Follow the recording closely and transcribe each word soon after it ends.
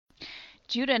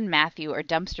Judah and Matthew are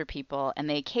dumpster people, and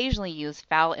they occasionally use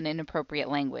foul and inappropriate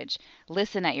language.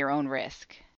 Listen at your own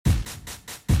risk.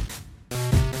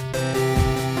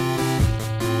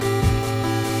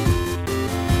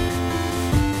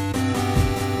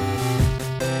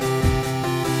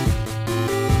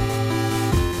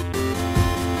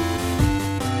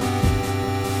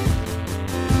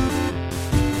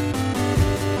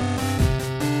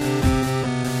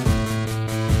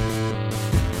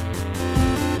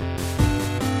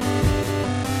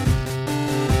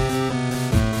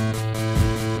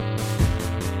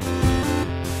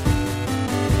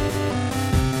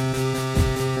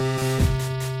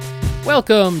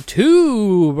 Welcome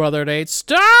to Brother Nate's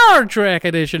Star Trek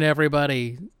edition,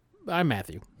 everybody. I'm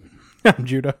Matthew. I'm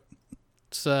Judah.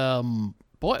 It's,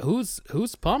 boy, who's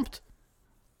pumped?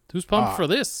 Who's pumped for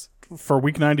this? For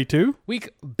week 92?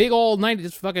 Big old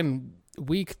 90s fucking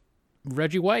week,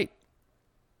 Reggie White.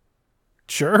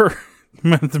 Sure.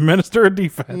 The Minister of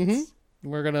Defense. Mm-hmm.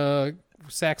 We're going to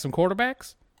sack some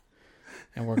quarterbacks,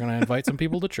 and we're going to invite some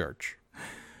people to church.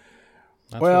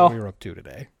 That's what we're up to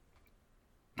today.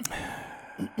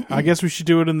 I guess we should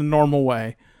do it in the normal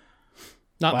way.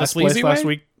 Not the sleazy way? Last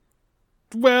week.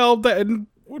 Well,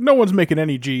 no one's making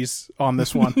any G's on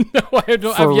this one. No, I've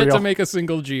yet to make a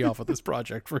single G off of this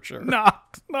project, for sure.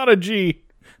 Not a G.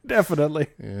 Definitely.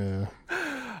 Yeah.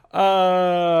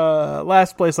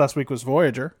 Last place last week was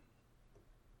Voyager.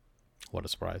 What a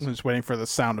surprise. I'm just waiting for the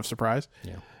sound of surprise.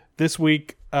 Yeah. This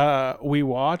week, we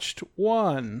watched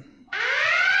one.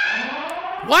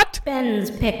 What? Ben's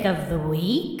pick of the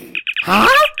week. Huh?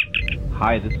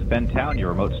 Hi, this is Ben Town, your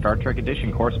remote Star Trek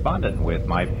Edition correspondent, with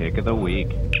my pick of the week.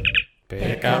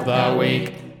 Pick of the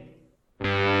week.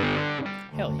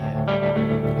 Hell yeah.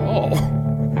 Oh.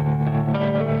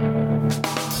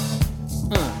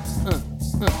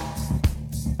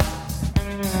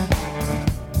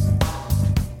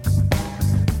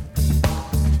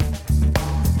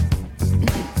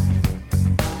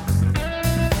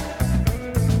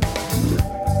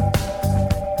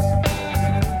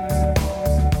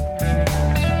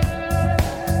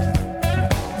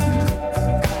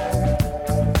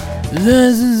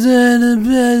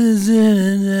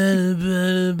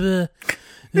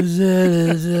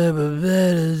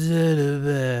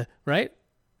 Right?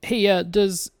 Hey,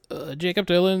 does Jacob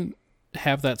Dylan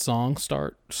have that song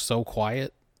start so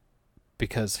quiet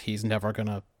because he's never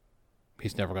gonna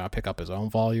pick up his own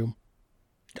volume?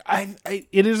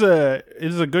 It is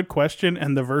a good question,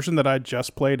 and the version that I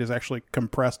just played is actually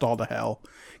compressed all to hell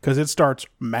because it starts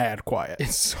mad quiet.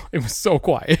 It was so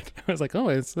quiet. I was like, oh,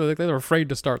 it's like they're afraid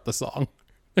to start the song.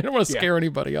 They don't want to scare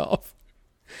anybody off.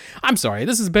 I'm sorry.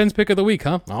 This is Ben's pick of the week,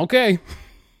 huh? Okay.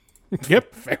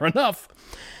 Yep. Fair enough.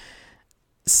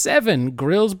 7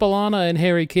 grills B'Elanna and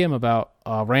Harry Kim about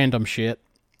random shit,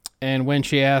 and when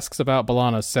she asks about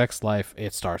B'Elanna's sex life,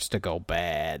 it starts to go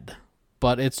bad.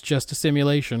 But it's just a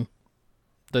simulation.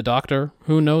 The doctor,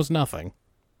 who knows nothing,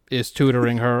 is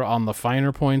tutoring her on the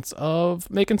finer points of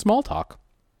making small talk.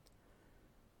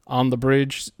 On the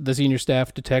bridge, the senior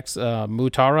staff detects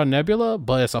Mutara Nebula,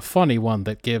 but it's a funny one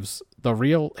that gives the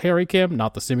real Harry Kim,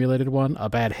 not the simulated one, a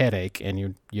bad headache, and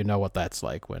you know what that's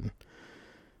like when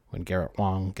Garrett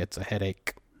Wang gets a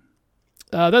headache.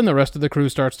 Then the rest of the crew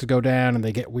starts to go down, and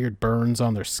they get weird burns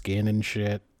on their skin and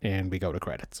shit, and we go to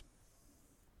credits.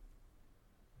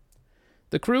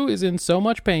 The crew is in so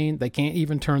much pain, they can't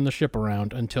even turn the ship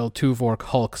around until Tuvok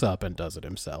hulks up and does it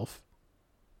himself.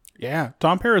 Yeah,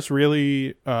 Tom Paris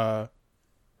really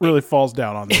falls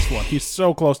down on this one. He's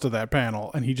so close to that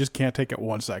panel, and he just can't take it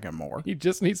 1 second more. He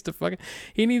just needs to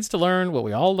he needs to learn what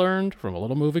we all learned from a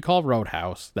little movie called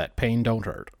Roadhouse, that pain don't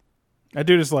hurt. That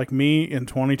dude is like me in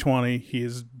 2020. He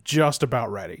is just about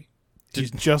ready.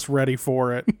 He's just ready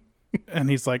for it. And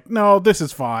he's like, no, this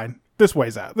is fine. This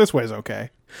way's out. This way's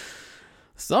okay.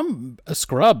 Some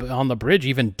scrub on the bridge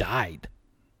even died.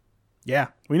 Yeah,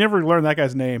 we never learned that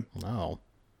guy's name. No.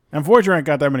 And Voyager ain't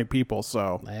got that many people,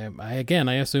 so... I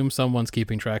assume someone's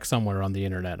keeping track somewhere on the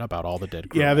internet about all the dead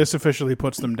crew. Yeah, this officially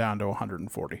puts them down to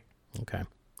 140. Okay.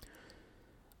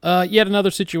 Yet another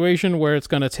situation where it's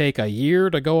going to take a year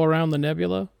to go around the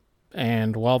nebula,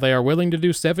 and while they are willing to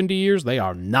do 70 years, they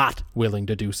are not willing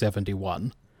to do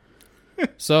 71.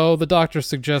 So the doctor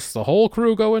suggests the whole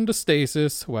crew go into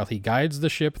stasis while he guides the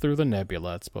ship through the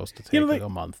nebula. It's supposed to take like a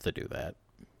month to do that.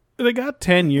 They got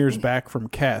 10 years back from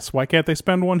Kess. Why can't they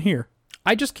spend one here?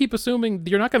 I just keep assuming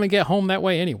you're not going to get home that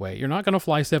way anyway. You're not going to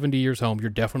fly 70 years home.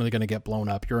 You're definitely going to get blown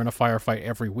up. You're in a firefight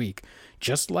every week.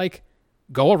 Just like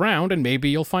go around and maybe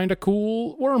you'll find a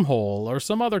cool wormhole or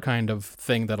some other kind of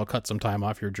thing that'll cut some time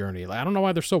off your journey. I don't know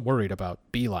why they're so worried about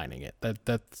beelining it.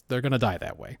 That they're going to die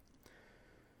that way.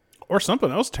 Or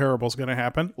something else terrible is going to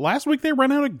happen. Last week they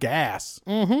ran out of gas.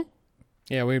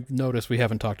 Yeah, we've noticed we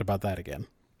haven't talked about that again.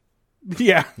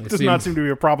 Yeah, does not seem to be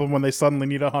a problem when they suddenly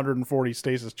need 140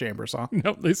 stasis chambers, huh?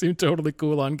 Nope, they seem totally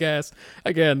cool on gas.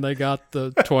 Again, they got the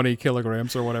 20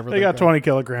 kilograms or whatever. They got 20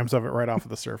 kilograms of it right off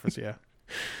of the surface, yeah.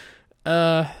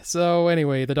 So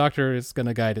anyway, the doctor is going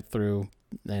to guide it through,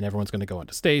 and everyone's going to go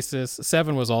into stasis.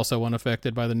 Seven was also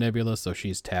unaffected by the nebula, so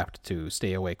she's tapped to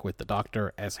stay awake with the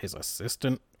doctor as his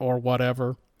assistant or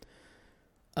whatever.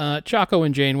 Chaco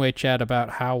and Janeway chat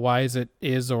about how wise it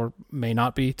is or may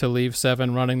not be to leave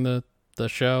Seven running the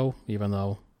show, even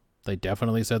though they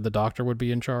definitely said the doctor would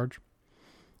be in charge.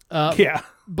 Yeah.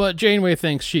 But Janeway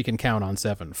thinks she can count on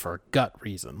Seven for gut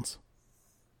reasons.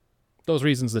 Those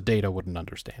reasons the Data wouldn't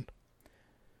understand.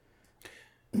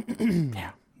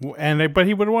 Yeah. But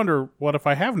he would wonder, what if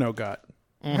I have no gut?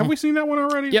 Have we seen that one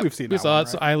already? Yep, We've seen that we saw one, it. right?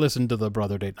 So I listened to the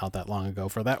Brother Date not that long ago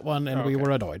for that one, and we were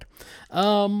annoyed.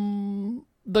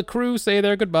 The crew say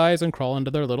their goodbyes and crawl into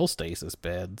their little stasis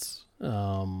beds.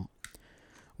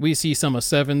 We see some of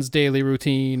Seven's daily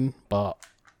routine, but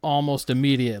almost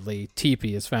immediately,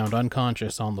 Teepee is found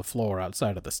unconscious on the floor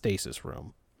outside of the stasis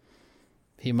room.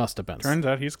 He must have been... Turns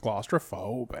out he's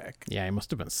claustrophobic. Yeah, he must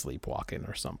have been sleepwalking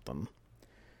or something.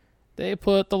 They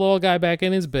put the little guy back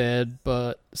in his bed,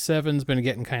 but Seven's been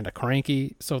getting kind of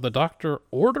cranky, so the doctor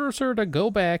orders her to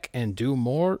go back and do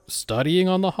more studying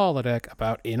on the holodeck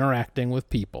about interacting with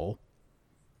people.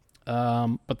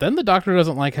 But then the doctor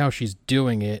doesn't like how she's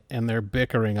doing it, and they're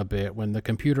bickering a bit when the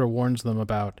computer warns them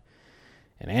about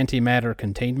an antimatter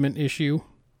containment issue.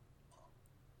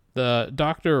 The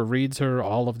doctor reads her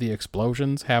all of the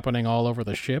explosions happening all over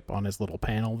the ship on his little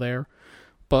panel there.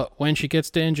 But when she gets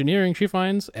to engineering, she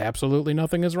finds absolutely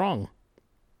nothing is wrong.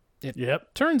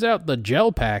 It turns out the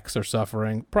gel packs are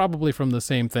suffering, probably from the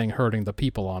same thing hurting the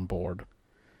people on board.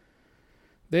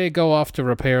 They go off to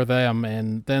repair them,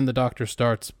 and then the doctor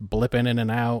starts blipping in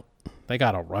and out. They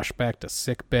gotta rush back to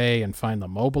sick bay and find the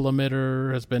mobile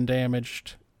emitter has been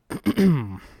damaged.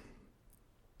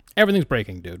 Everything's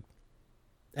breaking, dude.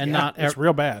 And it's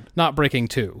real bad. Not breaking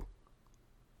too.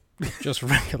 Just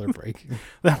regular breaking.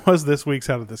 That was this week's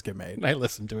How Did This Get Made? I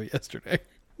listened to it yesterday.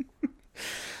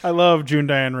 I love June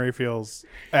Diane Raphael's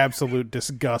absolute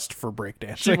disgust for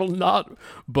breakdancing. She will not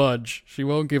budge. She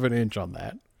won't give an inch on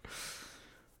that.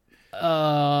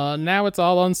 Now it's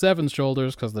all on Seven's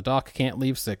shoulders because the doc can't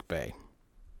leave sick bay.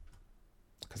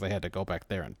 Because they had to go back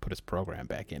there and put his program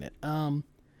back in it.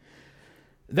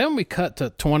 Then we cut to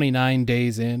 29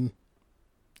 days in.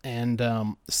 And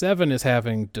Seven is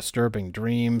having disturbing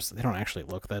dreams. They don't actually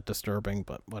look that disturbing,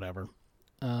 but whatever.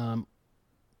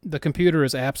 The computer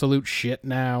is absolute shit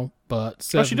now, but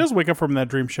Seven... Oh, she does wake up from that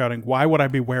dream shouting, "Why would I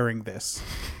be wearing this?"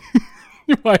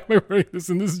 Why am I wearing this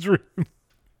in this dream?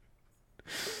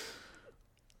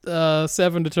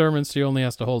 Seven determines she only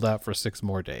has to hold out for 6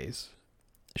 more days.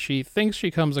 She thinks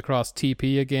she comes across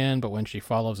TP again, but when she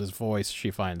follows his voice, she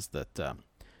finds that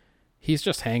he's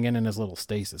just hanging in his little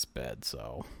stasis bed,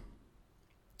 so...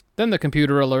 Then the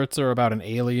computer alerts her about an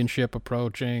alien ship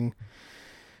approaching.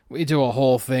 We do a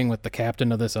whole thing with the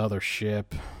captain of this other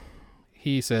ship.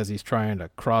 He says he's trying to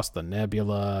cross the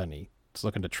nebula, and he's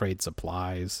looking to trade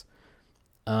supplies.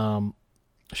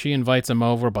 She invites him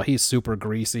over, but he's super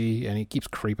greasy, and he keeps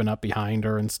creeping up behind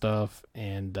her and stuff,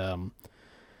 and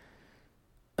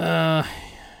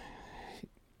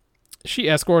she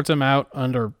escorts him out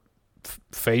under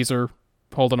phaser,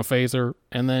 holding a phaser,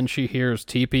 and then she hears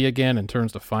TP again and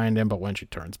turns to find him, but when she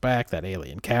turns back, that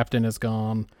alien captain is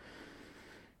gone.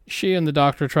 She and the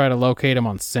doctor try to locate him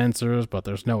on sensors, but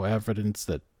there's no evidence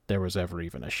that there was ever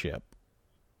even a ship.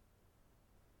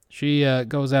 She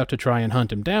goes out to try and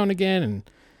hunt him down again, and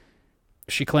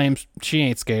she claims she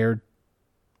ain't scared.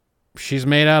 She's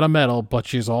made out of metal, but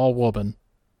she's all woman.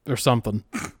 Or something.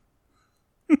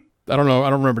 I don't know.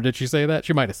 I don't remember. Did she say that?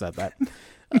 She might have said that.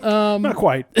 Not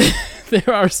quite.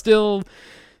 There are still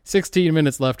 16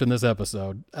 minutes left in this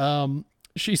episode.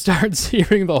 She starts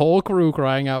hearing the whole crew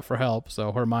crying out for help,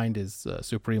 so her mind is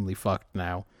supremely fucked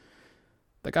now.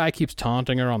 The guy keeps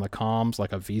taunting her on the comms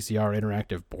like a VCR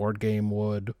interactive board game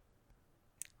would.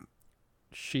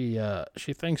 She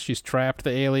thinks she's trapped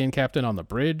the alien captain on the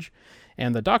bridge,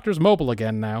 and the doctor's mobile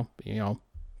again now,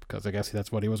 because I guess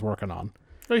that's what he was working on.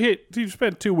 He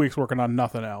spent 2 weeks working on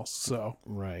nothing else, so...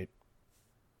 Right.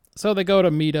 So they go to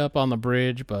meet up on the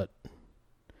bridge, but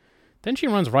then she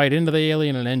runs right into the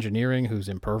alien in engineering who's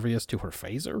impervious to her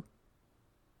phaser.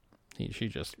 She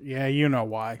just... Yeah, you know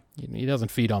why. He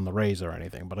doesn't feed on the rays or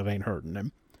anything, but it ain't hurting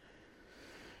him.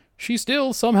 She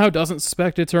still somehow doesn't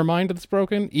suspect it's her mind that's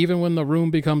broken, even when the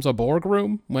room becomes a Borg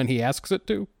room, when he asks it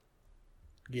to.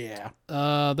 Yeah.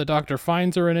 The doctor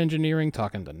finds her in engineering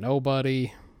talking to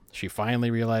nobody. She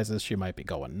finally realizes she might be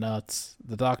going nuts.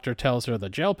 The doctor tells her the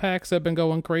gel packs have been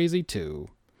going crazy too.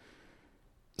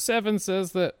 Seven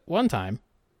says that one time,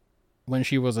 when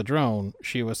she was a drone,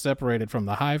 she was separated from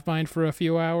the hive mind for a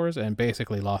few hours and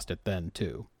basically lost it then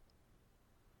too.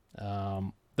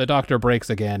 The doctor breaks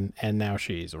again, and now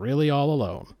she's really all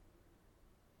alone.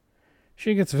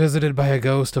 She gets visited by a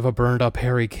ghost of a burned-up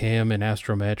Harry Kim in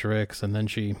Astrometrics, and then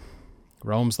she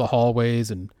roams the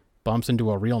hallways and bumps into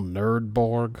a real nerd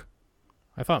Borg.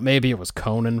 I thought maybe it was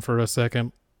Conan for a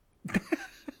second.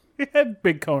 It had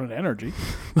big Conan energy.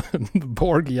 The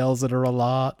Borg yells at her a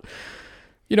lot.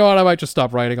 You know what? I might just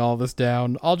stop writing all this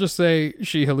down. I'll just say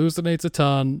she hallucinates a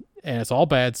ton, and it's all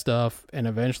bad stuff, and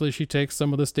eventually she takes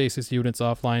some of the stasis units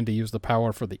offline to use the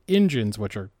power for the engines,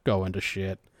 which are going to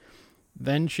shit.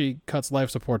 Then she cuts life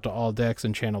support to all decks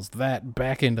and channels that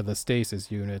back into the stasis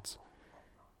units.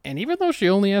 And even though she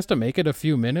only has to make it a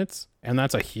few minutes, and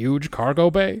that's a huge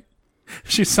cargo bay,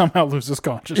 She somehow loses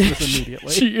consciousness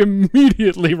immediately. she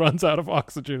immediately runs out of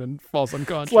oxygen and falls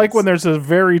unconscious. It's like when there's a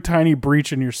very tiny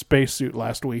breach in your spacesuit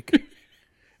last week.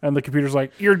 And the computer's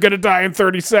like, you're going to die in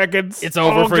 30 seconds. It's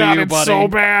over for God, you, it's buddy. so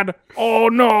bad. Oh,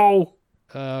 no.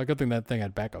 Good thing that thing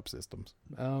had backup systems.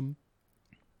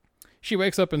 She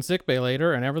wakes up in sickbay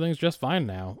later, and everything's just fine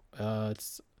now.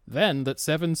 It's then that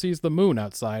Seven sees the moon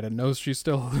outside and knows she's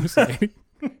still hallucinating.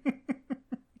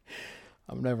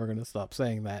 I'm never going to stop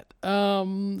saying that.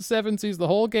 Seven sees the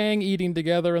whole gang eating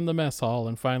together in the mess hall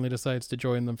and finally decides to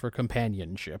join them for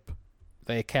companionship.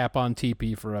 They cap on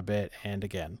TP for a bit, and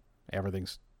again,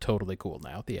 everything's totally cool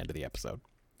now at the end of the episode.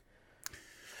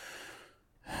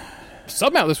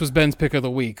 Somehow this was Ben's pick of the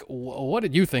week. What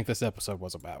did you think this episode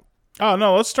was about? Oh,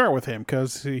 no, let's start with him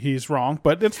because he's wrong,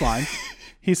 but it's fine.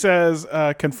 He says,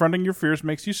 confronting your fears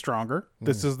makes you stronger.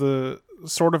 This is the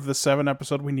sort of the 7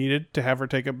 episode we needed to have her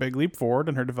take a big leap forward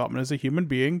in her development as a human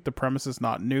being. The premise is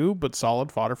not new, but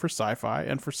solid fodder for sci-fi,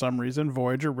 and for some reason,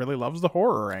 Voyager really loves the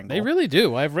horror angle. They really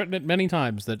do. I've written it many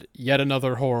times that yet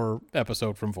another horror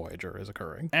episode from Voyager is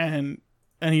occurring. And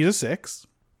he's a 6.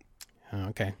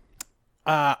 Okay.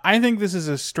 I think this is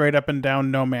a straight up and down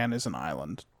no man is an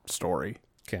island story.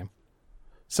 Okay.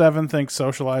 7 thinks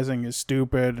socializing is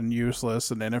stupid and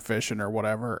useless and inefficient or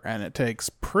whatever, and it takes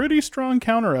pretty strong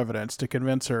counter evidence to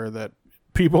convince her that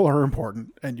people are important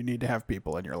and you need to have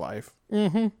people in your life.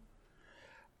 Mm-hmm.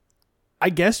 I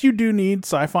guess you do need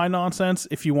sci-fi nonsense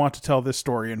if you want to tell this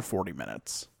story in 40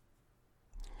 minutes.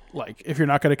 Like, if you're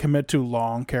not going to commit to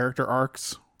long character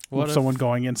arcs with someone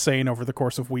going insane over the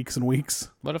course of weeks and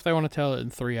weeks. What if they want to tell it in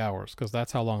 3 hours? Because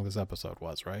that's how long this episode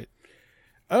was, right?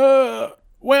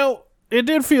 Well, it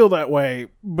did feel that way,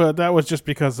 but that was just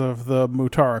because of the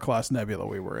Mutara class nebula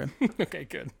we were in. Okay,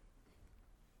 good.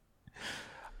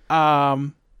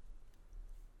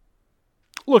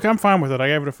 Look, I'm fine with it. I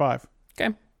gave it a 5.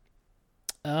 Okay.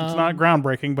 It's not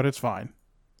groundbreaking, but it's fine.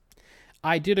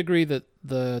 I did agree that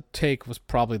the take was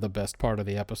probably the best part of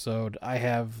the episode.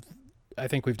 I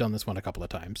think we've done this one a couple of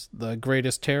times. The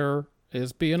greatest terror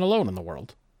is being alone in the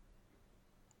world.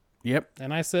 Yep.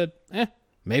 And I said,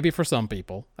 maybe for some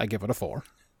people. I give it a 4.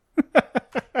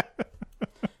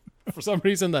 For some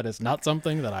reason, that is not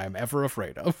something that I am ever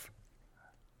afraid of.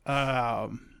 How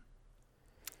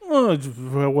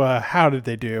did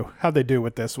they do? How'd they do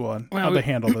with this one? Well, How'd they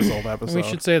handle this old episode? We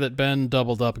should say that Ben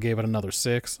doubled up, gave it another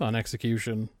 6 on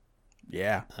execution.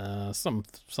 Yeah.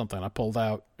 Something I pulled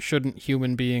out. Shouldn't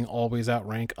human being always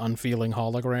outrank unfeeling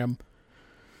hologram?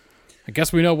 I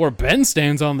guess we know where Ben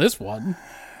stands on this one.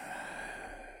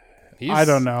 I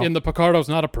don't know. In the Picardo's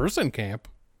not a person camp.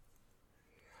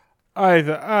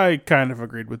 I kind of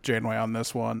agreed with Janeway on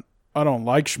this one. I don't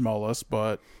like Schmollus,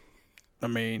 but I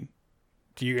mean,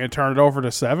 do you turn it over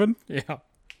to 7? Yeah.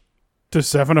 To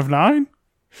 7 of 9?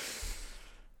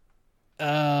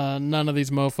 None of these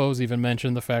mofos even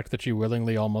mention the fact that she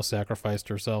willingly almost sacrificed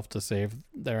herself to save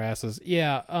their asses.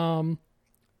 Yeah,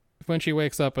 when she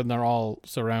wakes up and they're all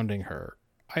surrounding her,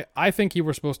 I think you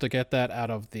were supposed to get that out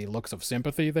of the looks of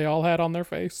sympathy they all had on their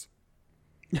face.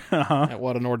 At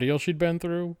what an ordeal she'd been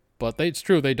through. But it's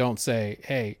true, they don't say,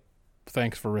 hey,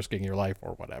 thanks for risking your life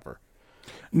or whatever.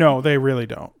 No, they really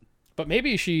don't. But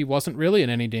maybe she wasn't really in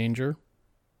any danger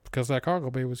because that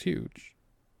cargo bay was huge.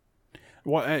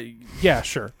 Well, yeah,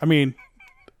 sure. I mean,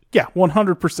 yeah,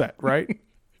 100%, right?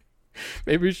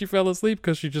 Maybe she fell asleep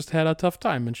because she just had a tough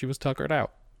time and she was tuckered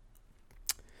out.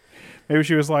 Maybe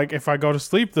she was like, if I go to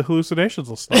sleep, the hallucinations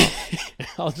will stop.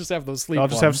 I'll just have those sleep I'll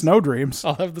just have snow dreams.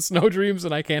 I'll have the snow dreams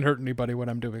and I can't hurt anybody when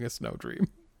I'm doing a snow dream.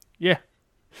 Yeah.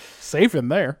 Safe in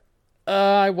there.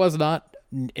 I was not.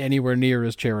 anywhere near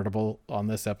as charitable on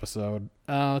this episode.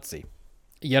 Let's see.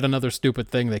 Yet another stupid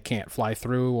thing they can't fly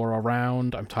through or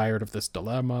around. I'm tired of this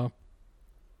dilemma.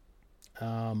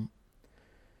 Yet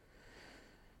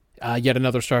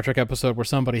another Star Trek episode where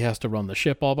somebody has to run the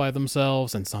ship all by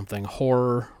themselves, and something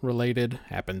horror-related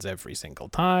happens every single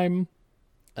time.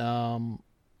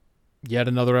 Yet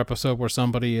another episode where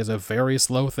somebody is a very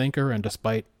slow thinker, and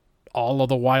despite all of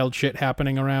the wild shit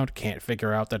happening around, can't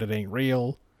figure out that it ain't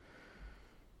real.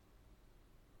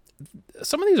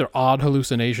 Some of these are odd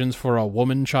hallucinations for a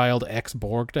woman-child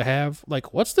ex-Borg to have.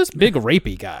 Like, what's this big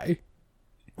rapey guy?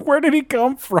 Where did he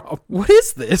come from? What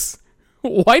is this?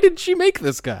 Why did she make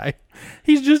this guy?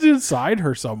 He's just inside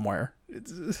her somewhere.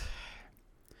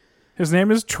 His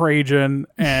name is Trajan,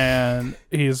 and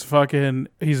he's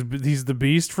the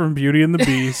Beast from Beauty and the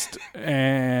Beast.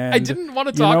 And I didn't want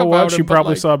to talk about what? him. She but,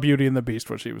 probably like, saw Beauty and the Beast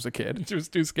when she was a kid. it was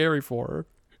too scary for her.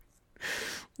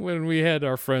 When we had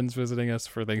our friends visiting us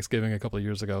for Thanksgiving a couple of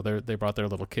years ago, they brought their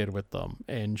little kid with them,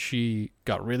 and she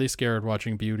got really scared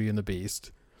watching Beauty and the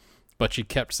Beast. But she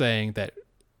kept saying that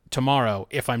tomorrow,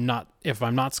 if I'm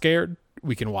not scared,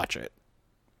 we can watch it.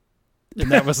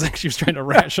 And that was like she was trying to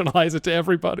rationalize it to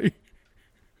everybody.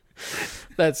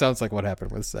 That sounds like what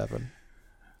happened with Seven.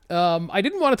 I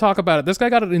didn't want to talk about it. This guy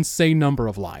got an insane number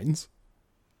of lines.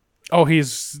 Oh, he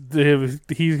has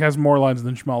more lines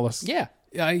than Schmollis. Yeah.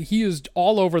 He is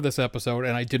all over this episode,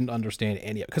 and I didn't understand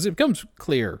any of it. Because it becomes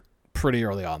clear pretty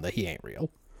early on that he ain't real.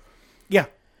 Yeah.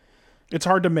 It's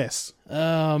hard to miss.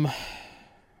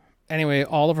 Anyway,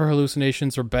 all of her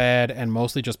hallucinations are bad, and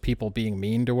mostly just people being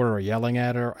mean to her or yelling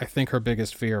at her. I think her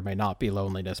biggest fear may not be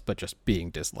loneliness, but just being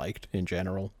disliked in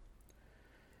general.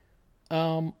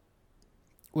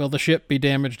 Will the ship be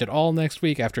damaged at all next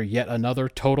week after yet another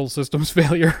total systems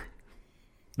failure?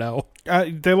 No.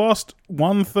 They lost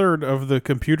 1/3 of the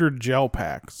computer gel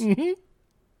packs. Mm-hmm.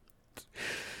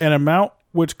 An amount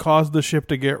which caused the ship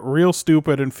to get real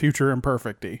stupid and future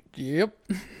imperfecty. Yep.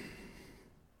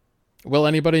 Will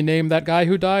anybody name that guy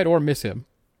who died or miss him?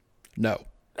 No.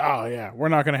 Oh, yeah. We're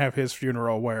not going to have his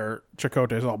funeral where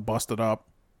Chakotay's all busted up.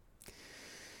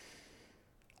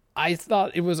 I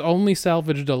thought it was only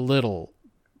salvaged a little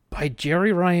by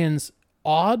Jerry Ryan's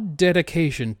odd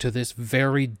dedication to this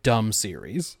very dumb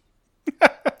series.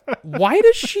 Why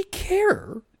does she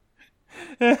care?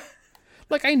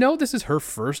 Like, I know this is her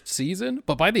first season,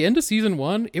 but by the end of season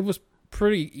 1, it was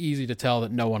pretty easy to tell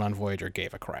that no one on Voyager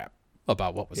gave a crap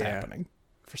about what was happening.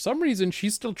 For some reason,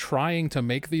 she's still trying to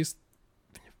make these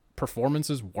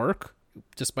performances work,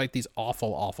 despite these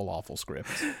awful, awful, awful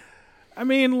scripts. I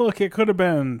mean, look, it could have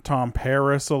been Tom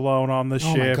Paris alone on the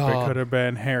ship. God. It could have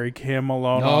been Harry Kim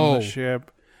alone on the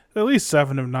ship. At least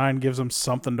 7 of 9 gives them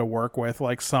something to work with,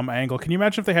 like some angle. Can you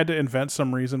imagine if they had to invent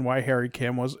some reason why Harry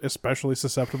Kim was especially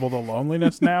susceptible to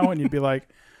loneliness now? And you'd be like,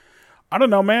 I don't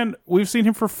know, man. We've seen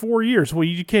him for 4 years. Well,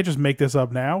 you can't just make this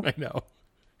up now. I know.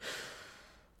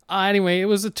 Anyway, it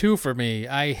was a 2 for me.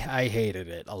 I hated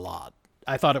it a lot.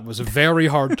 I thought it was very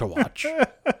hard to watch.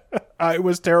 It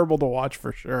was terrible to watch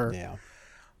for sure. Yeah.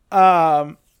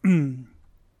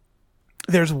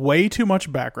 There's way too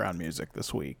much background music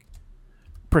this week.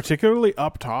 Particularly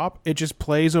up top, it just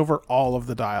plays over all of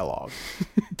the dialogue.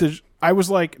 I was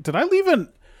like, did I leave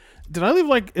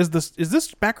like is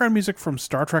this background music from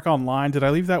Star Trek Online? Did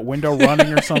I leave that window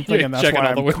running or something? And that's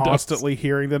why I'm constantly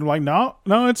hearing them. Like, no,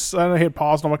 it's. And I hit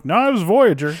pause and I'm like, no, it was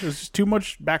Voyager. It's just too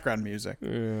much background music.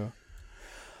 Yeah.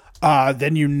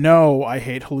 Then I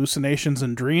hate hallucinations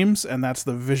and dreams, and that's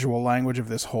the visual language of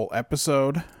this whole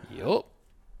episode. Yup.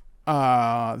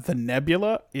 The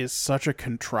nebula is such a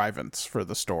contrivance for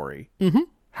the story. Mm-hmm.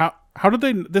 How did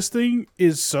they? This thing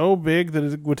is so big that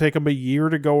it would take them a year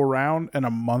to go around and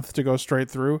a month to go straight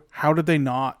through. How did they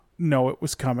not know it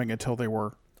was coming until they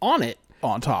were on it?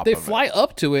 On top they of fly it.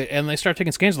 up to it and they start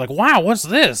taking scans like, wow, what's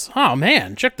this? Oh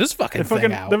man, check this fucking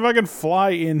thing out. They fucking fly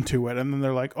into it and then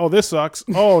they're like, oh, this sucks.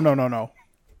 Oh, no.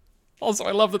 Also,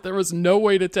 I love that there was no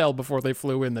way to tell before they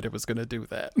flew in that it was going to do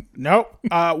that. Nope.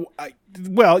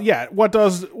 Well, yeah. What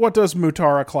does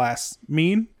Mutara class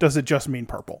mean? Does it just mean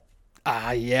purple?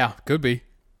 Yeah, could be.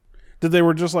 Did they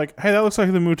were just like, hey, that looks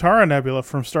like the Mutara Nebula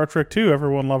from Star Trek 2.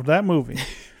 Everyone loved that movie.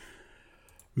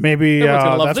 Maybe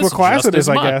that's what class it is,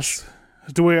 I guess.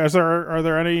 Are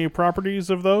there any properties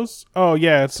of those? Oh,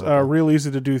 yeah, it's real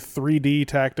easy to do 3D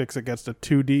tactics against a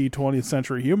 2D 20th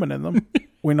century human in them.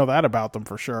 We know that about them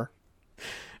for sure.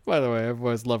 By the way, I've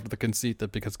always loved the conceit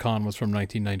that because Khan was from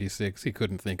 1996, he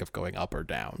couldn't think of going up or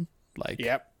down. Like,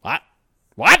 yep. What?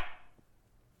 What?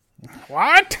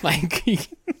 Like,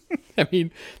 I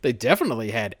mean, they definitely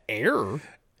had air.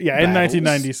 Yeah, in battles.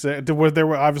 1996,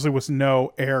 there obviously was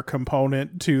no air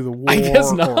component to the war. I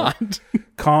guess or not.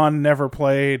 Khan never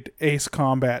played Ace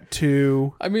Combat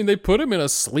 2. I mean, they put him in a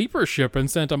sleeper ship and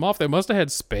sent him off. They must have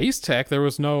had space tech. There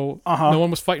was no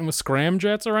one was fighting with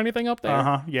scramjets or anything up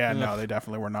there. Yeah, no, they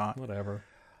definitely were not. Whatever.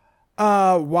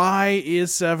 Why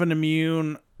is Seven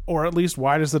immune? Or at least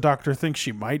why does the Doctor think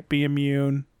she might be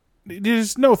immune?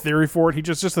 There's no theory for it. He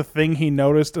just a thing he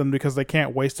noticed, and because they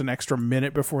can't waste an extra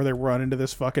minute before they run into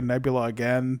this fucking nebula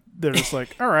again, they're just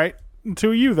like, all right, two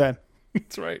of you then.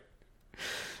 That's right.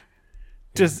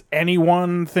 Does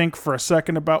anyone think for a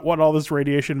second about what all this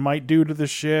radiation might do to the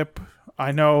ship?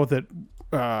 I know that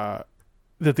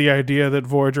that the idea that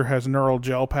Voyager has neural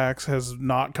gel packs has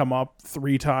not come up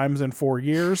 3 times in 4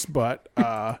 years, but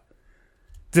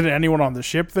did anyone on the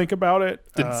ship think about it?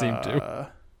 Didn't seem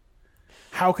to.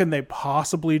 How can they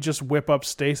possibly just whip up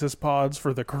stasis pods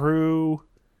for the crew?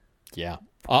 Yeah.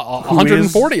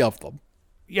 140 of them.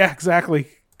 Yeah, exactly.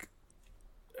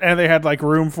 And they had like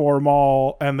room for them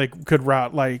all, and they could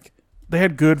route like they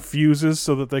had good fuses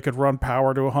so that they could run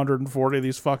power to 140 of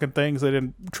these fucking things. They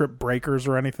didn't trip breakers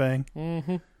or anything.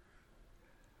 Mm-hmm.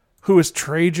 Who is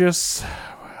Tragus?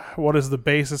 What is the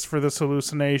basis for this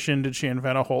hallucination? Did she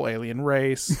invent a whole alien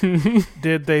race?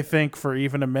 Did they think for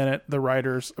even a minute, the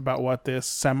writers, about what this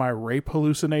semi-rape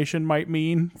hallucination might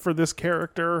mean for this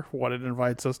character? What it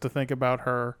invites us to think about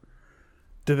her?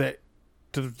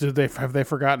 Have they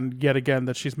forgotten yet again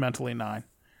that she's mentally 9?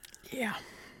 Yeah.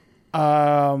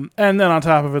 And then on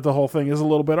top of it, the whole thing is a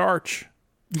little bit arch.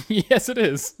 Yes, it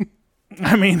is.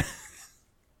 I mean,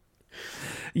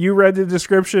 you read the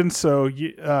description, so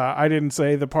I didn't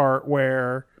say the part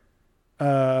where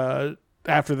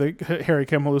after the Harry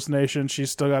Kim hallucination,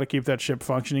 she's still got to keep that ship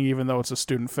functioning, even though it's a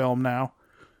student film now.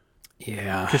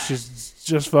 Yeah. Because she's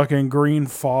just fucking green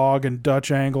fog and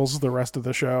Dutch angles the rest of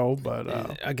the show.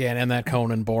 But again, and that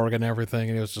Conan Borg and everything,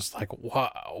 and it was just like,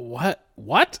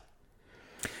 what?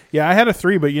 Yeah, I had a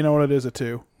 3, but you know what? It is a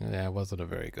 2. Yeah, it wasn't a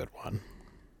very good one.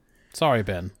 Sorry,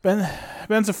 Ben.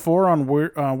 Ben's a 4 on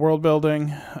world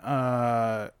building,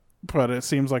 but it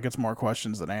seems like it's more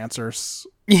questions than answers.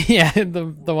 Yeah,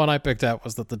 the one I picked out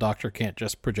was that the Doctor can't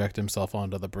just project himself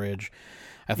onto the bridge.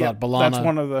 I thought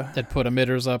B'Elanna had put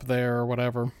emitters up there or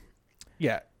whatever.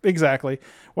 Yeah, exactly.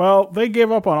 Well, they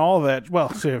gave up on all of that. Well,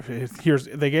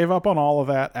 they gave up on all of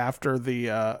that after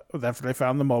after they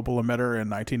found the mobile emitter in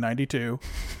 1992.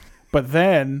 But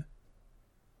then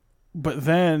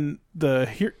the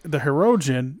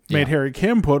Hirogen made Harry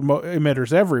Kim put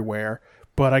emitters everywhere.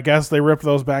 But I guess they ripped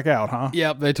those back out, huh?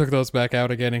 Yep, they took those back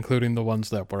out again, including the ones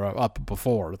that were up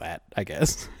before that, I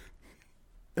guess.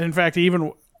 In fact,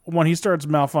 even when he starts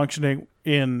malfunctioning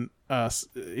in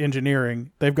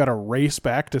engineering, they've got to race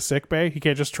back to sickbay. He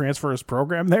can't just transfer his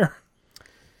program there.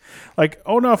 Like,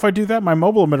 oh no, if I do that, my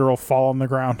mobile emitter will fall on the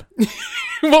ground.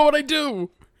 What would I do?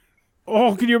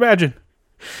 Oh, can you imagine?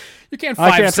 You can't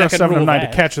I can't trust 5-second rule 7 to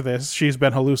that. catch this. She's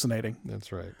been hallucinating.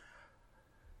 That's right.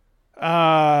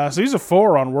 So he's a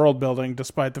 4 on world building,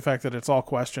 despite the fact that it's all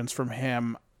questions from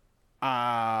him.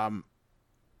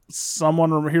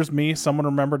 Someone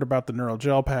remembered about the neural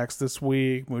gel packs this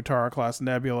week, Mutara class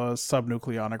nebulas,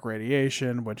 subnucleonic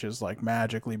radiation, which is like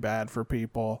magically bad for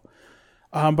people.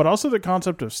 But also the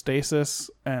concept of stasis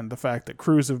and the fact that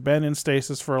crews have been in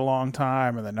stasis for a long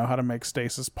time and they know how to make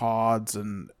stasis pods,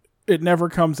 and it never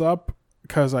comes up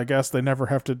because I guess they never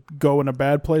have to go in a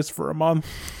bad place for a month.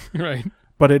 Right.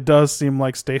 But it does seem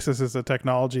like stasis is a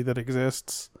technology that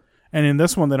exists. And in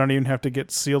this one, they don't even have to get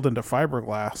sealed into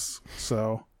fiberglass.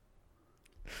 So,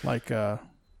 like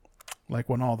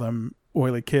when all them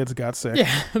oily kids got sick.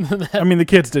 Yeah. I mean, the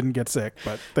kids didn't get sick,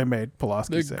 but they made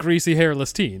Pulaski The sick. greasy,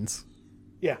 hairless teens.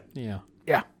 Yeah. Yeah.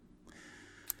 Yeah.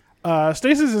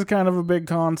 Stasis is kind of a big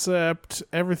concept.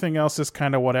 Everything else is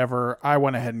kind of whatever. I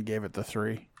went ahead and gave it the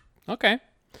 3. Okay.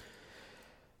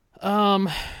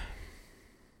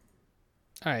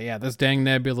 Alright, yeah, this dang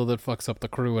nebula that fucks up the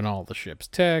crew and all the ship's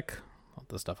tech, all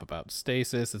the stuff about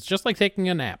stasis. It's just like taking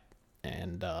a nap.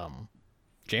 And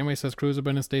Janeway says crews have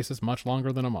been in stasis much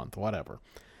longer than a month. Whatever.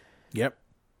 Yep.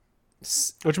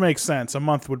 Which makes sense. A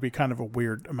month would be kind of a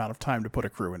weird amount of time to put a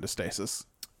crew into stasis.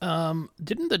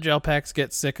 Didn't the gel packs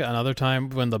get sick another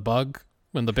time when the big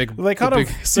They caught the a big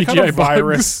CGI CGI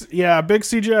virus. Yeah, big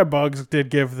CGI bugs did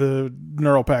give the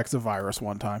neural packs a virus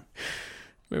one time.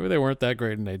 Maybe they weren't that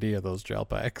great an idea, those gel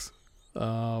packs.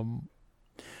 Well,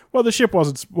 the ship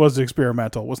was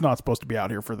experimental. Was not supposed to be out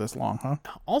here for this long, huh?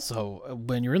 Also,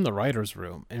 when you're in the writer's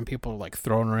room and people are like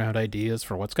throwing around ideas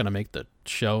for what's going to make the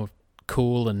show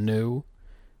cool and new,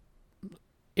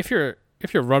 if you're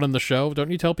if you're running the show,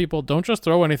 don't you tell people, don't just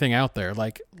throw anything out there?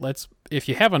 Like, if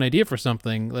you have an idea for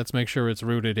something, let's make sure it's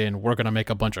rooted in, we're going to make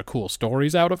a bunch of cool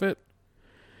stories out of it.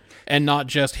 And not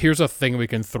just, here's a thing we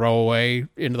can throw away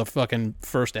into the fucking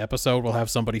first episode. We'll have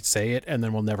somebody say it, and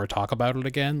then we'll never talk about it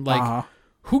again. Like,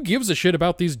 who gives a shit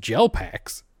about these gel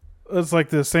packs? It's like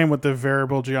the same with the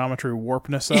variable geometry warp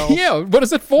nacelles. Yeah, what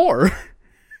is it for?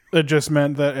 It just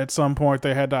meant that at some point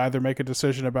they had to either make a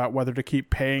decision about whether to keep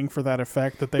paying for that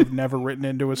effect that they've never written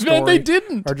into a story. Man, they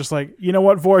didn't. Or just like, you know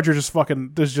what, Voyager just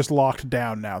fucking, this is just locked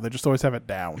down now. They just always have it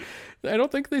down. I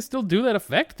don't think they still do that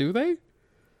effect, do they?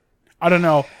 I don't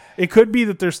know. It could be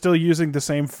that they're still using the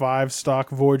same 5 stock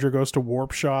Voyager goes to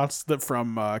warp shots that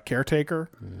from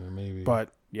Caretaker. Maybe. But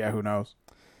yeah, who knows?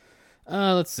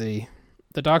 Let's see.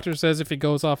 The doctor says if he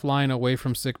goes offline away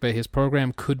from sickbay, his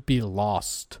program could be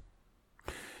lost.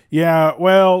 Yeah,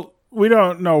 well, we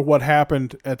don't know what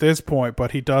happened at this point,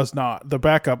 but he does not. The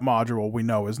backup module we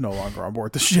know is no longer on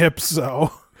board the ship,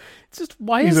 so It's just,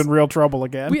 why he's is... in real trouble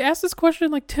again. We asked this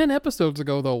question like 10 episodes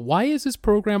ago, though. Why is his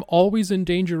program always in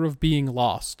danger of being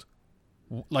lost?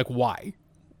 Like, why?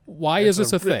 Why is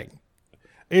this a thing?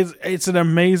 It's an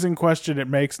amazing question. It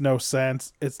makes no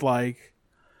sense. It's like,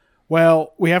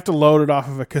 well, we have to load it off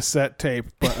of a cassette tape,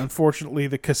 but unfortunately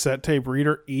the cassette tape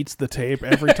reader eats the tape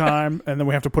every time, and then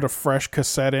we have to put a fresh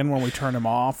cassette in when we turn him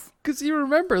off. Because you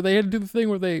remember, they had to do the thing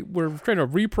where they were trying to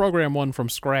reprogram one from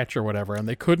scratch or whatever, and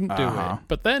they couldn't do it.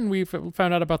 But then we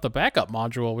found out about the backup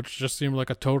module, which just seemed like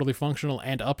a totally functional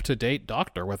and up-to-date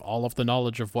doctor with all of the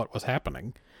knowledge of what was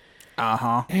happening.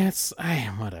 It's...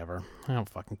 whatever. I don't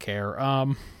fucking care.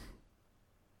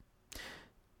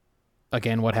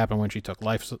 Again, what happened when she took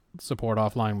life support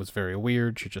offline was very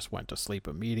weird. She just went to sleep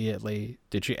immediately.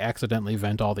 Did she accidentally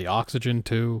vent all the oxygen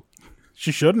too?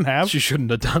 She shouldn't have. She shouldn't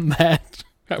have done that.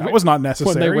 That was not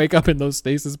necessary. When they wake up in those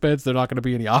stasis beds, there's not going to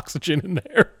be any oxygen in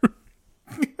there.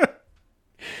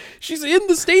 She's in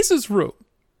the stasis room.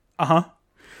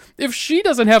 If she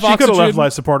doesn't have oxygen... She could have left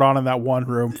life support on in that one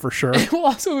room, for sure. Well,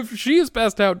 also, if she is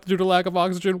passed out due to lack of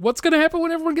oxygen, what's going to happen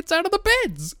when everyone gets out of the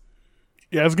beds?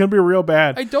 Yeah, it's going to be real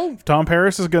bad. I don't... Tom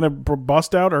Paris is going to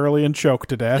bust out early and choke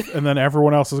to death, and then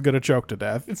everyone else is going to choke to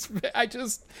death. I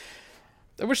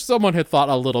wish someone had thought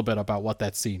a little bit about what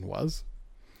that scene was.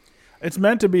 It's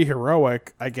meant to be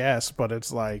heroic, I guess, but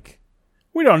it's like,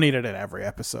 we don't need it in every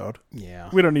episode. Yeah.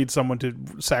 We don't need someone to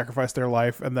sacrifice their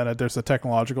life, and then there's a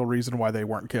technological reason why they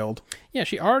weren't killed. Yeah,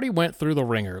 she already went through the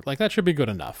ringer. Like, that should be good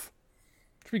enough.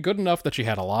 It should be good enough that she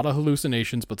had a lot of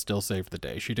hallucinations, but still saved the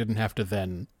day. She didn't have to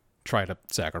then try to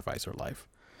sacrifice her life.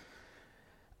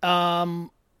 I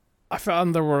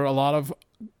found there were a lot of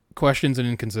questions and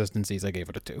inconsistencies. I gave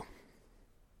it a 2.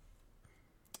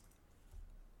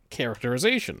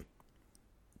 Characterization.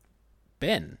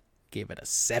 Ben gave it a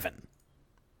 7.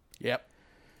 Yep.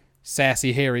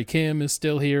 Sassy Harry Kim is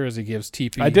still here as he gives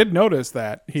TP. I did notice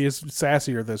that. He is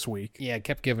sassier this week. Yeah, I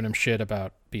kept giving him shit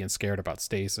about being scared about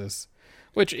stasis.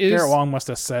 Which is... Garrett Wong must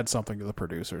have said something to the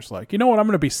producers, like, you know what, I'm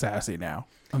going to be sassy now.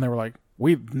 And they were like,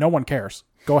 no one cares.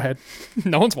 Go ahead.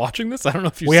 No one's watching this? I don't know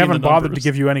if you've We seen haven't the bothered to numbers.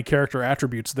 give you any character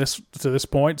attributes to this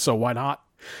point, so why not?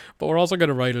 But we're also going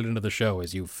to write it into the show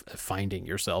as you finding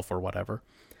yourself or whatever.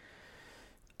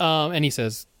 And he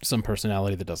says some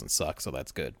personality that doesn't suck, so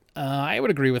that's good. I would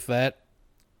agree with that.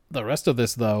 The rest of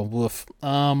this, though, woof.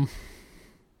 Was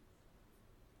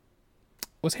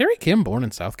Harry Kim born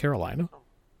in South Carolina?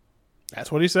 That's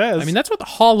what he says. I mean, that's what the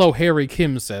hollow Harry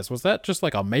Kim says. Was that just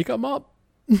like a make-em-up?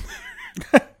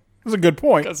 That's a good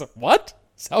point. Because what?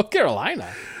 South Carolina?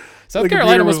 South The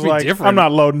Carolina computer must was be like, different. I'm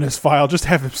not loading this file. Just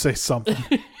have him say something.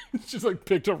 Just like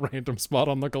picked a random spot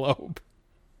on the globe.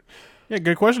 Yeah,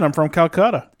 good question. I'm from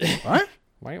Calcutta. What?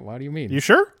 Why do you mean? You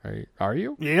sure? Are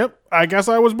you? Yep. I guess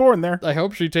I was born there. I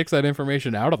hope she takes that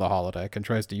information out of the holodeck and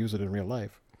tries to use it in real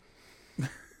life.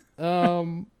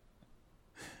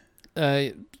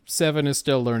 7 is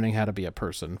still learning how to be a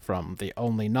person from the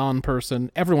only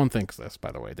non-person. Everyone thinks this,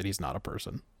 by the way, that he's not a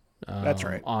person. That's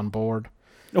right. On board.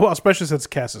 Well, especially since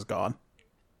Cass is gone.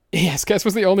 Yes, Cass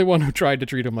was the only one who tried to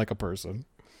treat him like a person.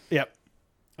 Yep.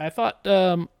 I thought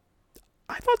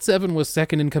 7 was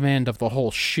second in command of the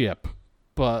whole ship,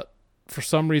 but for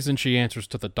some reason she answers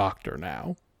to the doctor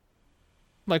now.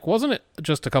 Like, wasn't it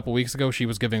just a couple weeks ago she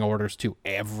was giving orders to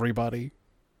everybody?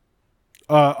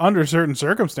 Under certain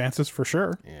circumstances, for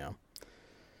sure. Yeah.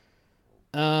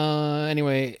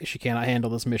 Anyway, she cannot handle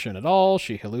this mission at all.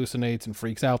 She hallucinates and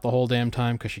freaks out the whole damn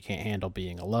time because she can't handle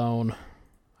being alone.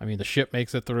 I mean, the ship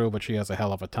makes it through, but she has a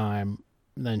hell of a time.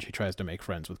 Then she tries to make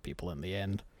friends with people in the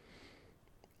end.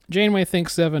 Janeway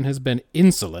thinks 7 has been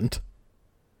insolent,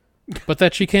 but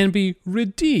that she can be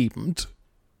redeemed.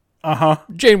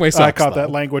 Janeway sucks. I caught though.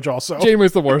 that language also.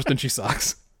 Janeway's the worst, and she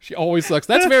sucks. She always sucks.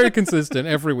 That's very consistent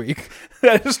every week.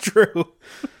 That is true.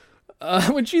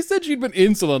 When she said she'd been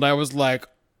insolent, I was like,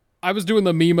 I was doing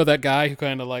the meme of that guy who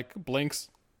kind of like blinks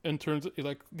and turns, he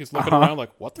like gets looking around like,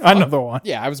 what the fuck? Another one.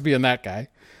 Yeah, I was being that guy.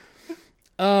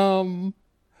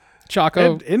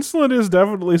 Chaco. And insolent is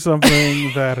definitely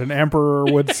something that an emperor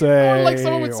would say. Or like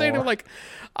someone would say to like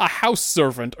a house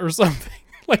servant or something.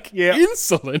 Like, Yeah.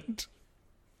 insolent.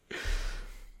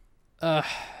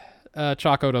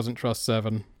 Chaco doesn't trust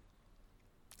Seven.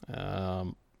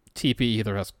 TP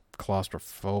either has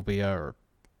claustrophobia or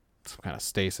some kind of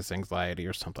stasis anxiety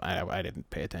or something. I didn't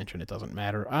pay attention. It doesn't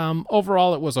matter.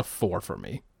 Overall, it was a 4 for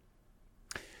me.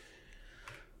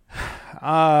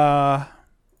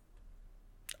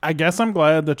 I guess I'm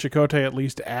glad that Chakotay at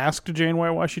least asked Janeway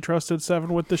why she trusted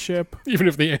Seven with the ship, Even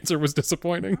if the answer was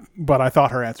disappointing. but I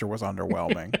thought her answer was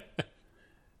underwhelming.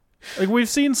 Like, we've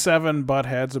seen Seven butt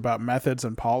heads about methods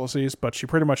and policies, but she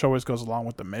pretty much always goes along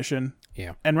with the mission.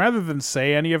 Yeah. And rather than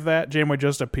say any of that, Janeway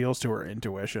just appeals to her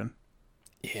intuition.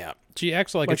 Yeah. She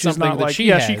acts like Like, it's she's something not that like, she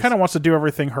yeah, has. she kind of wants to do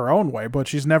everything her own way, but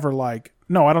she's never like,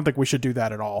 no, I don't think we should do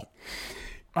that at all.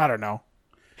 I don't know.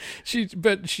 She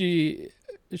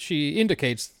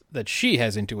indicates that she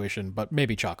has intuition, but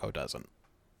maybe Chaco doesn't.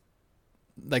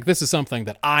 Like, this is something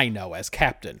that I know as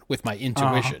captain with my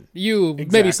intuition. Maybe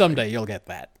Exactly. someday you'll get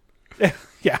that.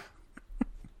 Yeah.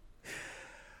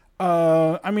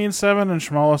 I mean, Seven and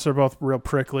Schmollis are both real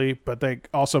prickly, but they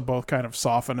also both kind of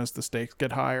soften as the stakes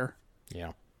get higher.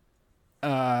 Yeah.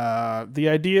 The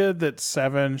idea that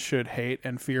Seven should hate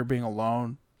and fear being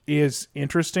alone is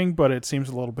interesting, but it seems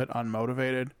a little bit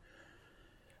unmotivated.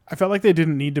 I felt like they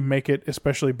didn't need to make it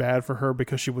especially bad for her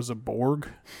because she was a Borg,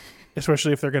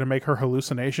 especially if they're going to make her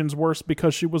hallucinations worse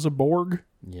because she was a Borg.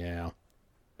 Yeah.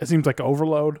 It seems like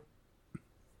overload.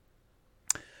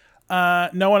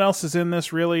 No one else is in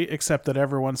this really, except that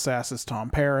everyone sasses Tom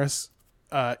Paris,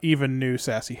 even new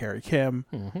sassy Harry Kim.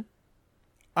 Mm-hmm.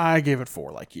 I gave it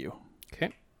 4 like you.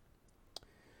 Okay.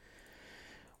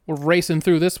 We're racing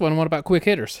through this one. What about quick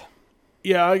hitters?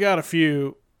 Yeah, I got a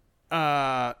few.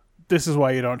 This is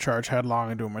why you don't charge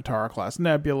headlong into a Matara-class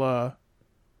nebula.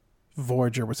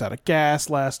 Voyager was out of gas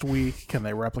last week. Can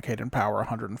they replicate and power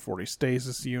 140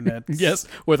 stasis units? Yes,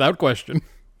 without question.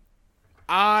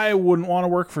 I wouldn't want to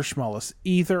work for Schmollis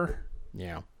either.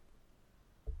 Yeah.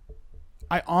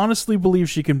 I honestly believe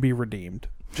she can be redeemed,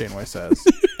 Janeway says,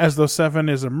 as though Seven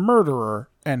is a murderer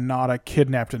and not a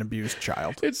kidnapped and abused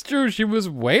child. It's true. She was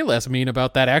way less mean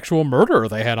about that actual murderer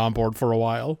they had on board for a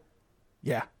while.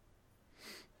 Yeah.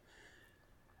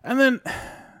 And then,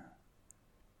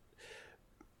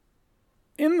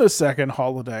 in the second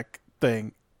holodeck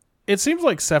thing, it seems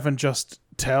like Seven just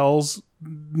tells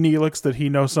Neelix that he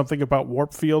knows something about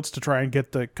warp fields to try and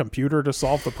get the computer to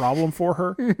solve the problem for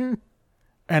her.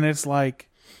 And it's like,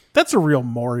 that's a real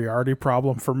Moriarty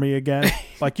problem for me again.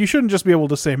 Like, you shouldn't just be able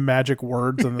to say magic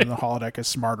words and then the holodeck is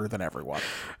smarter than everyone.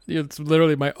 It's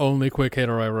literally my only quick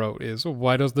hitter I wrote is,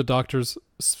 why does the Doctor's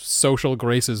Social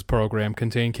Graces program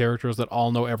contain characters that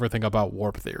all know everything about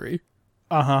warp theory?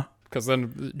 Uh-huh. Because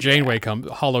then Janeway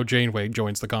Hollow Janeway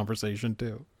joins the conversation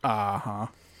too. Uh-huh.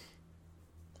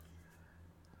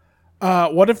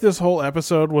 What if this whole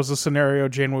episode was a scenario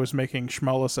Janeway was making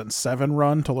Schmollis and Seven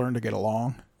run to learn to get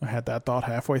along? I had that thought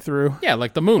halfway through. Yeah,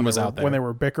 like the moon was out there. When they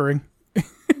were bickering.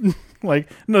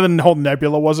 Like, no, the whole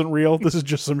nebula wasn't real. This is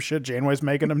just some shit Janeway's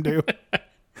making them do.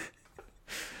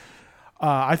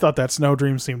 I thought that snow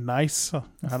dream seemed nice. I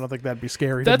don't think that'd be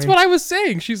scary That's to me. what I was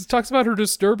saying. She talks about her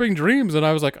disturbing dreams, and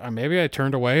I was like, maybe I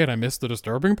turned away and I missed the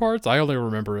disturbing parts. I only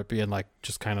remember it being like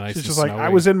just kind of nice. She's and just like, snowy. I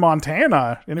was in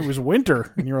Montana and it was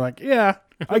winter. And you were like, yeah,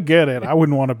 I get it. I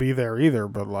wouldn't want to be there either,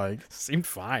 but like, Seemed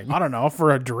fine. I don't know.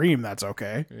 For a dream, that's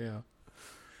okay. Yeah.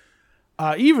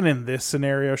 Even in this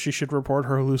scenario, she should report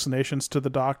her hallucinations to the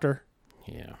doctor.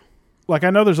 Yeah. Like, I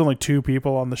know there's only 2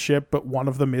 people on the ship, but one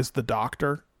of them is the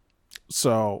doctor.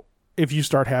 So if you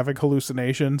start having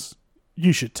hallucinations,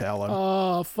 you should tell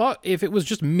him. Fuck. If it was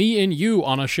just me and you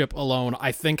on a ship alone,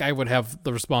 I think I would have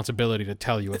the responsibility to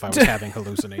tell you if I was having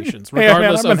hallucinations, Hey, man,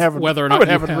 regardless I've been of having, whether or I've not been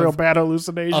you having have real bad a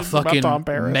hallucinations about fucking Tom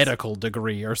Paris. medical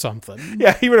degree or something.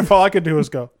 Yeah, even if all I could do is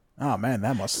go, oh man,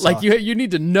 that must suck. Like you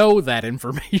need to know that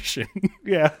information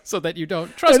Yeah. so that you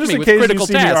don't trust Just me in with case critical you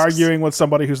see tasks. me arguing with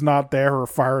somebody who's not there or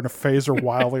firing a phaser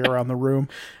wildly around the room.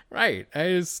 Right.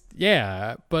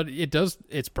 But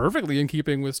it's perfectly in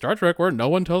keeping with Star Trek where no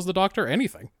one tells the Doctor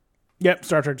anything. Yep,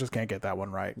 Star Trek just can't get that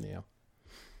one right. Yeah.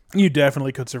 You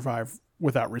definitely could survive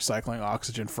without recycling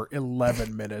oxygen for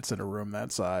 11 minutes in a room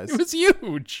that size. It was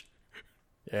huge.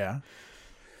 Yeah.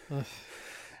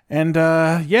 And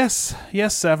yes,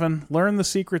 Seven, learn the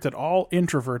secret that all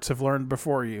introverts have learned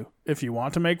before you. If you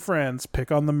want to make friends, pick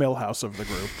on the Millhouse of the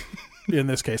group. In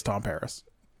this case, Tom Paris.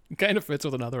 Kind of fits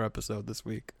with another episode this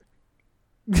week.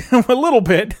 A little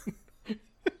bit.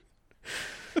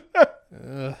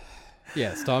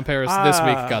 Yes, Tom Paris this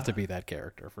week got to be that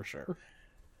character for sure.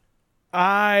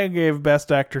 I gave Best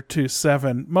Actor to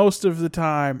Seven most of the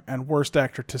time, and Worst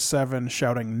Actor to Seven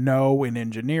shouting no in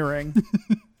engineering.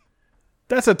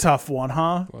 That's a tough one,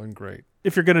 huh? Going great.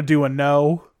 If you're going to do a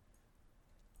no,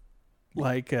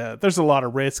 like, there's a lot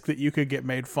of risk that you could get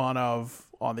made fun of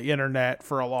on the internet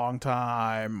for a long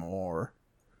time, or...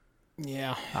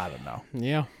 Yeah. I don't know.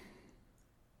 Yeah.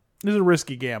 This is a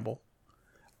risky gamble.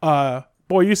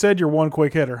 Boy, you said you're one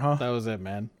quick hitter, huh? That was it,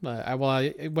 man.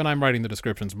 When I'm writing the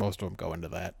descriptions, most of them go into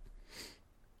that.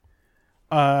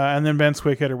 And then Ben's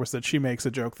quick hitter was that she makes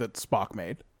a joke that Spock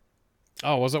made.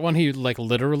 Oh, was it one he, like,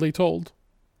 literally told?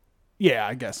 Yeah,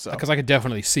 I guess so. Because I could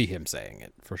definitely see him saying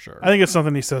it, for sure. I think it's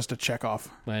something he says to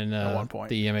Chekhov When at one point.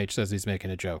 the EMH says he's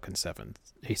making a joke and Seven,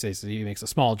 he says he makes a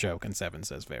small joke and Seven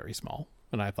says very small.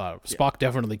 And I thought Spock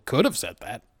definitely could have said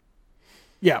that.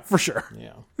 Yeah, for sure.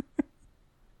 Yeah.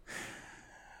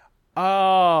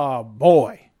 Oh,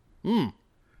 boy.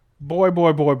 Boy.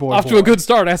 Off to a good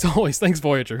start, as always. Thanks,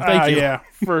 Voyager. Thank you. Yeah,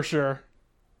 for sure.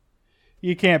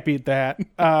 You can't beat that.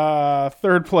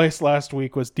 Third place last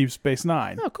week was Deep Space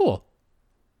Nine. Oh, cool.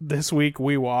 This week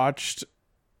we watched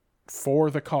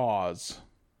For the Cause.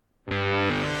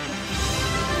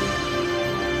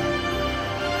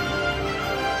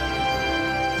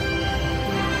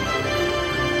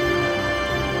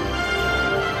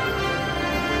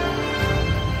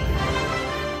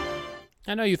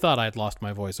 I know you thought I'd lost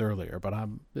my voice earlier, but I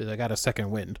got a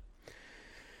second wind.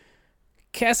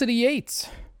 Cassidy Yates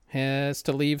has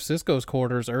to leave Sisko's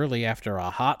quarters early after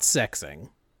a hot sexing.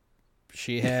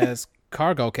 She has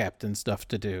cargo captain stuff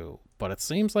to do, but it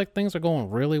seems like things are going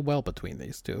really well between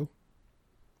these two.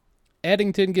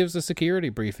 Eddington gives a security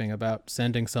briefing about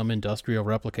sending some industrial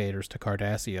replicators to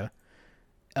Cardassia.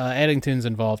 Eddington's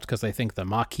involved because they think the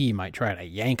Maquis might try to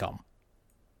yank them.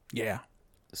 Yeah.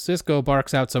 Sisko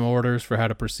barks out some orders for how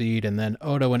to proceed, and then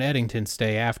Odo and Eddington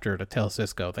stay after to tell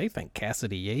Sisko they think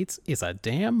Cassidy Yates is a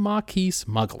damn Maquis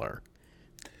smuggler.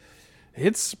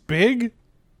 It's big,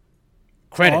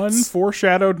 Credits.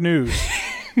 unforeshadowed news.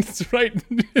 That's right.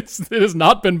 It has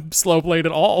not been slow played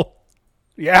at all.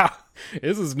 Yeah.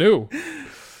 This is new.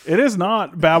 It is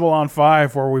not Babylon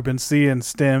 5 where we've been seeing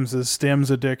Stim's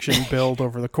addiction build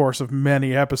over the course of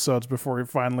many episodes before it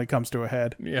finally comes to a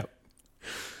head. Yep.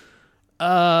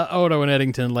 Odo and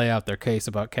Eddington lay out their case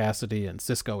about Cassidy, and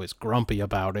Sisko is grumpy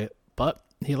about it, but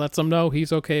he lets them know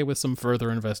he's okay with some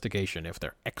further investigation if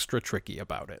they're extra tricky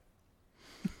about it.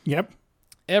 Yep.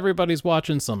 Everybody's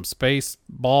watching some space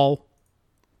ball,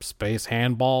 space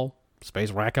handball, space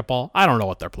racquetball. I don't know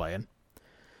what they're playing.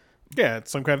 Yeah,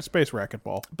 it's some kind of space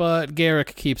racquetball. But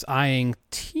Garrick keeps eyeing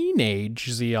teenage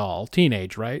Zial.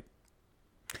 Teenage, right?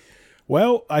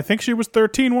 Well, I think she was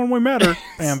 13 when we met her,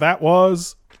 and that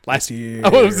was... Last year.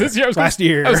 Oh, it was this year? Last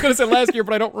year. I was going to say last year,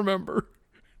 but I don't remember.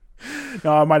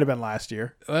 No, it might have been last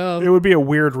year. Well, It would be a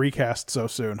weird recast so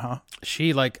soon, huh?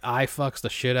 she, like, eye fucks the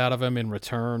shit out of him in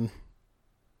return.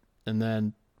 And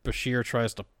then Bashir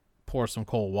tries to pour some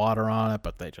cold water on it,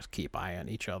 but they just keep eyeing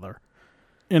each other.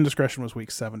 Indiscretion was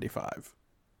week 75.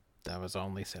 That was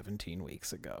only 17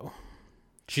 weeks ago.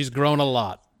 She's grown a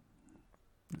lot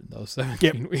in those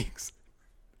 17 weeks.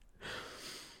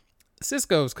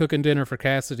 Sisko's cooking dinner for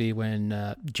Cassidy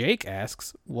when Jake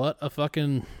asks what a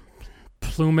fucking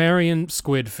plumarian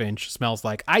squid finch smells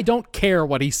like. I don't care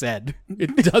what he said.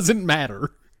 It doesn't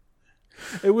matter.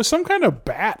 It was some kind of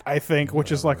bat, I think,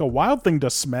 which is like a wild thing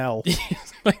to smell.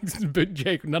 Like, but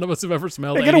Jake, none of us have ever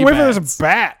smelled Hey, any get a whiff of bats. this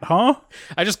bat, huh?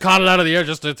 I just caught it out of the air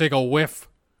just to take a whiff.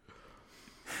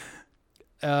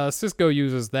 Sisko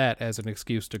uses that as an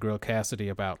excuse to grill Cassidy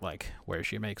about, like, where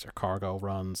she makes her cargo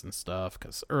runs and stuff,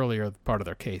 because earlier part of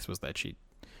their case was that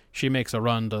she makes a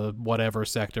run to whatever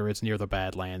sector is near the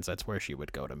Badlands. That's where she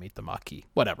would go to meet the Maquis.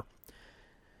 Whatever.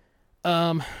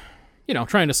 Trying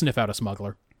to sniff out a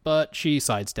smuggler, but she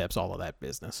sidesteps all of that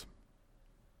business.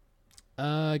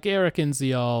 Garrick and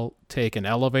Zial take an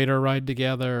elevator ride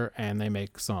together, and they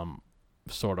make some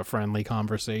sort of friendly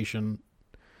conversation.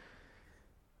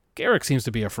 Garrick seems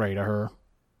to be afraid of her,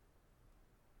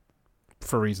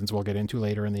 for reasons we'll get into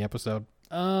later in the episode.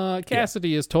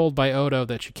 Cassidy is told by Odo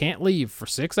that she can't leave for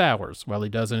 6 hours while he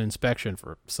does an inspection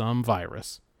for some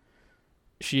virus.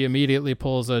 She immediately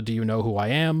pulls a "do you know who I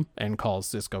am?" and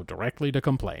calls Sisko directly to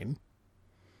complain.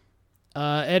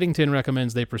 Eddington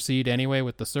recommends they proceed anyway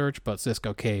with the search, but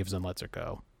Sisko caves and lets her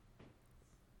go.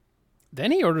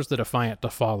 Then he orders the Defiant to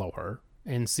follow her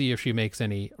and see if she makes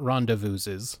any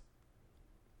rendezvouses.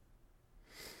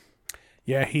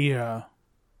 Yeah, he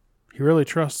really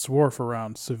trusts Worf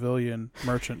around civilian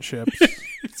merchant ships.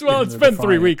 Well, it's been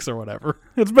 3 weeks or whatever.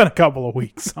 It's been a couple of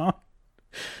weeks, huh?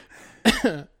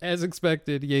 As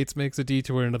expected, Yates makes a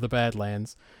detour into the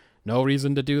Badlands. No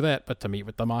reason to do that but to meet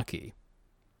with the Maquis.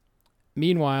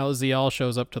 Meanwhile, Ziyal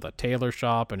shows up to the tailor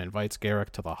shop and invites Garak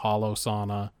to the hollow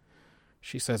sauna.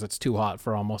 She says it's too hot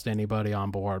for almost anybody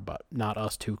on board, but not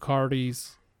us two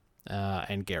Cardis.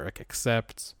 And Garak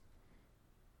accepts.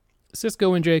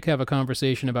 Sisko and Jake have a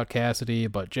conversation about Cassidy,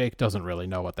 but Jake doesn't really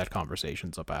know what that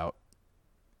conversation's about.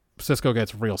 Sisko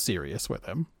gets real serious with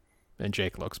him, and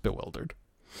Jake looks bewildered.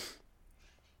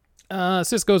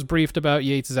 Sisko's briefed about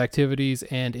Yates' activities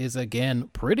and is again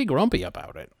pretty grumpy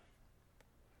about it.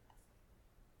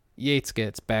 Yates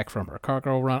gets back from her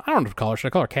cargo run. I don't know what to call her. Should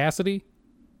I call her Cassidy?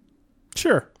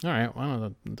 Sure. All right. Well,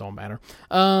 it don't matter.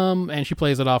 And she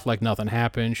plays it off like nothing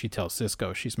happened. She tells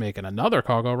Sisko she's making another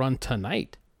cargo run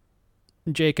tonight.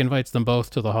 Jake invites them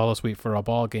both to the holosuite for a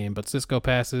ball game, but Sisko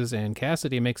passes and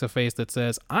Cassidy makes a face that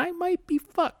says, I might be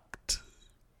fucked.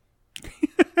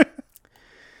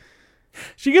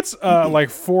 She gets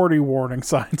like 40 warning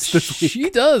signs this week.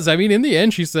 She does. I mean, in the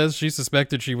end, she says she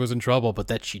suspected she was in trouble, but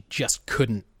that she just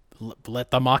couldn't let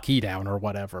the Maquis down or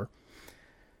whatever.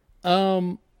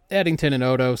 Eddington and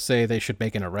Odo say they should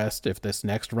make an arrest if this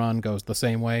next run goes the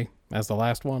same way as the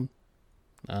last one.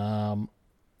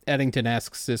 Eddington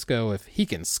asks Sisko if he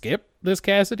can skip this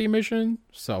Cassidy mission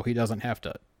so he doesn't have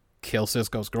to kill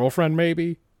Sisko's girlfriend,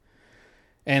 maybe.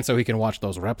 And so he can watch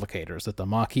those replicators that the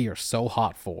Maquis are so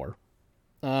hot for.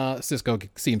 Sisko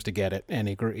seems to get it, and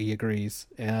he agrees.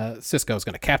 Sisko's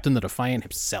going to captain the Defiant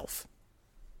himself.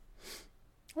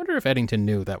 I wonder if Eddington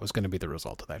knew that was going to be the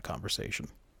result of that conversation.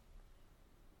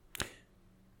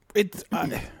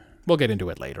 We'll get into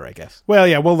it later, I guess. Well,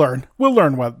 yeah, we'll learn. We'll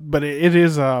learn what, but it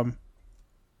is. It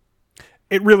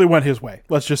really went his way.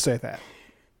 Let's just say that.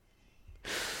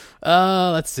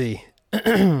 Let's see.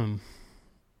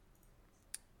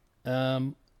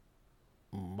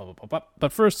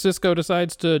 But first, Sisko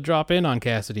decides to drop in on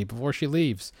Cassidy before she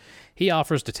leaves. He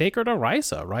offers to take her to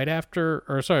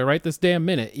Risa right this damn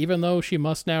minute, even though she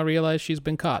must now realize she's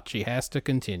been caught. She has to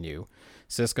continue.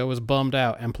 Sisko is bummed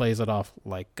out and plays it off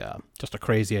like just a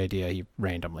crazy idea he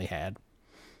randomly had.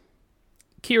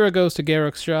 Kira goes to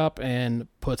Garak's shop and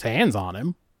puts hands on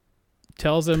him.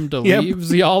 Tells him to leave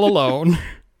Ziyal alone.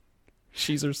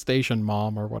 She's her station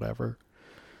mom or whatever.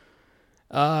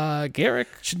 Garak.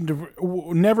 She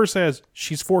never says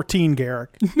she's 14, Garak.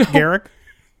 No. Garak?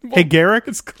 Hey, Garak?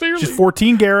 It's clearly... She's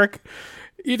 14, Garak.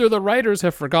 Either the writers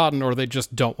have forgotten or they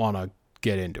just don't want to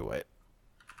get into it.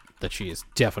 That she is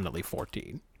definitely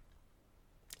 14.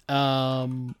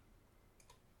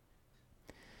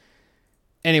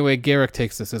 Anyway, Garak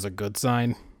takes this as a good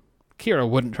sign. Kira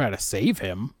wouldn't try to save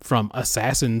him from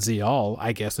Assassin Ziyal,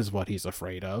 I guess is what he's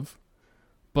afraid of.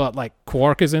 But, like,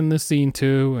 Quark is in this scene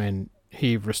too, and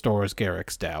he restores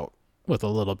Garak's doubt with a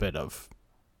little bit of,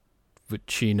 would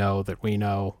she know that we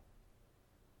know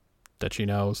that she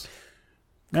knows?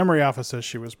 Memory Alpha says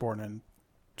she was born in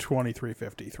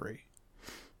 2353.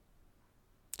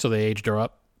 So they aged her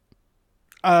up?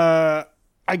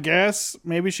 I guess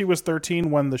maybe she was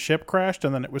 13 when the ship crashed,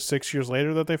 and then it was 6 years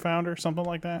later that they found her, something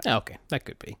like that. Okay, that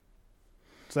could be.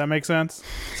 Does that make sense?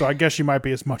 So I guess she might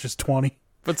be as much as 20.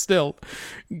 But still,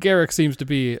 Garak seems to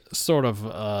be sort of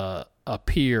a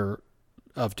peer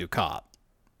of Dukat.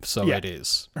 So yeah, it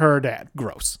is. Her dad.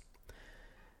 Gross.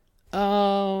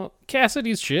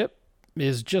 Cassidy's ship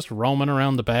is just roaming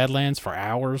around the Badlands for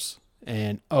hours,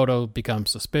 and Odo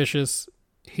becomes suspicious.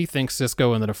 He thinks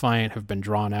Sisko and the Defiant have been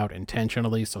drawn out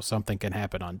intentionally so something can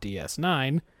happen on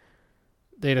DS9.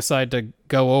 They decide to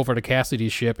go over to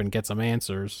Cassidy's ship and get some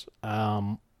answers.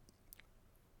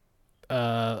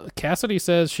 Cassidy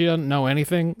says she doesn't know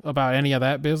anything about any of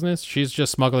that business. She's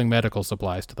just smuggling medical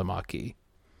supplies to the Maquis.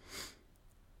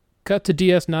 Cut to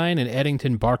DS9 and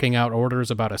Eddington barking out orders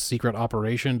about a secret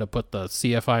operation to put the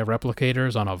CFI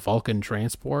replicators on a Vulcan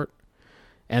transport,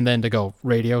 and then to go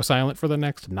radio silent for the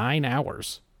next 9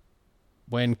 hours.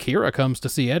 When Kira comes to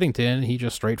see Eddington, he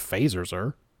just straight phasers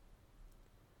her.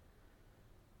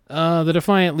 The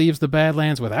Defiant leaves the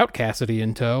Badlands without Cassidy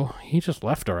in tow. He just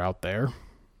left her out there.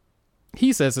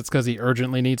 He says it's because he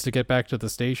urgently needs to get back to the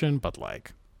station, but,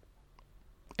 like,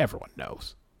 everyone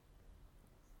knows.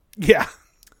 Yeah.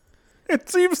 It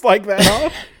seems like that, huh?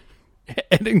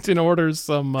 Eddington orders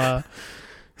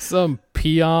some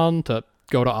peon to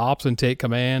go to ops and take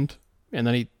command, and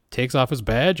then he takes off his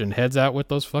badge and heads out with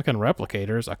those fucking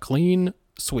replicators. A clean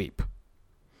sweep.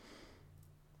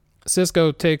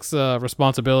 Cisco takes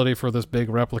responsibility for this big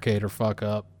replicator fuck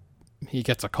up. He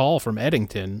gets a call from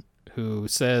Eddington, who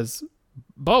says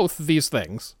both these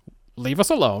things. Leave us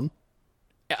alone.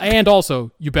 And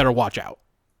also, you better watch out.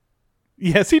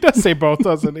 Yes, he does say both,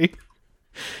 doesn't he?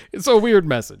 It's a weird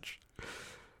message.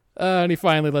 And he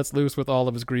finally lets loose with all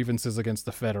of his grievances against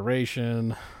the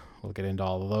Federation. We'll get into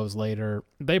all of those later.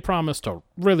 They promise to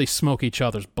really smoke each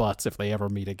other's butts if they ever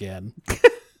meet again.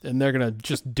 And they're going to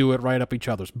just do it right up each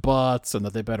other's butts, and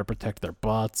that they better protect their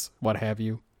butts, what have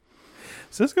you.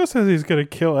 Cisco says he's going to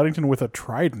kill Eddington with a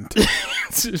trident.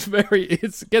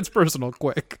 It gets personal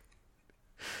quick.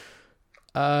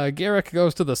 Garrick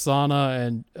goes to the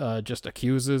sauna and just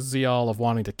accuses Zial of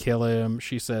wanting to kill him.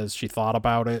 She says she thought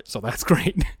about it, so that's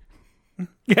great.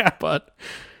 Yeah. But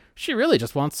she really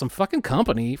just wants some fucking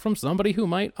company from somebody who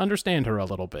might understand her a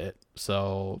little bit.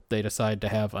 So they decide to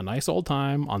have a nice old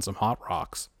time on some hot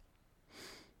rocks.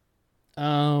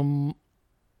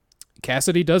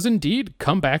 Cassidy does indeed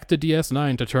come back to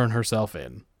DS9 to turn herself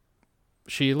in.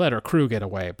 She let her crew get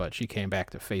away, but she came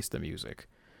back to face the music.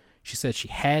 She said she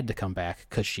had to come back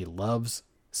because she loves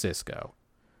Cisco.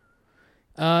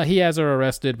 He has her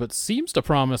arrested, but seems to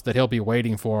promise that he'll be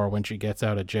waiting for her when she gets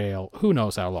out of jail. Who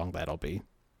knows how long that'll be.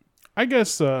 I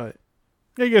guess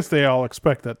they all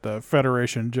expect that the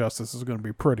Federation justice is going to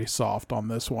be pretty soft on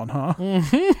this one, huh?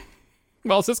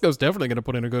 Well, Cisco's definitely going to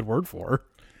put in a good word for her.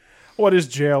 What is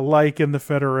jail like in the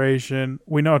Federation?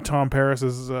 We know Tom Paris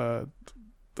is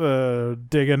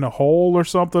digging a hole or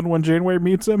something when Janeway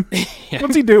meets him. Yeah.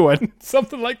 What's he doing?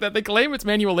 Something like that. They claim it's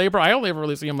manual labor. I only ever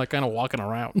really see him like kind of walking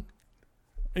around.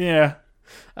 Yeah.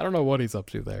 I don't know what he's up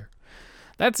to there.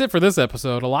 That's it for this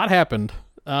episode. A lot happened.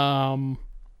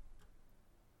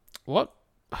 What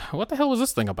the hell was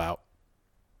this thing about?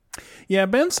 Yeah,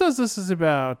 Ben says this is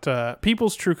about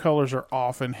people's true colors are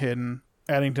often hidden.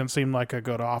 Eddington seemed like a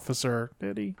good officer,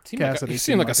 did he? He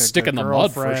seemed like a stick in the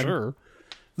mud for sure.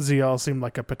 Zial seemed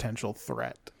like a potential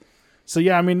threat. So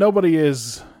yeah, I mean, nobody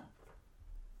is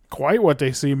quite what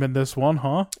they seem in this one,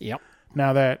 huh? Yep.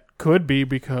 Now that could be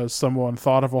because someone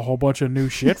thought of a whole bunch of new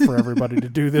shit for everybody to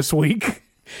do this week.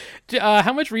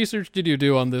 How much research did you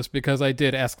do on this? Because I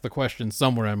did ask the question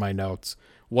somewhere in my notes.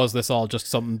 Was this all just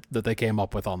something that they came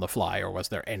up with on the fly, or was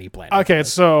there any plan? Okay,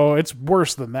 so it's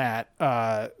worse than that.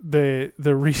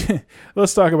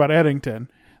 Let's talk about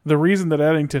Eddington. The reason that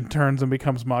Eddington turns and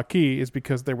becomes Maquis is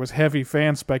because there was heavy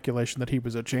fan speculation that he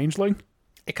was a changeling.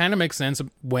 It kind of makes sense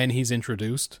when he's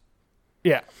introduced.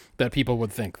 Yeah. That people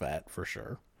would think that, for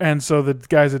sure. And so the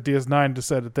guys at DS9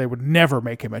 decided that they would never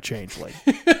make him a changeling.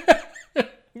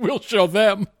 We'll show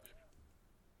them.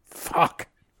 Fuck.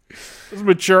 It's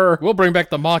mature. We'll bring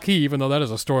back the Maquis, even though that is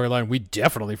a storyline we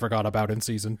definitely forgot about in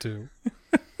season 2.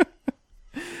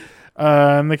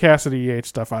 And the Cassidy Yates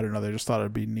stuff, I don't know. They just thought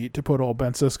it'd be neat to put old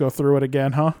Ben Cisco through it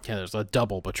again, huh? Yeah, there's a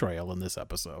double betrayal in this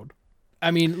episode. I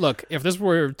mean, look, if this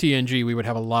were TNG, we would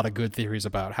have a lot of good theories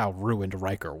about how ruined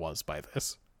Riker was by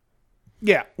this.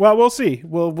 Yeah, well, we'll see.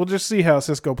 We'll just see how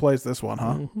Cisco plays this one,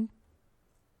 huh? Mm-hmm.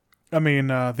 I mean,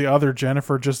 the other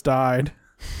Jennifer just died.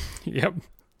 Yep.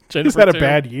 He's had a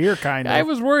bad year, kind of. I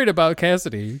was worried about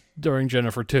Cassidy during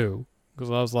Jennifer 2,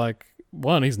 because I was like,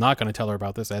 one, he's not going to tell her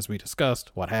about this, as we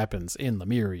discussed. What happens in the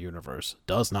mirror universe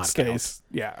does not count.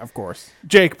 Yeah, of course.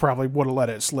 Jake probably would have let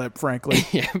it slip, frankly.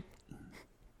 Yeah.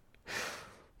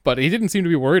 But he didn't seem to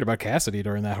be worried about Cassidy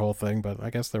during that whole thing, but I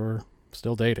guess they were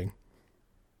still dating.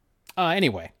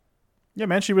 Anyway. Yeah,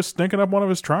 man, she was stinking up one of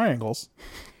his triangles.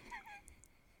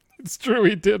 It's true,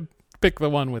 he did pick the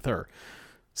one with her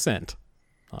scent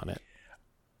on it.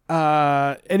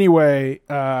 Anyway,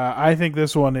 I think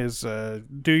this one is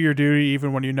do your duty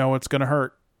even when you know it's going to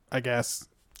hurt, I guess.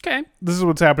 Okay. This is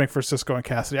what's happening for Cisco and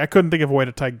Cassidy. I couldn't think of a way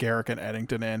to tie Garrick and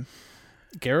Eddington in.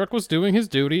 Garrick was doing his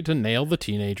duty to nail the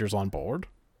teenagers on board,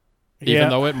 even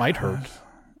though it might hurt.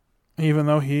 Even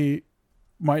though he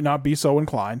might not be so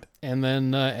inclined. And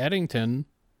then Eddington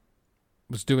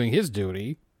was doing his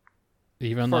duty,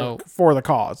 even though... For the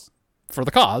cause. For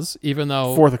the cause, even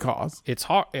though... For the cause. It's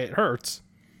hard, it hurts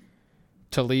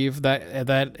to leave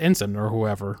that ensign or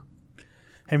whoever.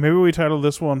 Hey, maybe we title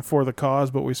this one For the Cause,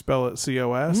 but we spell it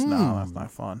COS? No, that's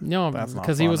not fun. No, that's not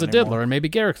because fun he was a anymore. diddler, and maybe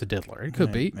Garrick's a diddler. It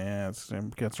could be. Yeah,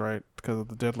 it gets right because of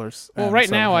the diddlers. Well, and right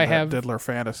so now I have... Diddler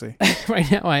fantasy. Right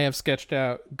now I have sketched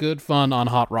out Good Fun on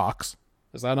Hot Rocks.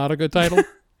 Is that not a good title?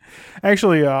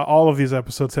 Actually, all of these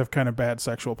episodes have kind of bad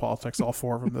sexual politics, all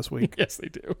 4 of them this week. Yes, they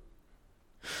do.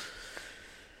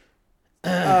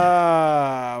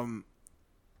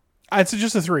 It's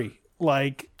just a 3.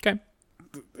 Like, okay,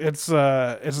 it's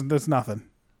nothing.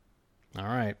 All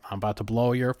right, I'm about to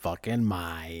blow your fucking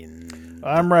mind.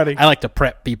 I'm ready. I like to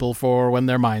prep people for when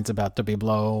their mind's about to be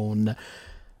blown.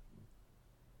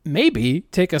 Maybe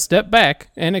take a step back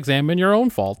and examine your own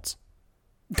faults.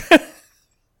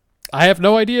 I have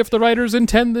no idea if the writers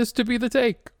intend this to be the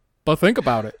take, but think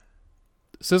about it.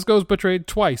 Sisko's betrayed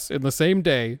twice in the same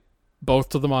day, both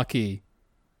to the Maquis.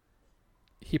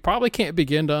 He probably can't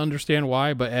begin to understand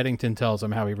why, but Eddington tells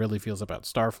him how he really feels about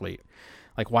Starfleet.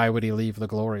 Like, why would he leave the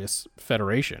glorious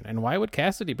Federation? And why would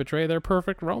Cassidy betray their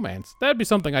perfect romance? That'd be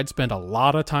something I'd spend a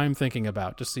lot of time thinking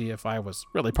about to see if I was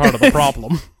really part of the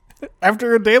problem.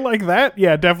 After a day like that,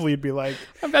 yeah, definitely you'd be like,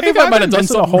 I think I might have done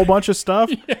a whole bunch of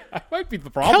stuff. Yeah, I might be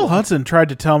the Cal problem. Hudson tried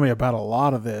to tell me about a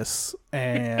lot of this,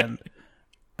 and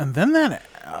and then that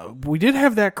we did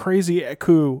have that crazy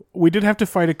coup. We did have to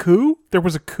fight a coup. There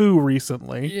was a coup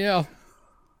recently. Yeah,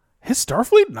 His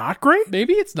Starfleet not great?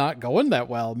 maybe it's not going that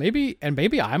well. Maybe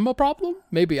I'm a problem.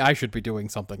 Maybe I should be doing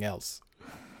something else.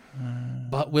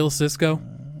 But will Sisko?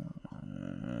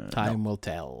 Time will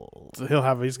tell.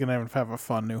 He's gonna have a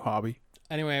fun new hobby.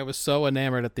 Anyway, I was so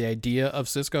enamored at the idea of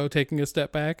Sisko taking a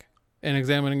step back and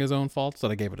examining his own faults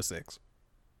that I gave it a 6.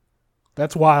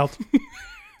 That's wild.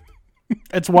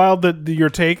 It's wild that your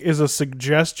take is a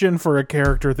suggestion for a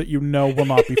character that you know will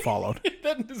not be followed.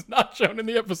 That is not shown in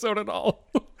the episode at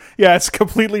all. Yeah, it's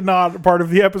completely not part of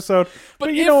the episode.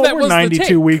 But you if know, that we're was the 92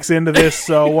 take- weeks into this,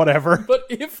 so whatever. But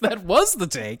if that was the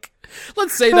take,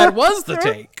 let's say that was the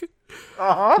take.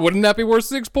 Wouldn't that be worth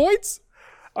 6 points?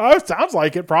 It sounds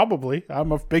like it, probably.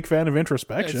 I'm a big fan of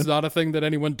introspection. It's not a thing that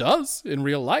anyone does in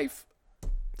real life.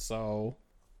 So,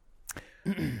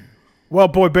 Well,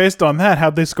 boy, based on that,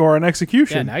 how'd they score on yeah,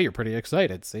 execution? now you're pretty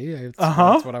excited. See?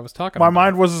 That's what I was talking My about.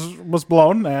 mind was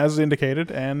blown, as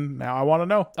indicated, and now I want to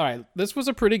know. All right, this was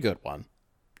a pretty good one.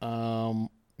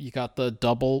 You got the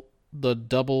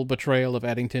double betrayal of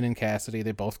Eddington and Cassidy.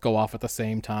 They both go off at the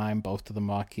same time, both to the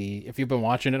Maquis. If you've been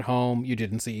watching at home, you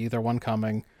didn't see either one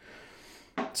coming.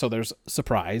 So there's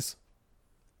surprise.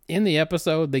 In the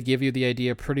episode, they give you the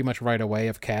idea pretty much right away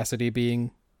of Cassidy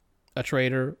being a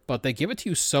traitor, but they give it to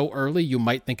you so early you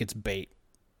might think it's bait.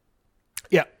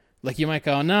 Yeah. Like you might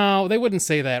go, no, they wouldn't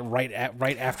say that right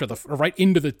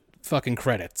into the fucking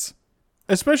credits.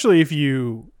 Especially if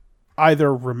you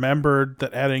either remembered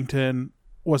that Eddington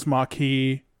was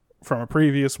Maquis from a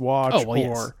previous watch, or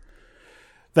yes.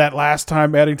 that last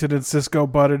time Eddington and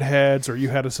Sisko butted heads, or you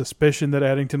had a suspicion that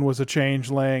Eddington was a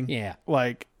changeling. Yeah.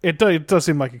 Like, it does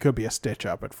seem like it could be a stitch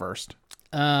up at first.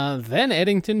 Then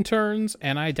Eddington turns,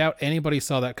 and I doubt anybody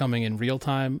saw that coming in real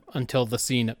time until the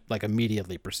scene, like,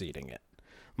 immediately preceding it.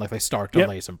 Like, they start to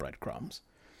lay some breadcrumbs.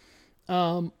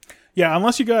 Yeah,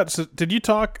 unless you got. Did you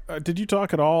talk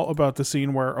at all about the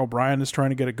scene where O'Brien is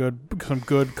trying to get some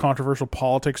good controversial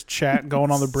politics chat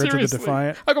going on the bridge of the Seriously,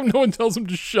 Defiant? how come no one tells him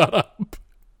to shut up?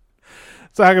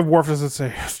 So I can Worf doesn't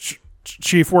say,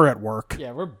 Chief, we're at work.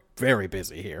 Yeah, we're very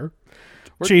busy here.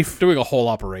 We're Chief. doing a whole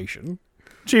operation.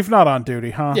 Chief, not on duty,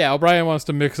 huh? Yeah, O'Brien wants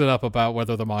to mix it up about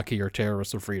whether the Maquis are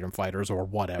terrorists or freedom fighters or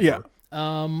whatever. Yeah.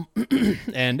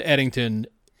 And Eddington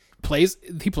plays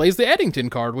the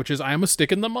Eddington card, which is I am a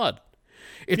stick in the mud.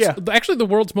 It's actually the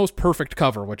world's most perfect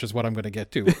cover, which is what I'm going to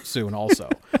get to soon also.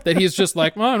 That he's just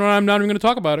like, well, no, I'm not even going to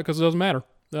talk about it because it doesn't matter.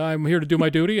 I'm here to do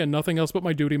my duty and nothing else but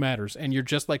my duty matters. And you're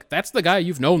just like, that's the guy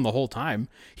you've known the whole time.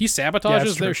 He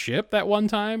sabotages their ship that one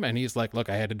time and he's like, look,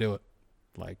 I had to do it.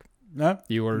 Like, No,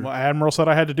 you were... Well, Admiral said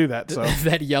I had to do that, so.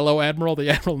 That yellow admiral, the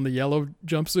admiral in the yellow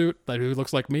jumpsuit, that who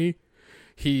looks like me,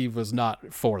 he was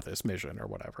not for this mission or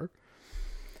whatever.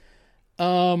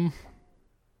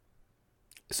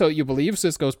 So you believe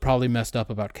Sisko's probably messed up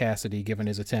about Cassidy, given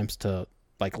his attempts to,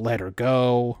 like, let her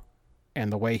go,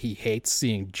 and the way he hates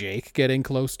seeing Jake getting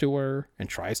close to her, and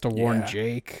tries to warn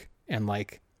Jake, and,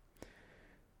 like,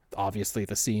 obviously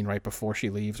the scene right before she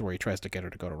leaves where he tries to get her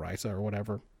to go to Risa or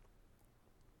whatever.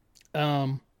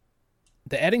 The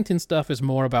Eddington stuff is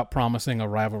more about promising a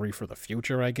rivalry for the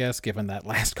future, I guess, given that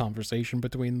last conversation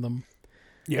between them.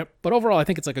 Yep. But overall, I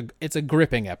think it's a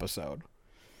gripping episode.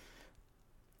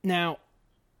 Now,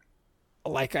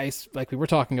 like we were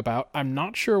talking about, I'm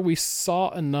not sure we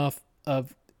saw enough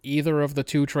of either of the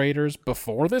two traitors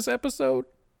before this episode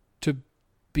to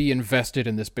be invested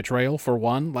in this betrayal. For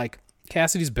one, like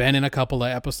Cassidy's been in a couple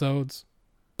of episodes,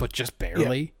 but just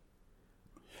barely.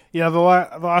 Yeah, the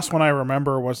last one I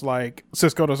remember was like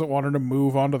Sisko doesn't want her to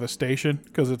move onto the station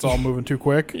because it's all moving too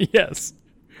quick. Yes.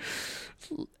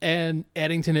 And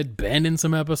Eddington had been in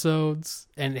some episodes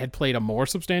and had played a more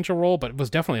substantial role, but was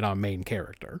definitely not a main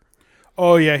character.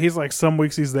 Oh, yeah, he's like some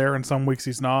weeks he's there and some weeks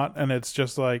he's not. And it's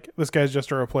just like, this guy's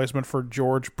just a replacement for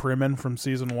George Priman from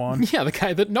season 1. Yeah, the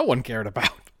guy that no one cared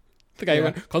about. The guy who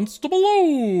went, Constable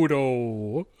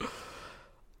Odo.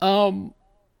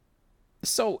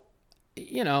 So,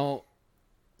 you know,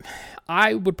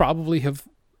 I would probably have,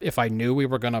 if I knew we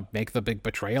were going to make the big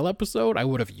betrayal episode, I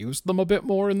would have used them a bit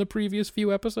more in the previous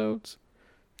few episodes.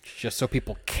 Just so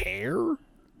people care.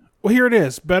 Well, here it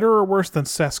is. Better or worse than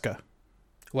Seska?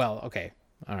 Well, okay.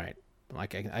 All right.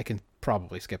 Like, I can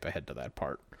probably skip ahead to that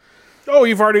part. Oh,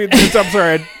 you've already... I'm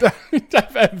sorry.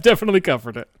 I've definitely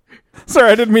covered it.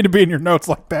 Sorry, I didn't mean to be in your notes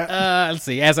like that. Let's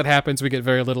see. As it happens, we get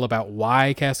very little about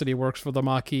why Cassidy works for the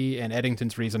Maquis, and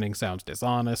Eddington's reasoning sounds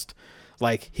dishonest.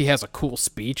 Like, he has a cool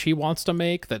speech he wants to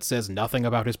make that says nothing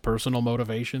about his personal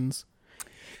motivations.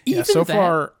 Yeah, so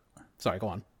far... Sorry, go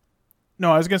on.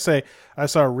 No, I was going to say, I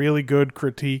saw a really good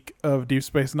critique of Deep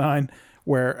Space Nine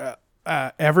where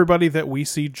everybody that we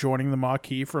see joining the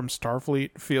Maquis from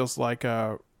Starfleet feels like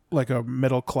a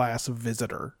middle-class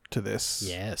visitor to this.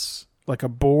 Yes. Like a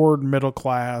bored middle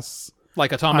class.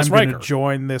 Like a Thomas I'm Riker. going to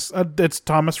join this. It's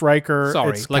Thomas Riker.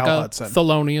 Sorry, it's like Cal a Hudson.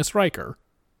 Thelonious Riker.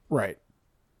 Right.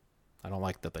 I don't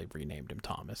like that they've renamed him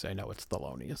Thomas. I know it's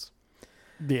Thelonious.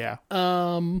 Yeah.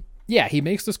 Yeah, he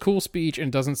makes this cool speech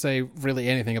and doesn't say really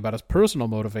anything about his personal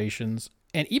motivations,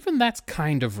 and even that's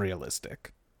kind of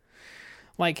realistic.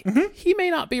 Like, he may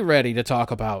not be ready to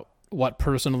talk about what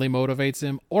personally motivates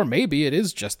him, or maybe it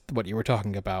is just what you were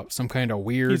talking about, some kind of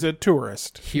weird... He's a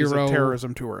tourist. He's hero- a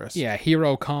terrorism tourist. Yeah,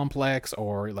 hero complex,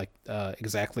 or like,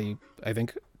 exactly, I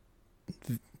think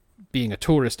being a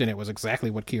tourist in it was exactly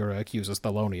what Kira accuses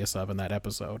Thelonious of in that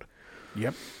episode.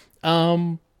 Yep.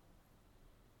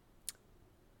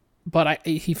 But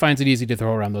he finds it easy to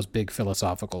throw around those big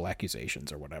philosophical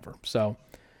accusations or whatever. So,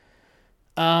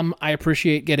 I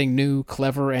appreciate getting new,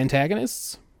 clever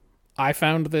antagonists. I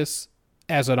found this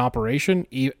as an operation,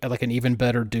 like an even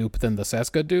better dupe than the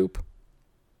Seska dupe.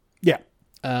 Yeah.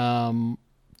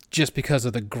 Just because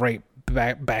of the great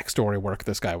backstory work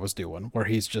this guy was doing, where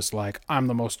he's just like, I'm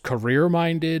the most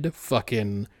career-minded,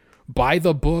 fucking by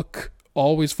the book,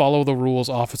 always follow the rules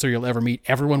officer you'll ever meet.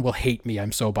 Everyone will hate me.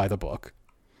 I'm so by the book.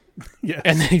 Yes.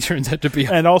 And then he turns out to be...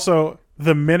 And also,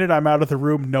 the minute I'm out of the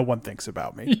room, no one thinks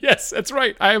about me. Yes, that's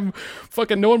right. I'm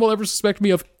fucking... No one will ever suspect me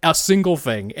of a single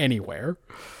thing anywhere.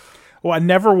 Well,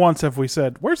 never once have we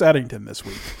said, where's Eddington this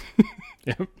week?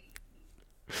 Yep.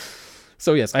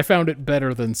 So yes, I found it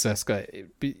better than Seska,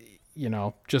 you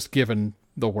know, just given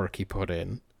the work he put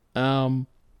in. Are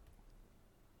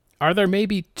there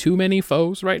maybe too many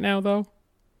foes right now, though?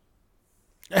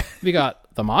 We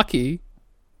got the Maquis.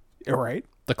 Right.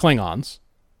 The Klingons.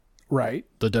 Right.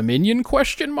 The Dominion ?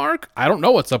 I don't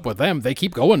know what's up with them. They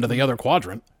keep going to the other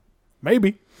quadrant.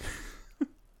 Maybe.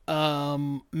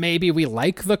 Maybe we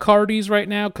like the Cardis right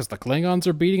now because the Klingons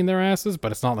are beating their asses,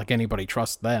 but it's not like anybody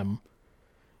trusts them.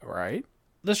 Right.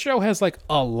 The show has like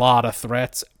a lot of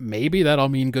threats. Maybe that'll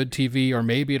mean good TV, or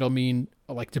maybe it'll mean,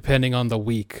 like, depending on the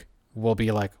week, we'll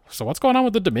be like, so what's going on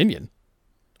with the Dominion?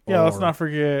 Yeah, let's not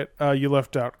forget you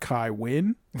left out Kai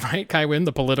Wynn. Right? Kai Wynn,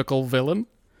 the political villain.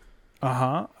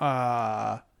 Uh-huh.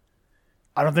 I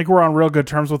don't think we're on real good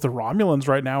terms with the Romulans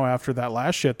right now after that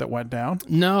last shit that went down.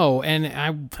 No, and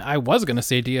I was going to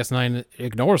say DS9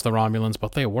 ignores the Romulans,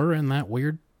 but they were in that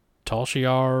weird Tal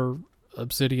Shiar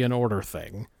Obsidian Order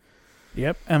thing.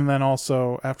 Yep. And then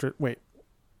also after... Wait.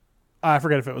 I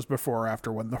forget if it was before or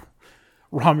after when the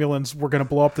Romulans were going to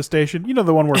blow up the station. You know,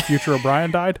 the one where Future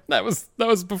O'Brien died? That was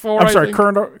before. I'm sorry,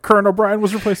 Current O'Brien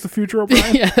was replaced with Future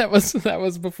O'Brien? Yeah, that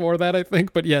was before that, I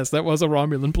think. But yes, that was a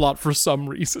Romulan plot for some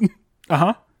reason.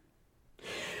 Uh-huh.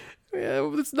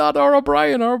 Yeah, it's not our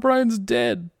O'Brien. Our O'Brien's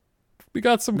dead. We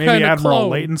got some Maybe kind of Admiral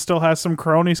clone. Layton still has some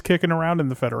cronies kicking around in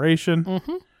the Federation.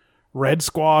 Mm-hmm. Red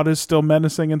Squad is still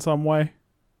menacing in some way.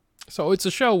 So it's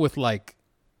a show with, like,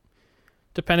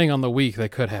 depending on the week, they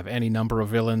could have any number of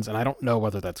villains, and I don't know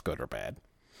whether that's good or bad.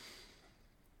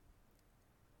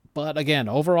 But again,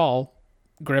 overall,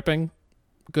 gripping,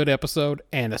 good episode,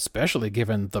 and especially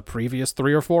given the previous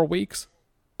 3 or 4 weeks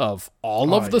of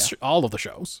all of the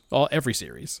shows, every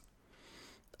series,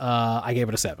 I gave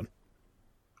it a 7.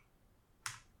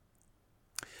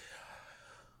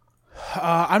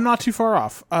 I'm not too far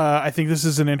off. I think this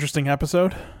is an interesting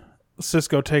episode.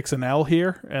 Sisko takes an L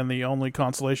here, and the only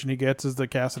consolation he gets is that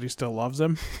Cassidy still loves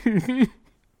him.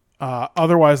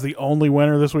 Otherwise, the only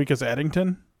winner this week is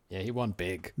Eddington. Yeah, he won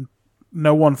big.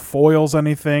 No one foils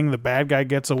anything. The bad guy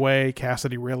gets away.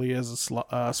 Cassidy really is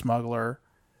a smuggler.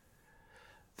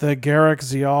 The Garrick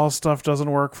Zial stuff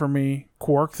doesn't work for me.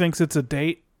 Quark thinks it's a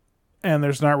date, and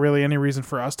there's not really any reason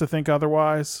for us to think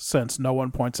otherwise, since no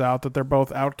one points out that they're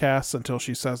both outcasts until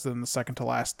she says it in the second to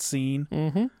last scene.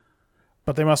 Mm-hmm.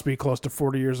 But they must be close to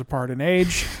 40 years apart in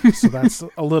age, so that's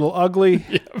a little ugly.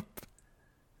 Yep.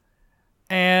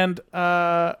 And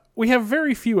we have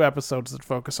very few episodes that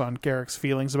focus on Garrick's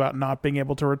feelings about not being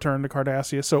able to return to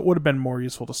Cardassia, so it would have been more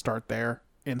useful to start there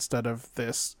instead of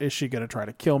this "is she going to try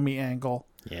to kill me" angle.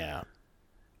 Yeah.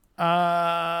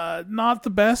 Not the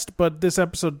best, but this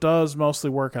episode does mostly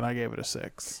work, and I gave it a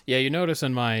 6. Yeah, you notice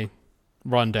in my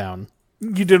rundown,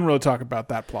 You didn't really talk about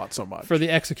that plot so much. for the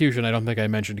execution, I don't think I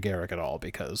mentioned Garrick at all,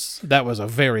 because that was a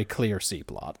very clear C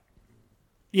plot.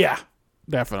 Yeah,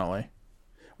 definitely.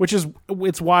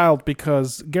 It's wild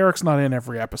because Garrick's not in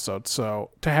every episode, so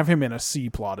to have him in a C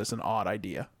plot is an odd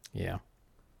idea. Yeah.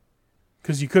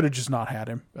 Because you could have just not had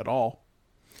him at all.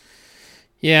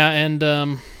 Yeah, and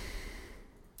I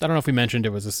don't know if we mentioned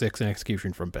it was a 6 in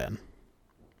execution from Ben.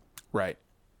 Right.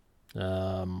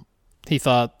 He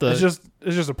thought It's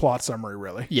just a plot summary,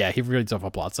 really. Yeah, he reads off a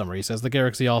plot summary. He says the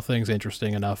Garrick see all things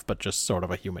interesting enough, but just sort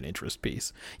of a human interest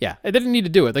piece. Yeah, they didn't need to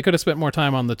do it. They could have spent more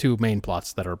time on the 2 main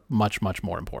plots that are much, much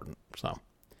more important. So,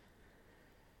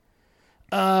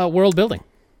 world building.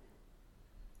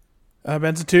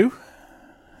 Ben's a 2.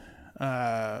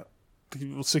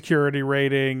 Security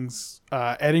ratings.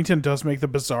 Eddington does make the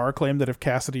bizarre claim that if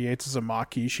Cassidy Yates is a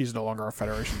Maquis, she's no longer a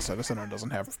Federation citizen and doesn't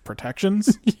have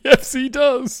protections. Yes, he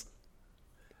does.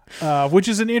 Which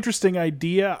is an interesting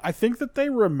idea. I think that they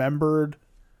remembered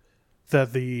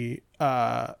that the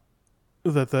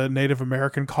Native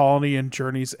American colony in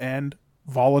Journey's End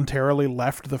voluntarily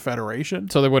left the Federation,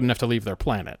 So they wouldn't have to leave their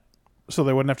planet. so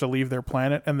they wouldn't have to leave their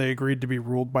planet, and they agreed to be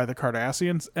ruled by the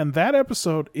Cardassians. And that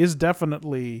episode is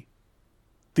definitely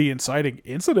the inciting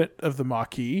incident of the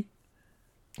Maquis.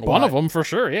 One of them, for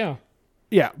sure, yeah.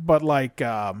 Yeah, but I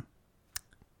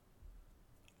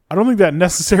don't think that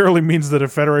necessarily means that a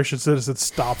Federation citizen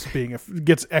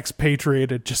gets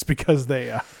expatriated just because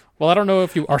they Well, I don't know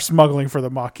if you are smuggling for the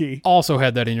Maquis. also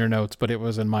had that in your notes, but it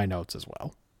was in my notes as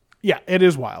well, Yeah, it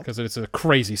is wild. because it's a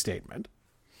crazy statement.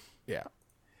 Yeah.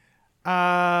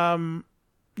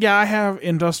 Yeah, I have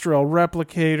industrial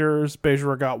replicators.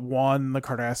 Bajor got 1. The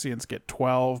Cardassians get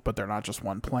 12, but they're not just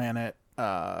one planet.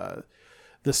 The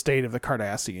state of the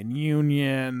Cardassian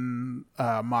Union.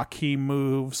 Maquis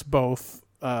moves, both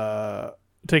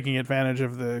taking advantage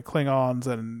of the Klingons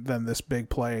and then this big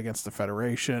play against the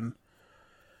Federation.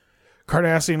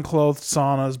 Cardassian clothed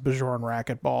saunas, Bajoran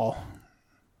racquetball.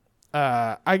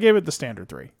 I gave it the standard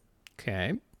 3.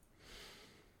 Okay.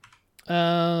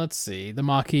 Let's see. The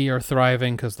Maquis are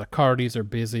thriving because the Cardis are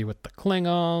busy with the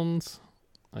Klingons.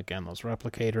 Again, those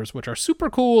replicators, which are super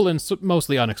cool in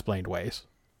mostly unexplained ways.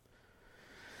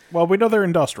 Well, we know they're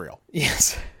industrial,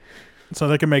 Yes. so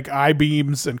they can make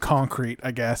I-beams and concrete,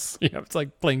 I guess. Yeah, it's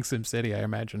like playing SimCity, I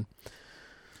imagine.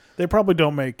 They probably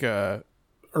don't make Earl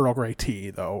Grey tea,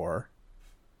 though, or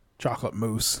chocolate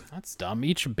mousse. That's dumb.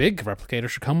 Each big replicator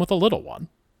should come with a little one.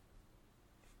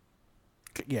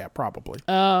 Yeah, probably.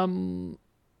 The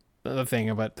thing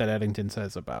about that Eddington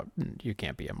says about you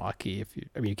can't be a Maquis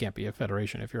you can't be a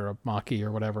Federation if you're a Maquis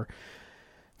or whatever.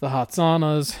 The hot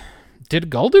saunas. Did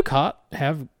Garrick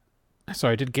have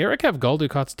Gul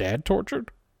Dukat's dad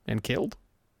tortured and killed?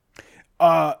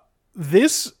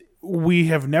 This we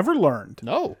have never learned.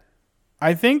 No.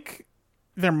 I think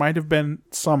there might have been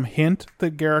some hint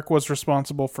that Garrick was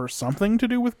responsible for something to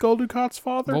do with Gul Dukat's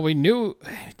father. Well, we knew.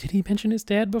 Did he mention his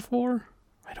dad before?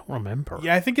 I don't remember.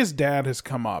 Yeah, I think his dad has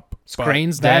come up. but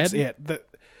Scrane's that's dad? it.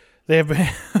 They have been,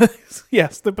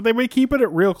 yes, but they may keep it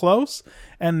real close.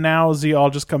 And now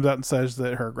Zial just comes out and says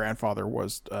that her grandfather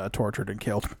was tortured and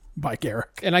killed by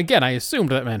Garrick. And again, I assumed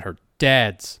that meant her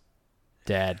dad's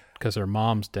dad, because her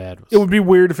mom's dad was. It would be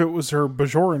weird if it was her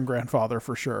Bajoran grandfather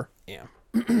for sure. Yeah.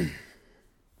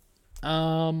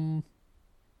 I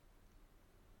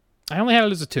only had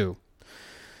it as a 2.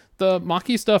 The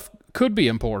Maquis stuff could be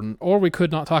important, or we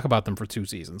could not talk about them for 2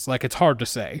 seasons. Like, it's hard to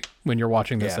say when you're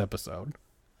watching this Yeah. episode.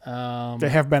 They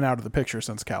have been out of the picture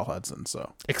since Cal Hudson,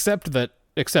 so Except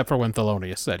for when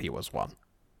Thelonious said he was one.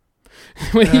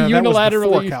 When he that was before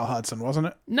unilaterally. Cal Hudson, wasn't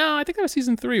it? No, I think that was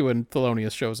season 3 when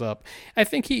Thelonious shows up. I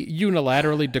think he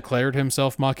unilaterally declared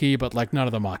himself Maquis, but like none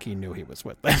of the Maquis knew he was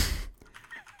with them.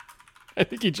 I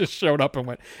think he just showed up and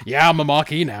went, "Yeah, I'm a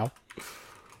Maquis now."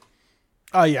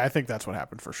 Yeah, I think that's what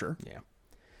happened for sure.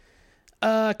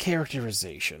 Yeah.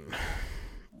 Characterization.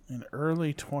 In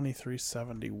early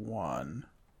 2371,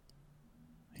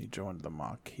 he joined the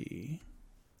Maquis.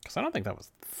 Because I don't think that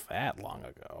was that long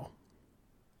ago.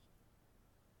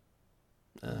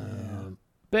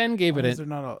 Ben gave Why it is an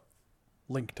there not a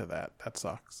link to that? That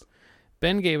sucks.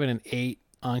 Ben gave it an 8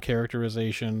 on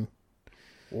characterization.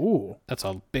 Ooh. That's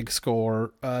a big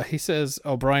score. He says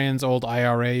O'Brien's old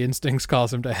IRA instincts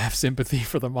cause him to have sympathy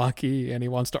for the Maquis, and he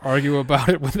wants to argue about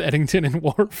it with Eddington and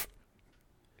Worf.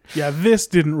 Yeah, this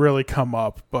didn't really come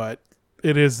up, but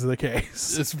it is the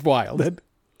case It's wild.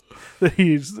 that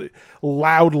he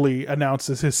loudly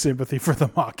announces his sympathy for the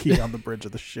Maquis on the bridge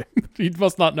of the ship. He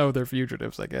must not know they're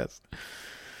fugitives, I guess.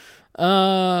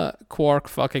 Quark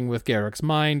fucking with Garrick's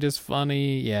mind is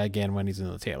funny. Yeah, again, when he's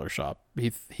in the tailor shop.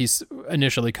 He's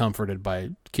initially comforted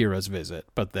by Kira's visit,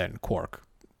 but then Quark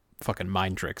fucking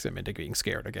mind tricks him into being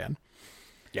scared again.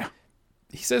 Yeah.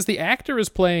 He says the actor is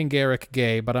playing Garrick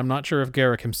gay, but I'm not sure if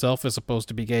Garrick himself is supposed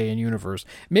to be gay in universe.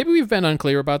 Maybe we've been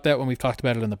unclear about that when we've talked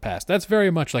about it in the past. That's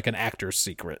very much like an actor's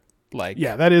secret. Like,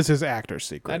 Yeah, that is his actor's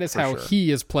secret. that is for how sure.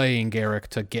 he is playing Garrick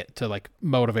to get to like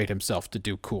motivate himself to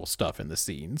do cool stuff in the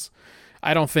scenes.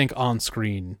 I don't think on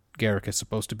screen Garrick is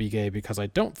supposed to be gay because I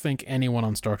don't think anyone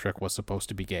on Star Trek was supposed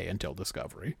to be gay until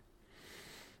Discovery.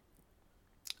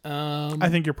 I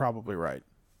think you're probably right.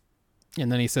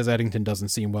 And then he says Eddington doesn't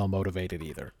seem well motivated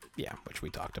either. Yeah, which we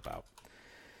talked about.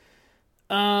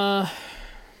 I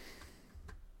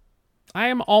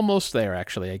am almost there,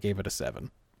 actually. I gave it a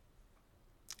 7.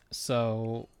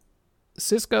 So,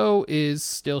 Sisko is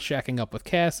still shacking up with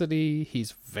Cassidy.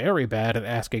 He's very bad at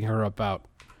asking her about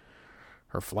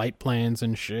her flight plans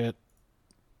and shit.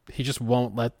 He just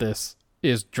won't let this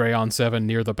 "is Drayon 7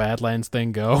 near the Badlands"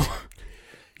 thing go.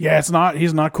 Yeah,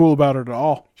 he's not cool about it at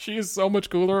all. She is so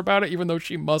much cooler about it, even though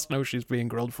she must know she's being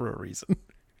grilled for a reason.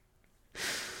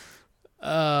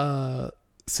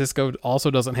 Sisko also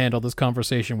doesn't handle this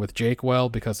conversation with Jake well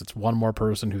because it's one more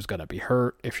person who's going to be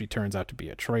hurt if she turns out to be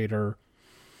a traitor.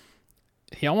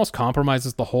 He almost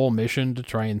compromises the whole mission to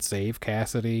try and save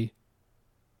Cassidy.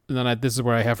 And then this is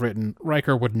where I have written,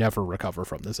 Riker would never recover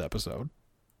from this episode.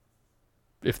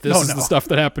 If this is the stuff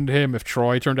that happened to him, if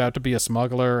Troy turned out to be a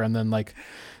smuggler and then like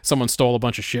someone stole a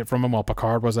bunch of shit from him while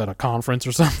Picard was at a conference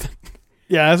or something.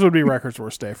 Yeah, this would be Riker's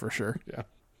worst day for sure. Yeah.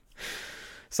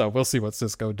 So we'll see what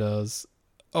Sisko does.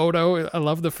 Odo, I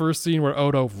love the first scene where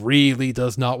Odo really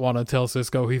does not want to tell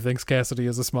Sisko he thinks Cassidy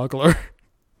is a smuggler.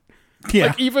 Yeah.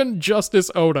 Like even Justice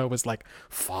Odo was like,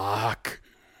 fuck.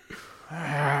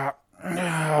 Okay.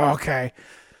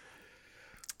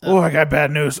 Oh, I got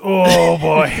bad news. Oh,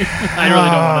 boy. I really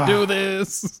don't want to do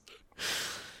this.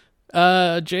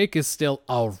 Jake is still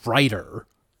a writer.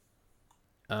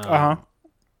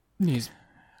 He's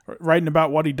Writing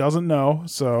about what he doesn't know,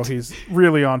 so he's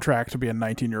really on track to be a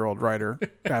 19-year-old writer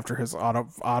after his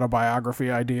autobiography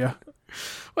idea.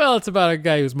 well, it's about a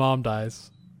guy whose mom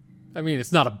dies. I mean,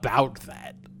 it's not about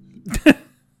that.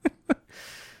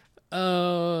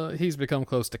 He's become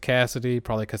close to Cassidy,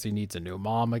 probably because he needs a new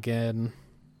mom again.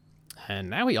 And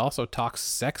now he also talks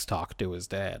sex talk to his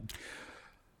dad.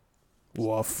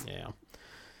 Woof. Yeah.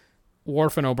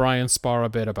 Worf and O'Brien spar a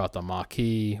bit about the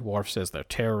Maquis. Worf says they're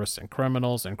terrorists and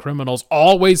criminals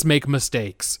always make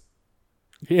mistakes.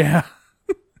 Yeah.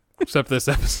 Except this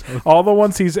episode. All the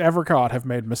ones he's ever caught have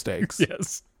made mistakes.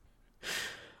 Yes.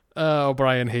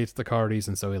 O'Brien hates the Cardis,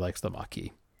 and so he likes the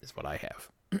Maquis, is what I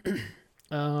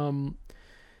have.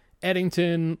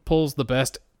 Eddington pulls the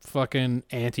best fucking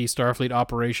anti-Starfleet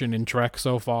operation in Trek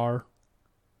so far.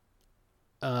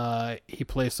 He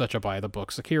plays such a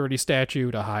by-the-book security statue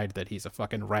to hide that he's a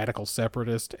fucking radical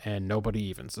separatist and nobody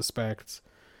even suspects.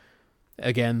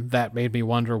 Again, that made me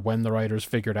wonder when the writers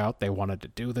figured out they wanted to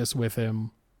do this with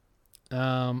him.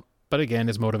 But again,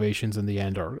 his motivations in the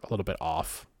end are a little bit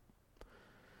off.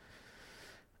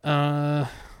 Zial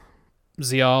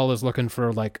is looking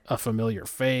for like a familiar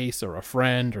face or a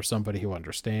friend or somebody who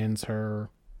understands her.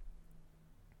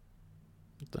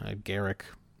 Garrick.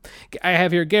 I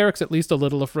have here, Garrick's at least a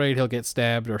little afraid he'll get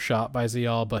stabbed or shot by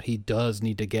Zial, but he does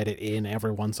need to get it in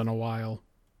every once in a while.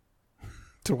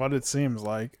 To what it seems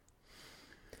like.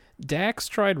 Dax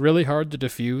tried really hard to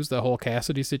defuse the whole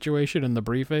Cassidy situation in the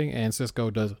briefing, and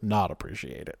Sisko does not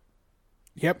appreciate it.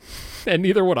 Yep. And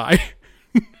neither would I.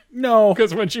 No.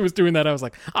 Because when she was doing that, I was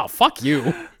like, oh, fuck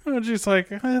you. And she's like,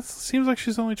 it seems like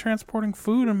she's only transporting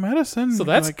food and medicine. So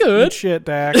that's like, good. "Eat shit,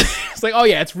 Dax. It's like, oh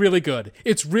yeah, it's really good.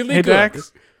 It's really Hey, good.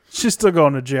 Dax, she's still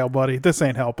going to jail, buddy. This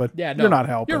ain't helping. Yeah, no, You're not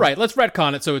helping. You're right. Let's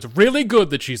retcon it so it's really good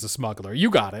that she's a smuggler. You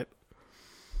got it.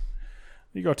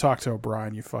 You go talk to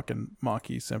O'Brien, you fucking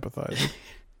Maquis sympathizer.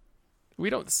 We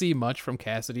don't see much from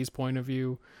Cassidy's point of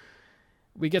view.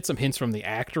 We get some hints from the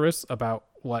actress about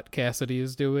what Cassidy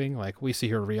is doing. Like, we see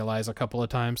her realize a couple of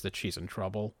times that she's in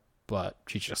trouble, but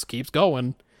she just keeps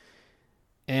going.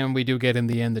 And we do get in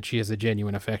the end that she has a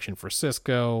genuine affection for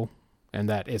Sisko, and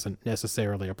that isn't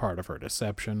necessarily a part of her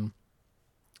deception.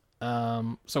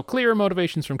 So clear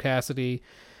motivations from Cassidy.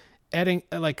 Clearer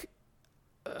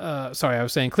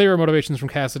motivations from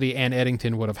Cassidy and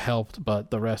Eddington would have helped, but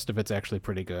the rest of it's actually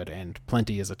pretty good, and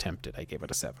plenty is attempted. I gave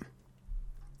it a 7.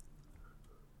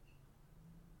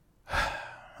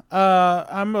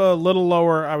 I'm a little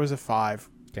lower. I was at 5.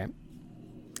 Okay.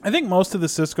 I think most of the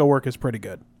Cisco work is pretty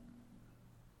good.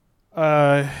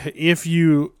 If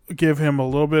you give him a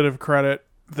little bit of credit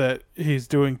that he's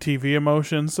doing TV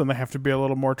emotions and they have to be a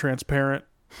little more transparent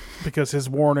because his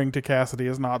warning to Cassidy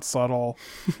is not subtle.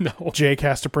 No. Jake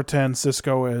has to pretend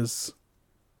Cisco is...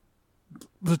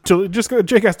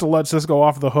 Jake has to let Cisco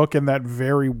off the hook in that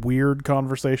very weird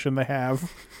conversation they have.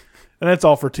 And it's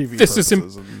all for TV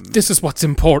purposes. This is what's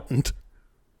important.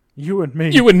 You and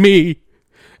me. You and me.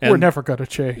 We're And never going to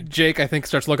change. Jake, I think,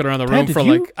 starts looking around the room Dad, for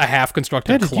like a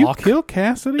half-constructed Dad, did clock. you kill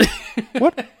Cassidy?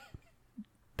 What?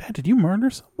 Dad, did you murder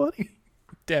somebody?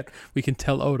 Dad, we can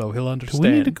tell Odo. He'll Do understand.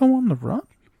 we need to go on the run?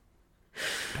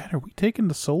 Dad, are we taking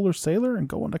the Solar Sailor and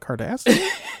going to Cardassia?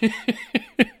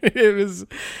 It was,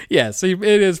 yes, it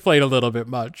is played a little bit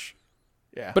much.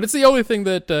 Yeah. But it's the only thing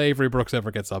that Avery Brooks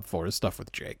ever gets up for is stuff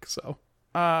with Jake. So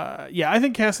Yeah, I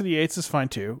think Cassidy Yates is fine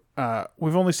too.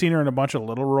 We've only seen her in a bunch of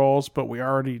little roles, but we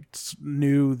already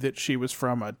knew that she was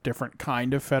from a different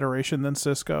kind of Federation than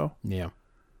Cisco. yeah,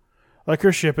 Like,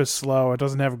 her ship is slow. It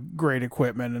doesn't have great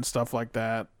equipment and stuff like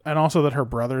that. And also that her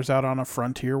brother's out on a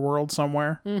frontier world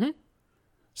somewhere. Mm-hmm.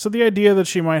 So the idea that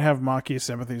she might have Maquis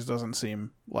sympathies doesn't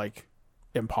seem, like,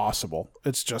 impossible.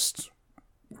 It's just...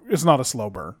 It's not a slow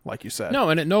burn, like you said. no,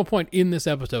 and at no point in this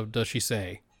episode does she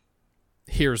say,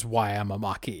 "Here's why I'm a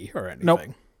Maquis" or anything. Nope.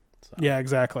 Yeah,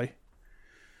 exactly.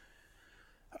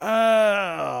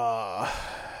 That's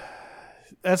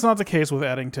not the case with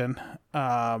Eddington.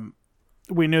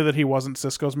 We knew that he wasn't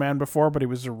Cisco's man before, but he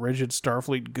was a rigid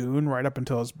Starfleet goon right up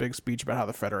until his big speech about how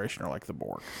the Federation are like the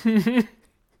Borg.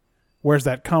 Where's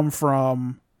that come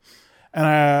from?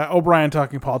 And O'Brien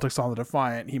talking politics on the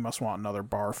Defiant, he must want another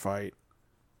bar fight.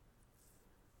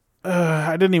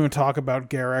 I didn't even talk about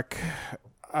Garrick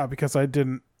because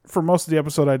for most of the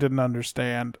episode, I didn't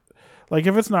understand. Like,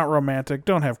 if it's not romantic,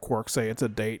 don't have Quark say it's a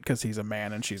date because he's a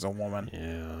man and she's a woman.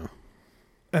 Yeah.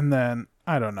 And then,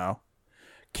 I don't know.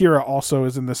 Kira also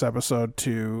is in this episode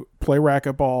to play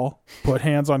racquetball, put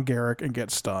hands on Garrick, and get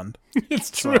stunned.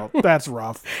 It's true. So that's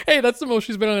rough. Hey, that's the most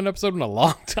she's been on an episode in a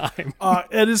long time.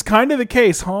 It is kind of the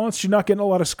case, huh? She's not getting a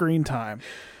lot of screen time.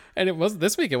 And it was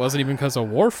this week. It wasn't even because of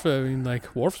Worf. I mean,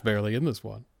 like, Worf's barely in this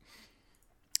one.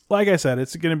 Like I said,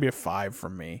 it's going to be a 5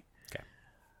 from me. Okay.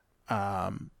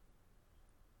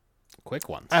 Quick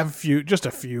ones. I have just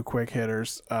a few quick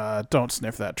hitters. Don't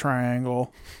sniff that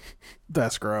triangle.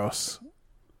 That's gross.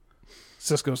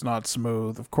 Cisco's not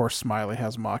smooth. Of course, Smiley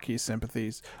has Maquis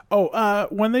sympathies. Oh,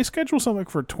 when they schedule something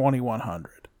for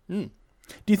 2100, do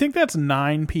you think that's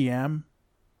 9 p.m.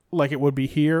 like it would be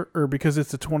here, or because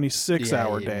it's a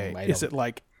 26-hour day? Is it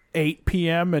like 8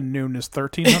 p.m. and noon is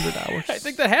 1300 hours? I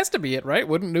think that has to be it, right?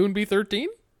 Wouldn't noon be 13?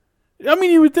 I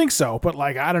mean, you would think so, but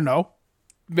like, I don't know.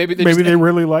 Maybe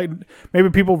Maybe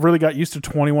people really got used to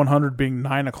 2100 being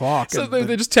 9 o'clock. So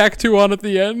they just tack 2 on at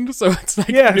the end, so it's like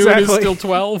Yeah, noon exactly. is still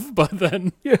 12, but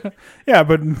then yeah,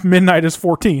 but midnight is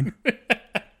 14.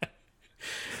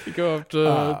 you go up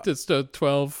to it's to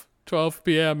 12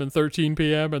 p.m. and 13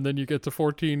 p.m. and then you get to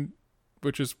 14,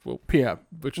 which is p.m.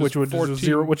 which which is 14 is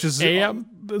 0, which is a.m.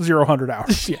 0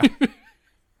 hours. Yeah,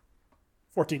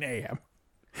 14 a.m.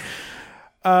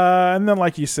 And then,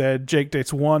 like you said, Jake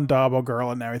dates one Dabo girl,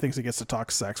 and now he thinks he gets to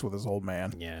talk sex with his old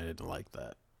man. Yeah, I didn't like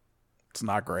that. It's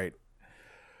not great.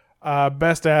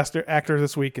 Best actor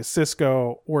this week is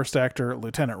Cisco. Worst actor,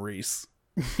 Lieutenant Reese.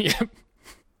 Yeah.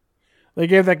 They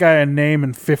gave that guy a name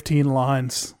and 15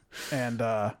 lines, and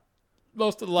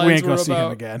Most of the We lines ain't were gonna see him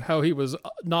about again. how he was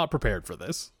not prepared for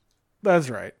this. that's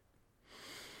right.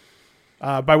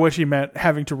 By which he meant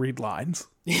having to read lines.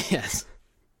 Yes.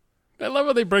 I love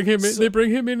how they bring him in. They bring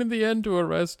him in the end to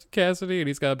arrest Cassidy, and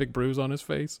he's got a big bruise on his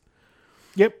face.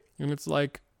 Yep. And it's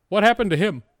like, what happened to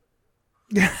him?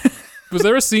 Was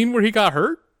there a scene where he got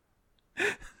hurt?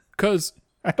 Because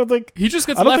I don't think he just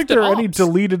gets I don't left think there at are any ops.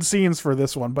 deleted scenes for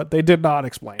this one, but they did not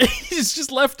explain it. He's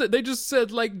just left it. They just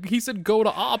said, like, he said go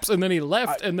to ops, and then he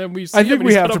left, and then we see I him, think and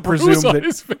we he's have got to a bruise presume on that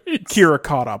his face. Kira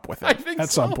caught up with I it think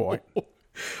at some so. point.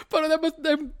 But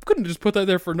they couldn't just put that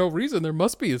there for no reason. There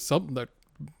must be something that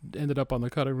ended up on the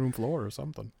cutting room floor or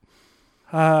something.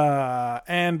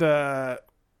 And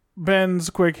Ben's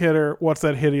quick hitter, what's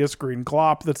that hideous green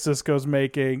glop that Cisco's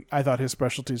making? I thought his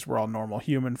specialties were all normal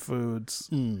human foods.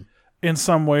 In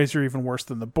some ways, you're even worse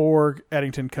than the Borg.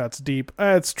 Eddington cuts deep.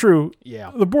 It's true.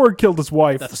 Yeah. The Borg killed his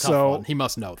wife, That's a tough so one. He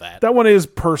must know that. that one is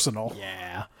personal.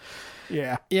 Yeah.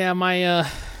 Yeah. Yeah,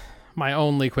 my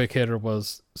only quick hitter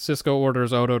was Cisco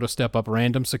orders Odo to step up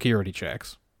random security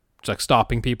checks. It's like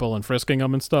stopping people and frisking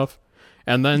them and stuff.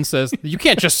 And then says, you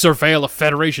can't just surveil a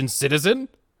Federation citizen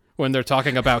when they're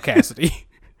talking about Cassidy.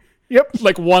 Yep.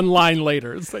 Like one line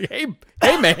later. It's like, hey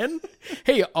man.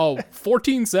 Hey,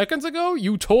 14 seconds ago,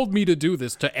 you told me to do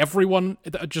this to everyone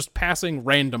just passing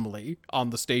randomly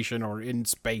on the station or in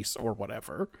space or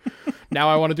whatever. Now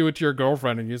I want to do it to your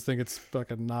girlfriend and you just think it's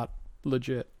fucking not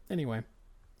legit. Anyway.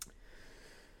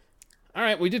 All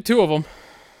right, we did 2 of them.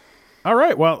 All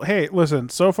right. Well, hey, listen,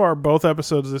 so far both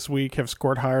episodes this week have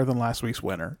scored higher than last week's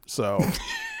winner. So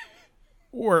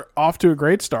we're off to a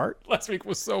great start. Last week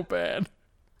was so bad.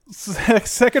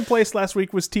 Second place last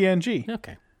week was TNG.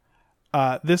 Okay.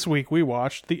 This week we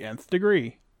watched The Nth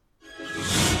Degree.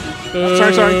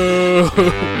 Sorry.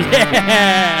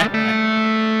 Yeah.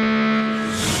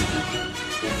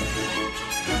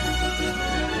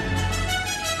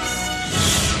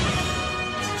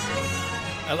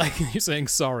 I like you saying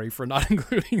sorry for not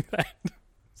including that.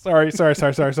 Sorry.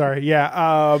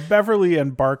 Yeah, Beverly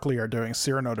and Barkley are doing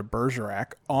Cyrano de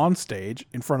Bergerac on stage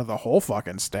in front of the whole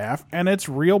fucking staff, and it's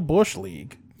real Bush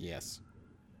League. Yes.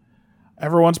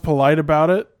 Everyone's polite about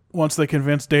it. Once they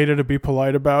convince Data to be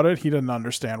polite about it, he doesn't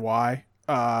understand why.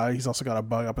 He's also got a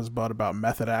bug up his butt about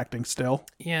method acting still.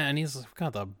 Yeah, and he's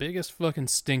got the biggest fucking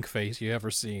stink face you ever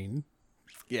seen.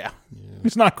 Yeah.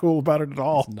 He's not cool about it at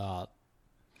all. Not.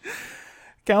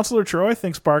 Counselor Troy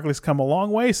thinks Barkley's come a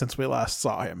long way since we last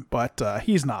saw him, but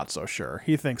he's not so sure.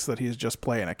 He thinks that he's just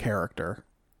playing a character,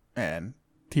 and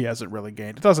he hasn't really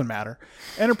gained. It doesn't matter.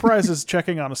 Enterprise is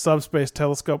checking on a subspace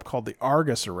telescope called the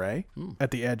Argus Array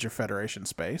at the edge of Federation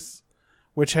space,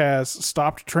 which has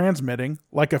stopped transmitting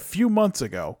like a few months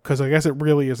ago, because I guess it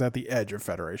really is at the edge of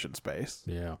Federation space.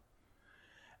 Yeah.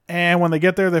 And when they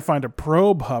get there, they find a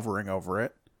probe hovering over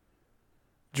it.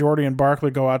 Geordi and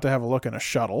Barkley go out to have a look in a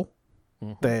shuttle.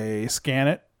 They scan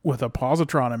it with a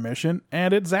positron emission,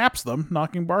 and it zaps them,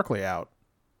 knocking Barkley out.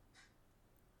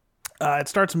 It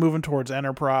starts moving towards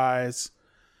Enterprise.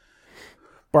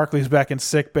 Barkley's back in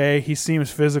sickbay. He seems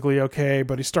physically okay,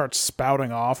 but he starts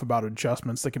spouting off about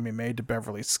adjustments that can be made to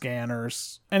Beverly's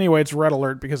scanners. Anyway, it's red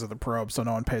alert because of the probe, so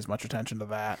no one pays much attention to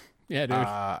that. Yeah,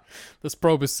 dude. This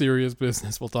probe is serious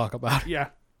business. We'll talk about it. Yeah.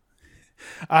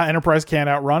 Enterprise can't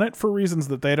outrun it for reasons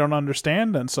that they don't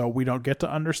understand, and so we don't get to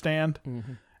understand.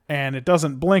 Mm-hmm. And it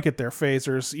doesn't blink at their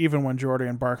phasers, even when Geordi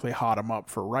and Barkley hot him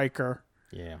up for Riker.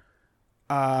 Yeah.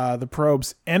 The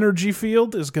probe's energy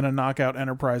field is going to knock out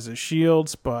Enterprise's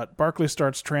shields, but Barkley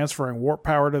starts transferring warp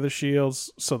power to the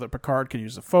shields so that Picard can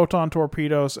use the photon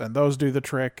torpedoes, and those do the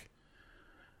trick.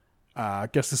 I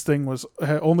guess this thing was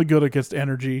only good against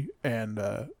energy, and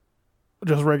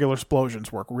just regular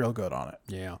explosions work real good on it.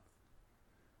 Yeah.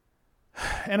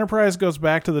 Enterprise goes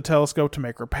back to the telescope to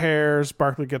make repairs.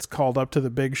 Barkley gets called up to the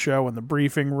big show in the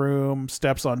briefing room,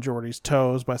 steps on Geordi's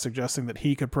toes by suggesting that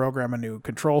he could program a new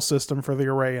control system for the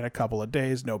array in a couple of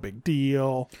days. No big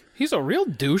deal. He's a real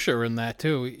doucher in that,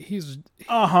 too. He's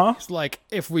like,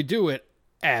 if we do it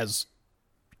as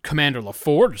Commander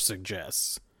LaForge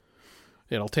suggests,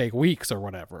 it'll take weeks or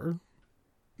whatever.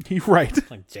 Right.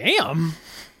 Like, damn.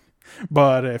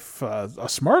 But if a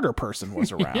smarter person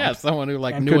was around. Yeah, someone who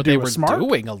knew what they were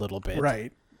doing a little bit.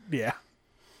 Right. Yeah.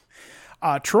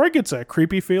 Troy gets a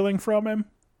creepy feeling from him.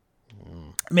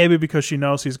 Maybe because she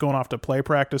knows he's going off to play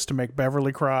practice to make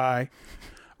Beverly cry,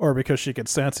 or because she can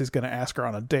sense he's going to ask her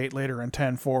on a date later in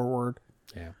 10 Forward.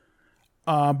 Yeah.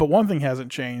 But one thing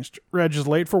hasn't changed. Reg is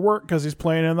late for work because he's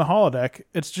playing in the holodeck.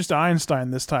 It's just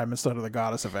Einstein this time instead of the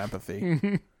goddess of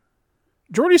empathy.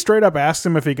 Geordi straight up asks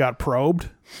him if he got probed,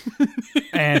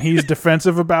 and he's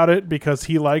defensive about it because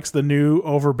he likes the new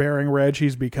overbearing Reg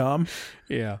he's become.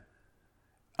 Yeah.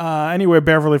 Anyway,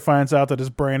 Beverly finds out that his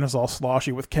brain is all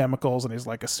sloshy with chemicals and he's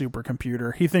like a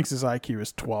supercomputer. He thinks his IQ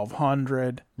is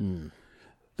 1200.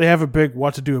 They have a big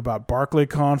what to do about Barkley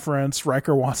conference.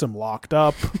 Riker wants him locked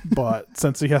up, but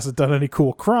since he hasn't done any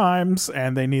cool crimes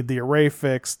and they need the array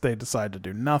fixed, they decide to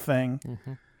do nothing.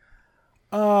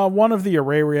 One of the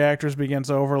array reactors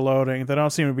begins overloading. They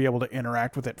don't seem to be able to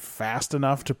interact with it fast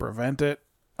enough to prevent it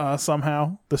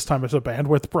somehow. This time it's a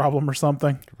bandwidth problem or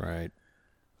something. Right.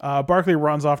 Barkley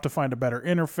runs off to find a better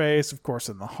interface, of course,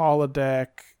 in the holodeck.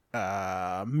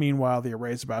 Meanwhile, the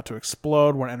array's about to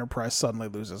explode when Enterprise suddenly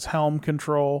loses helm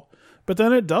control. But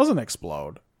then it doesn't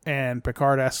explode. And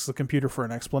Picard asks the computer for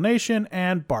an explanation,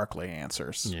 and Barkley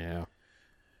answers. Yeah.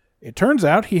 It turns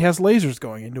out he has lasers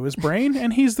going into his brain,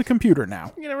 and he's the computer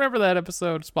now. You remember that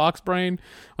episode, Spock's Brain?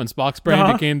 When Spock's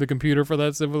brain became the computer for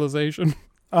that civilization?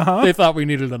 They thought we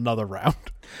needed another round.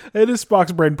 It is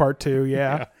Spock's Brain Part 2,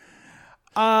 yeah.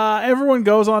 Everyone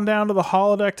goes on down to the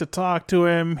holodeck to talk to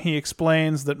him. He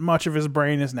explains that much of his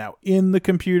brain is now in the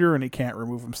computer, and he can't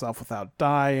remove himself without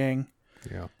dying.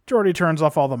 Yeah. Geordi turns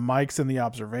off all the mics in the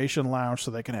observation lounge so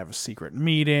they can have a secret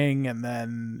meeting, and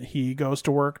then he goes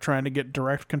to work trying to get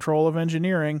direct control of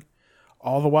engineering,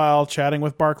 all the while chatting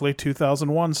with Barclay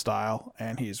 2001 style,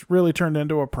 and he's really turned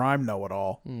into a prime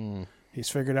know-it-all. He's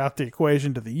figured out the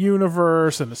equation to the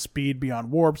universe and a speed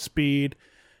beyond warp speed,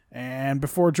 and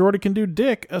before Geordi can do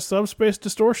dick, a subspace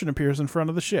distortion appears in front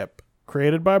of the ship,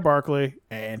 created by Barclay,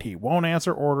 and he won't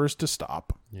answer orders to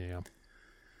stop. Yeah.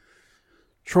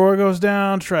 Troy goes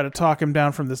down to try to talk him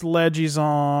down from this ledge he's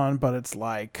on, but it's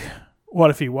like, what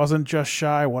if he wasn't just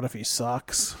shy? What if he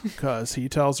sucks? Because he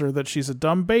tells her that she's a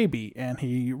dumb baby, and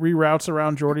he reroutes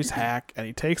around Geordi's hack, and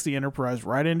he takes the Enterprise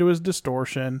right into his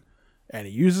distortion, and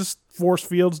he uses force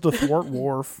fields to thwart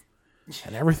Worf,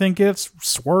 and everything gets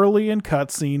swirly and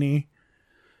cutscene-y.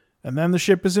 And then the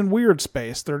ship is in weird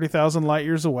space, 30,000 light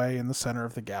years away in the center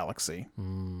of the galaxy.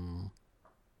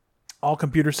 All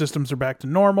computer systems are back to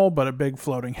normal, but a big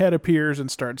floating head appears and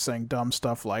starts saying dumb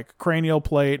stuff like cranial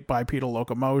plate, bipedal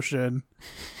locomotion.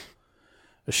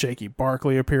 A shaky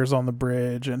Barclay appears on the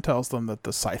bridge and tells them that the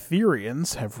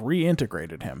Cytherians have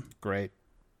reintegrated him. Great.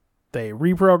 They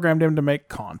reprogrammed him to make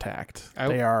contact.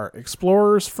 They are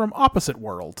explorers from opposite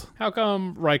world. How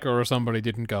come Riker or somebody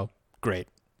didn't go? Great.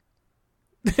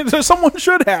 Someone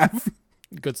should have.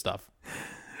 Good stuff.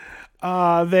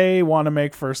 They want to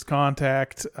make first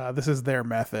contact. This is their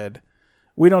method.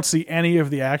 We don't see any of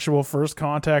the actual first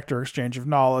contact or exchange of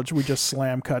knowledge. We just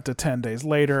slam cut to 10 days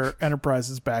later.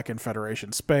 Enterprise is back in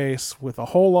Federation space with a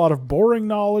whole lot of boring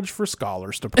knowledge for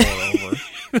scholars to pore over.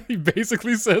 He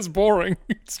basically says boring.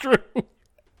 It's true.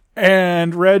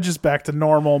 And Reg is back to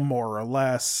normal, more or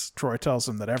less. Troy tells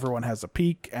him that everyone has a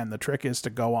peak, and the trick is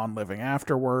to go on living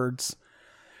afterwards.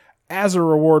 As a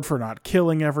reward for not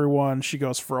killing everyone, she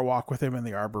goes for a walk with him in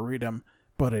the Arboretum,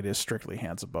 but it is strictly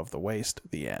hands above the waist.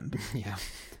 The end. Yeah.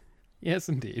 Yes,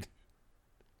 indeed.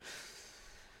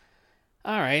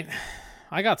 All right.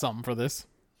 I got something for this.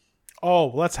 Oh,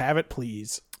 let's have it,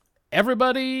 please.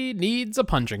 Everybody needs a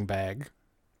punching bag.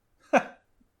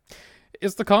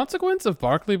 Is the consequence of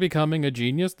Barclay becoming a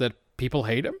genius that people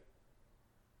hate him?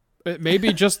 It may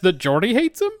be just that Geordi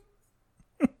hates him?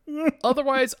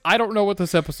 Otherwise, I don't know what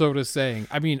this episode is saying.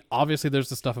 I mean, obviously there's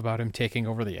the stuff about him taking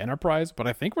over the Enterprise, but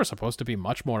I think we're supposed to be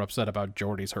much more upset about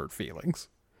Geordi's hurt feelings.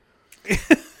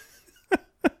 This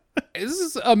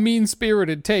is a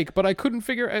mean-spirited take, but I couldn't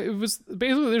figure... It was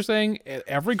basically they're saying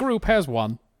every group has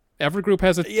one. Every group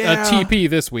has a TP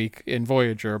this week in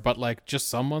Voyager, but like just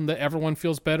someone that everyone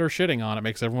feels better shitting on. It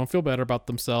makes everyone feel better about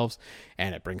themselves,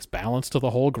 and it brings balance to the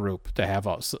whole group to have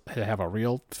a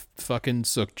real fucking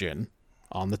Sukjin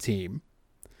on the team.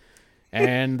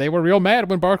 And they were real mad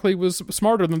when Barclay was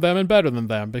smarter than them and better than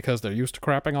them because they're used to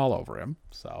crapping all over him.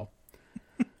 So,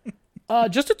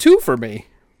 just a 2 for me.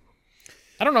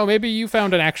 I don't know. Maybe you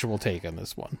found an actual take on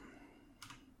this one.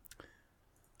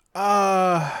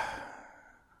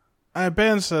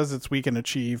 Ben says it's we can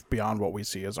achieve beyond what we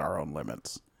see as our own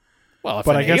limits. Well,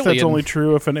 but I guess that's only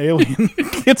true if an alien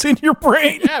gets in your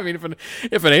brain. Yeah, I mean,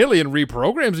 if an alien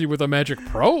reprograms you with a magic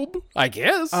probe, I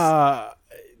guess.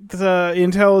 The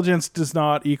intelligence does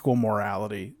not equal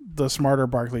morality. The smarter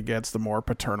Barclay gets, the more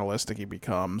paternalistic he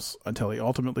becomes, until he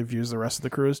ultimately views the rest of the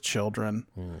crew as children.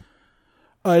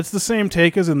 It's the same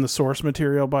take as in the source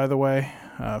material, by the way.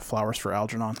 Flowers for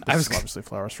Algernon. This is obviously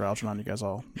Flowers for Algernon. You guys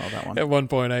all know that one. At one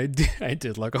point, I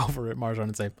did look over at Marjan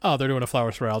and say, "Oh, they're doing a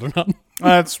Flowers for Algernon."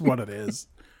 That's what it is,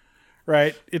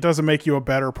 right? It doesn't make you a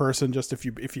better person just if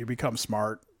you become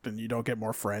smart, and you don't get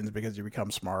more friends because you become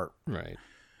smart. Right.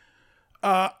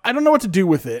 I don't know what to do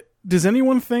with it. Does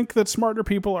anyone think that smarter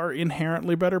people are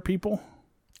inherently better people?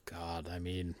 God, I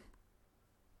mean...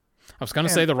 I was going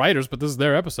to say the writers, but this is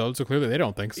their episode, so clearly they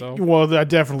don't think so. Well,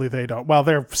 definitely they don't. Well,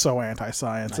 they're so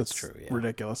anti-science. That's it's true, yeah.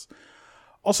 Ridiculous.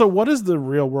 Also, what is the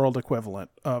real-world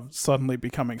equivalent of suddenly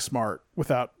becoming smart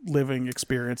without living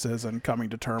experiences and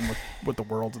coming to terms with the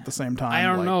world at the same time? I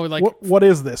don't know. Like, what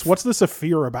is this? What's this a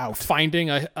fear about? Finding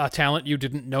a talent you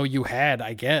didn't know you had,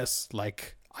 I guess.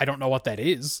 Like, I don't know what that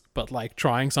is, but like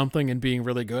trying something and being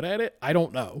really good at it, I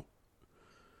don't know.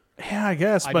 Yeah, I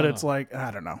guess, but it's like,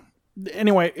 I don't know.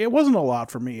 Anyway, it wasn't a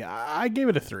lot for me. I gave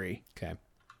it a 3. Okay.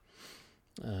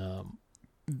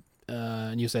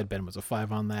 And you said Ben was a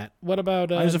 5 on that. What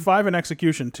about... I was a 5 in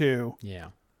execution, too. Yeah.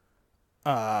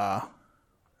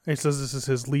 He says this is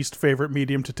his least favorite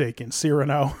medium to take in,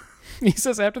 Cyrano. He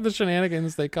says after the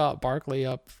shenanigans they caught Barclay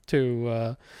up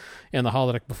to in the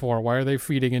holodeck before, why are they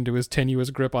feeding into his tenuous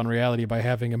grip on reality by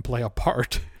having him play a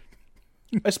part?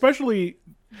 Especially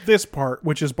this part,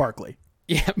 which is Barclay.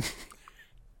 Yeah.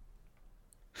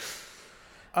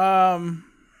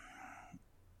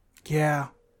 Yeah.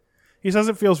 He says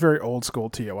it feels very old school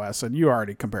TOS, and you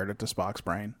already compared it to Spock's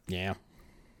brain. Yeah.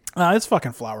 It's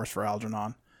fucking flowers for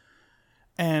Algernon.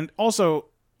 And also,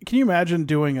 can you imagine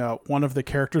doing one of the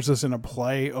characters is in a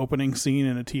play opening scene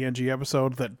in a TNG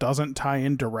episode that doesn't tie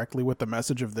in directly with the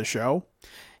message of the show?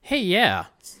 Hey, yeah.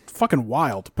 It's fucking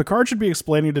wild. Picard should be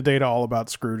explaining to Data all about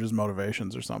Scrooge's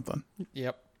motivations or something.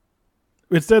 Yep.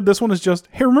 Instead, this one is just,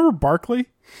 hey, remember Barclay?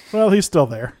 Well, he's still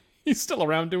there. He's still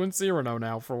around doing Cyrano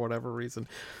now for whatever reason.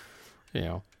 You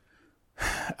know.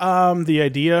 The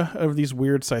idea of these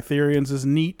weird Cytherians is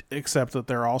neat, except that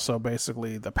they're also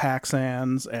basically the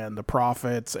Paxans and the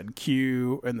Prophets and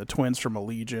Q and the twins from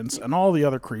Allegiance and all the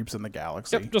other creeps in the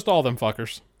galaxy. Yep, just all them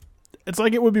fuckers. It's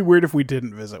like it would be weird if we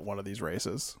didn't visit one of these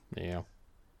races. Yeah.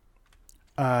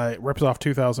 It rips off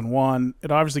 2001.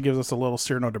 It obviously gives us a little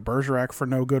Cyrano de Bergerac for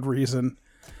no good reason.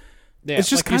 Yeah, it's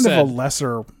just like kind of said,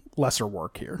 a lesser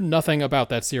work here. Nothing about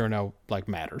that Cyrano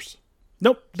matters.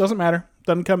 Nope, doesn't matter.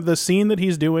 Doesn't come. The scene that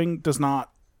he's doing does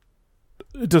not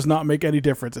make any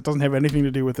difference. It doesn't have anything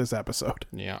to do with this episode.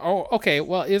 Yeah. Oh, okay.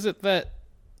 Well, is it that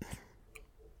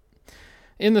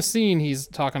in the scene he's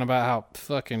talking about how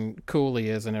fucking cool he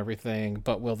is and everything,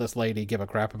 but will this lady give a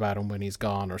crap about him when he's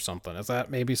gone or something? Is that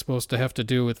maybe supposed to have to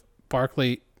do with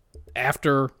Barclay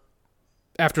after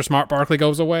Smart Barclay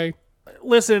goes away?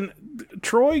 Listen,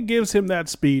 Troy gives him that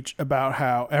speech about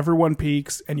how everyone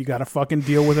peaks and you got to fucking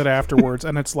deal with it afterwards.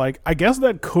 And it's like, I guess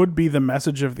that could be the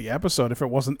message of the episode if it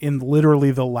wasn't in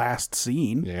literally the last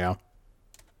scene. Yeah.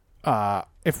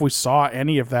 If we saw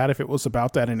any of that, if it was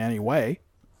about that in any way.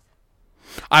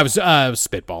 I was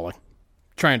spitballing,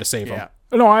 trying to save him.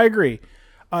 No, I agree.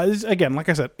 Again, like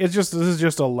I said, this is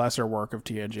just a lesser work of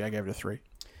TNG. I gave it a 3.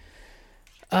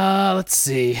 Let's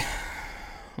see.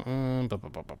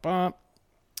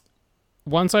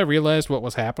 Once I realized what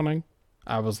was happening,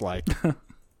 I was like,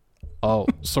 oh,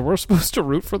 so we're supposed to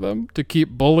root for them to keep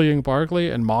bullying Barclay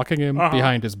and mocking him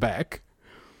behind his back.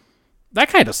 That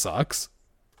kind of sucks.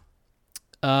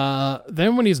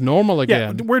 Then when he's normal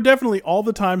again... Yeah, we're definitely, all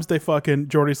the times they fucking...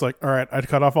 Geordi's like, all right, I'd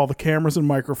cut off all the cameras and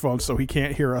microphones so he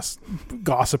can't hear us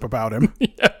gossip about him.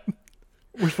 Yeah.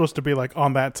 We're supposed to be like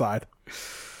on that side.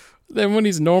 Then when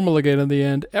he's normal again in the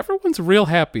end, everyone's real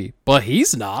happy, but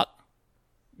he's not.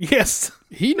 Yes.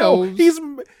 He knows.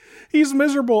 He's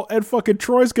miserable, and fucking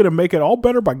Troy's gonna make it all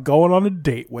better by going on a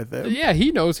date with him. Yeah,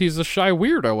 he knows he's a shy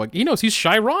weirdo. He knows he's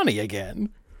shy Ronnie again.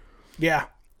 Yeah.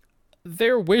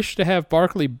 Their wish to have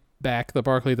Barclay back, the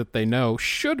Barclay that they know,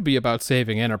 should be about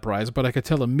saving Enterprise, but I could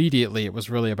tell immediately it was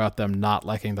really about them not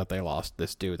liking that they lost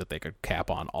this dude that they could cap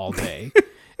on all day.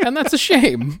 And that's a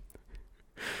shame.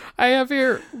 I have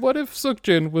here, what if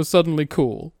Sukjin was suddenly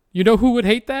cool? You know who would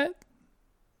hate that?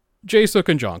 Jae-Suk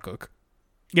and Jungkook.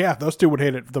 Yeah, those two would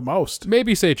hate it the most.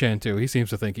 Maybe Se-Chan too. He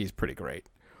seems to think he's pretty great.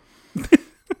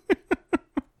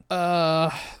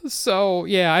 So,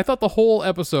 yeah, I thought the whole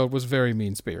episode was very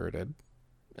mean-spirited.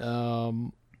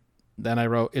 Then I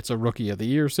wrote, it's a Rookie of the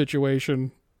Year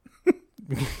situation.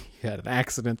 He had an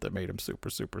accident that made him super,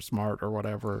 super smart or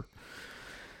whatever.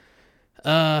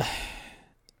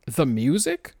 The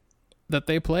music that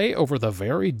they play over the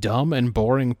very dumb and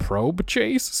boring probe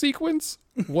chase sequence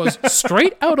was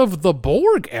straight out of the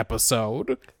Borg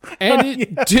episode, and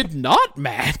it did not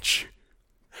match.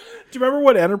 Do you remember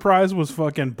when Enterprise was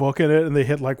fucking booking it and they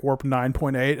hit like warp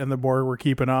 9.8 and the Borg were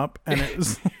keeping up? And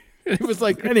it was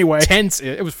like anyway tense.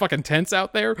 It was fucking tense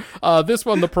out there. This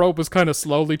one, the probe was kind of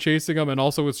slowly chasing them, and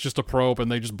also it's just a probe,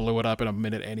 and they just blew it up in a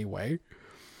minute anyway.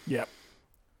 Yep.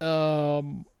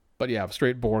 But yeah,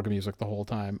 straight Borg music the whole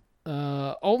time.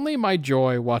 Only my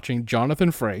joy watching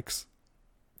Jonathan Frakes.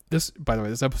 This, by the way,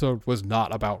 this episode was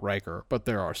not about Riker, but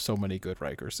there are so many good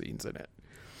Riker scenes in it.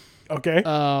 Okay.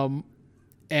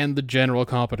 And the general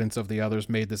competence of the others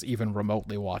made this even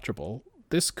remotely watchable.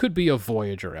 This could be a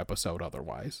Voyager episode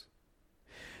otherwise.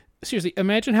 Seriously,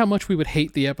 imagine how much we would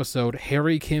hate the episode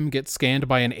Harry Kim gets scanned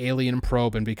by an alien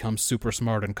probe and becomes super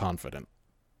smart and confident.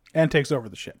 And takes over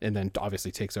the ship. And then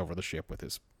obviously takes over the ship with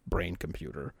his brain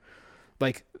computer.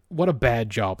 Like, what a bad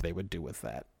job they would do with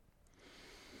that.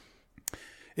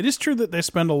 It is true that they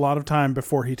spend a lot of time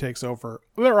before he takes over.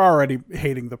 They're already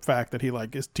hating the fact that he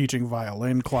is teaching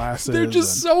violin classes. They're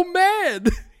just so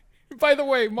mad. By the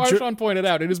way, Marshawn pointed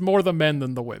out, it is more the men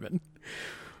than the women.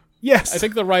 Yes. I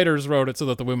think the writers wrote it so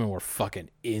that the women were fucking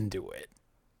into it.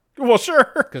 Well,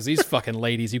 sure. Because these fucking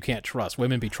ladies you can't trust.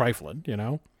 Women be trifling, you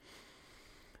know?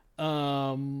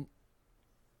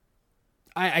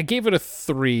 I gave it a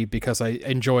 3 because I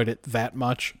enjoyed it that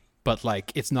much, but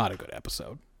it's not a good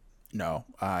episode. No,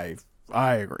 I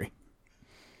agree.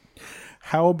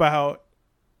 How about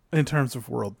in terms of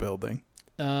world building?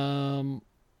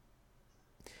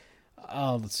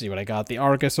 let's see what I got. The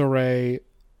Argus array,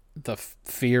 the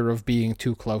fear of being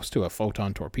too close to a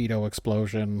photon torpedo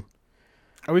explosion.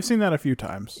 Oh, we've seen that a few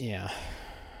times. Yeah,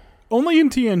 Only in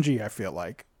TNG, I feel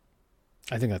like.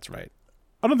 I think that's right.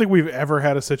 I don't think we've ever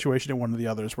had a situation in one of the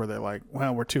others where they're like,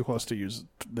 well, we're too close to use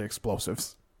the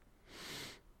explosives.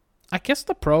 I guess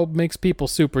the probe makes people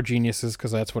super geniuses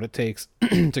because that's what it takes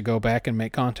to go back and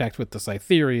make contact with the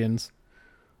Cytherians.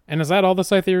 And is that all the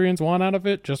Cytherians want out of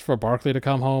it? Just for Barclay to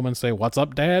come home and say, "What's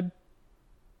up, Dad?"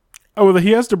 Oh, well,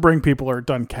 he has to bring people or it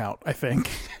doesn't count, I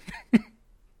think.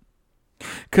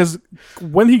 Because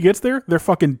when he gets there, they're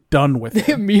fucking done with They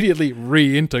him. immediately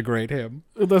reintegrate him.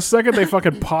 The second they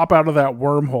fucking pop out of that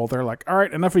wormhole, they're like, all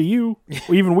right, enough of you.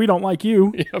 Even we don't like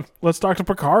you. Yep. Let's talk to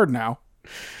Picard now.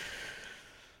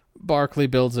 Barclay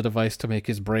builds a device to make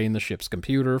his brain the ship's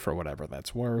computer for whatever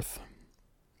that's worth.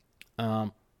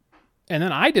 And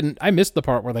then I missed the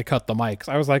part where they cut the mics.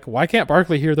 I was like, why can't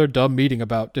Barclay hear their dumb meeting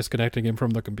about disconnecting him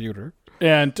from the computer?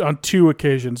 And on 2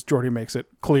 occasions, Geordi makes it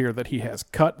clear that he has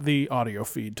cut the audio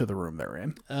feed to the room they're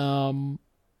in.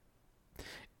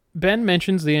 Ben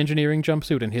mentions the engineering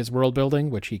jumpsuit in his world building,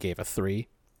 which he gave a 3.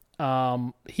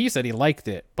 He said he liked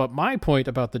it, but my point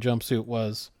about the jumpsuit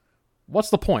was, what's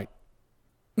the point?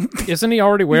 Isn't he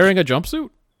already wearing a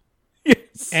jumpsuit?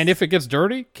 Yes. And if it gets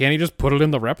dirty, can't he just put it in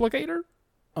the replicator?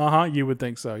 Uh-huh, you would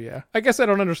think so, yeah. I guess I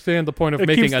don't understand the point of It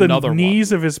making keeps another the one.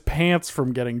 knees of his pants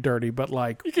from getting dirty, but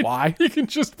like, why? You can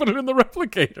just put it in the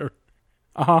replicator.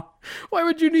 Uh-huh. Why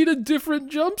would you need a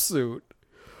different jumpsuit?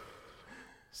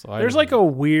 So There's like a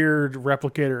weird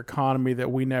replicator economy that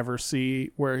we never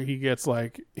see where he gets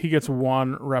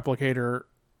one replicator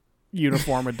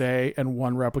uniform a day and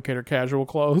one replicator casual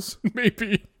clothes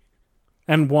maybe.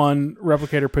 and one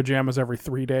replicator pajamas every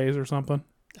 3 days or something.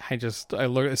 I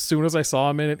looked as soon as I saw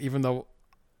him in it, even though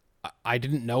I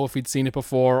didn't know if he'd seen it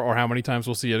before or how many times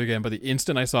we'll see it again. But the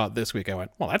instant I saw it this week, I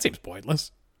went, well, that seems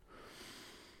pointless.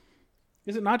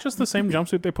 Is it not just the same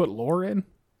jumpsuit they put Lore in?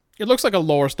 It looks like a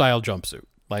lower style jumpsuit.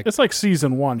 Like It's like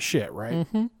season 1 shit, right?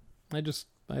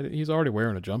 he's already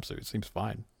wearing a jumpsuit. It seems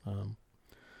fine.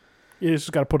 He's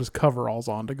just got to put his coveralls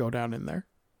on to go down in there.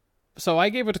 So I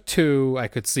gave it a 2. I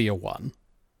could see a 1.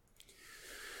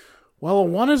 Well, a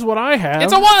 1 is what I have.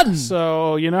 It's a 1!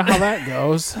 So, you know how that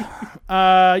goes.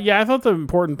 Yeah, I thought the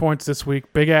important points this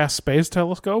week, big-ass space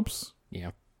telescopes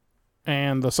Yeah.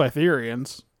 and the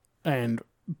Cytherians. And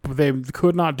they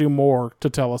could not do more to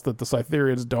tell us that the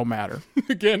Cytherians don't matter.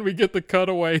 Again, we get the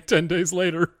cutaway 10 days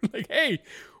later. Like, hey,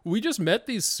 we just met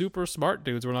these super smart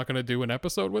dudes. We're not going to do an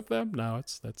episode with them? No,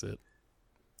 that's it.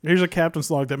 Here's a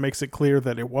captain's log that makes it clear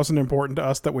that it wasn't important to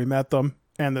us that we met them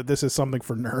and that this is something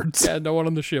for nerds. Yeah, no one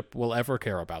on the ship will ever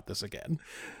care about this again.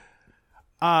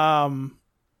 Ben's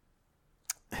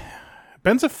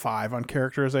a 5 on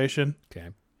characterization. Okay.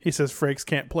 He says Frakes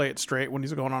can't play it straight when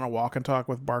he's going on a walk and talk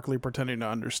with Barclay pretending to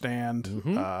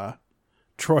understand.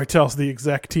 Troy tells the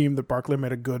exec team that Barclay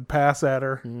made a good pass at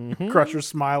her. Crusher's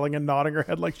smiling and nodding her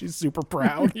head like she's super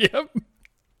proud. Yep.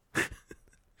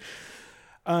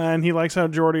 And he likes how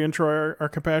Geordi and Troy are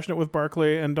compassionate with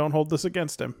Barclay and don't hold this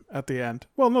against him at the end.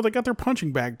 Well, no, they got their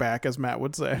punching bag back, as Matt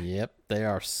would say. Yep. They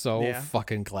are so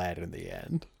fucking glad in the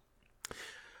end.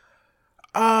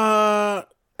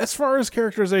 As far as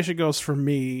characterization goes for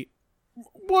me,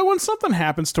 well, when something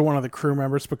happens to one of the crew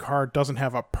members Picard doesn't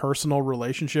have a personal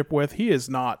relationship with, he is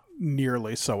not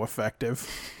nearly so effective.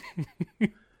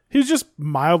 He's just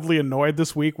mildly annoyed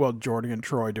this week while Geordi and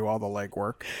Troy do all the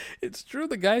legwork. It's true.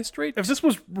 The guy straight. If this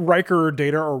was Riker or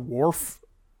Data or Worf,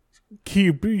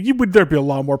 there'd be a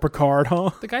lot more Picard,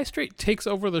 huh? The guy straight takes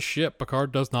over the ship.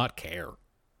 Picard does not care.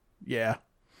 Yeah.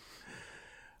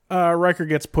 Riker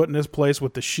gets put in his place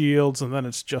with the shields, and then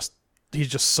he's just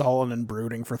sullen and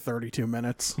brooding for 32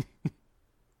 minutes.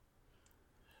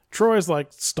 Troy's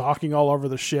like stalking all over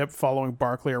the ship, following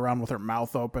Barclay around with her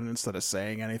mouth open instead of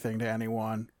saying anything to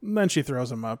anyone. And then she throws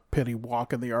him a pity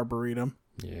walk in the Arboretum.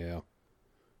 Yeah.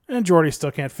 And Geordi still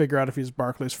can't figure out if he's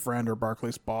Barclay's friend or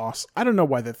Barclay's boss. I don't know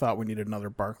why they thought we needed another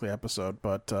Barclay episode,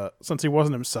 but since he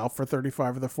wasn't himself for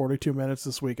 35 of the 42 minutes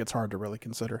this week, it's hard to really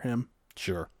consider him.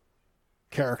 Sure.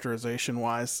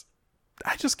 Characterization-wise,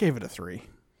 I just gave it a 3.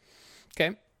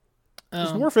 Okay.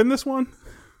 Is Worf in this one?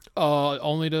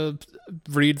 Only to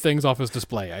read things off his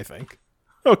display, I think.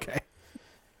 Okay.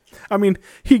 I mean,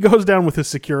 he goes down with his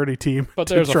security team But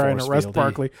to there's a try and force arrest field.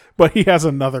 Barclay, but he has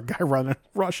another guy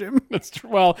rush him. That's true.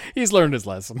 Well, he's learned his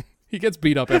lesson. He gets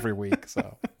beat up every week,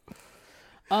 so.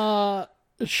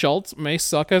 Schultz may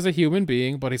suck as a human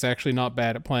being, but he's actually not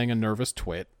bad at playing a nervous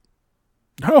twit.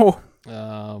 No.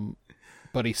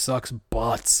 But he sucks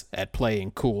butts at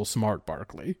playing cool, smart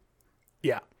Barclay.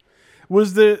 Yeah.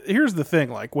 Here's the thing,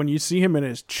 like when you see him in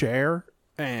his chair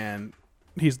and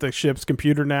he's the ship's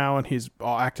computer now and he's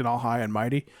all acting all high and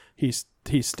mighty, he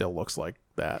still looks like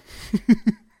that.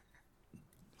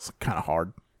 It's kind of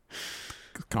hard.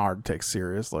 It's kind of hard to take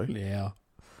seriously. Yeah.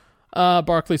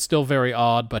 Barclay's still very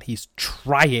odd, but he's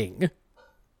trying.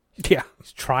 Yeah.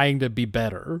 He's trying to be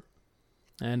better.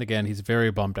 And again, he's very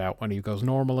bummed out when he goes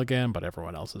normal again, but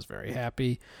everyone else is very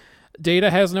happy. Data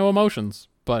has no emotions,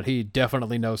 but he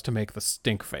definitely knows to make the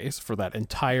stink face for that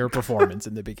entire performance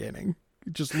in the beginning.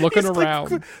 Just looking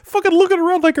around. Like, fucking looking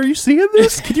around like, are you seeing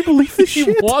this? Can you believe this He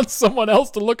shit? wants someone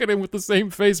else to look at him with the same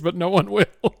face, but no one will.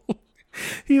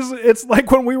 It's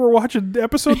like when we were watching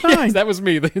episode 9. Yes, that was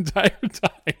me the entire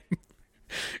time.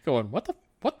 Going, what?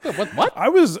 I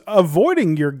was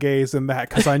avoiding your gaze in that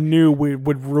because I knew we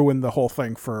would ruin the whole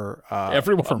thing for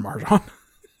Everyone. for Marjan.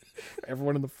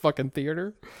 Everyone in the fucking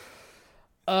theater.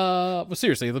 But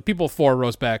seriously, the people 4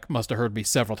 rows back must have heard me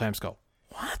several times go,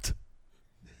 what?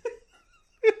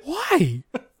 Why?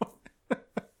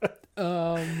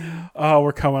 Oh,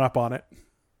 we're coming up on it.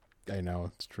 I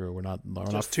know, it's true. We're not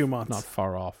 2 months. Not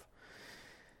far off.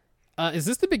 Is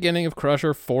this the beginning of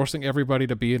Crusher forcing everybody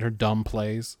to be in her dumb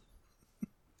plays?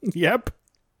 Yep.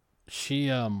 She's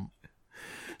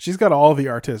got all the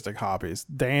artistic hobbies.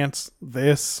 Dance,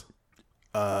 this.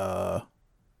 I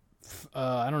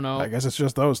don't know. I guess it's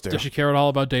just those two. Does she care at all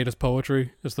about Data's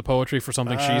poetry? Is the poetry for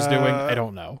something she's doing? I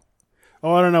don't know.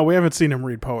 Oh, I don't know. We haven't seen him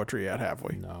read poetry yet, have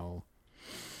we? No.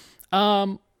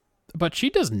 But she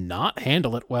does not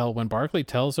handle it well when Barclay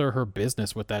tells her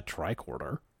business with that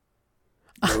tricorder.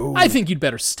 No. I think you'd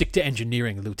better stick to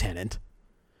engineering, Lieutenant.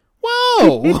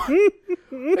 Whoa!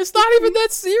 It's not even that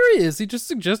serious. He just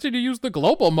suggested you use the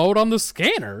global mode on the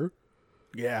scanner.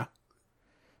 Yeah.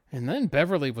 And then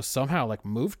Beverly was somehow like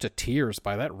moved to tears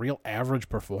by that real average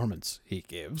performance he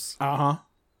gives. Uh-huh.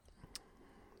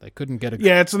 They couldn't get a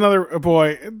Yeah, it's another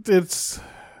boy. It's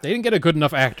They didn't get a good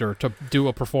enough actor to do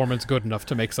a performance good enough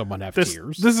to make someone have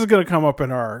tears. This is going to come up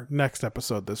in our next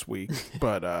episode this week,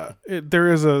 but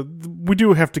we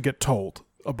do have to get told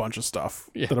a bunch of stuff.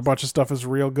 Yes. That a bunch of stuff is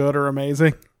real good or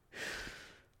amazing.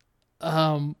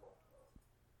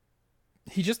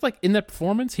 He just like in that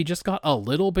performance, he just got a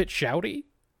little bit shouty,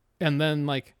 and then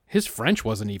like his French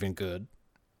wasn't even good.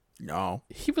 No.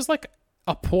 He was like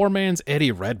a poor man's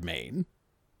Eddie Redmayne.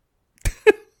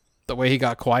 The way he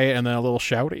got quiet and then a little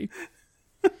shouty.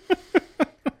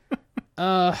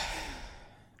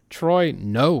 Troy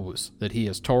knows that he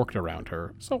is torqued around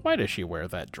her, so why does she wear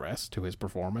that dress to his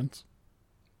performance?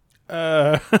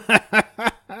 I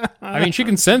mean, she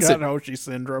can sense Got it. Hoshi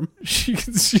syndrome. She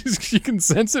can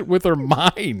sense it with her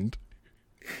mind.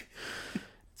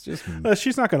 It's just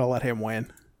She's not going to let him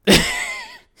win.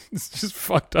 it's just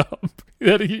fucked up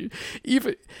that he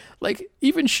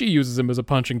even she uses him as a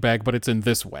punching bag, but it's in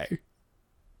this way.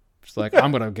 She's like,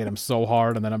 I'm gonna get him so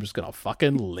hard, and then I'm just gonna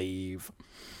fucking leave.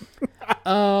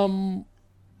 But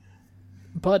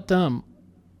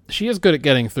she is good at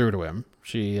getting through to him.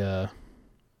 She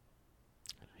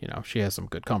she has some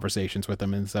good conversations with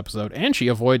him in this episode, and she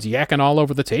avoids yakking all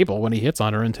over the table when he hits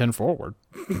on her in 10 forward,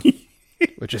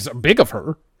 which is big of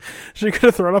her. She could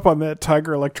have thrown up on that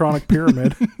Tiger Electronic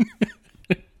Pyramid.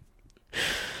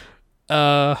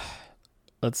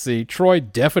 Let's see. Troy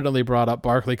definitely brought up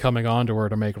Barclay coming on to her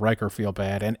to make Riker feel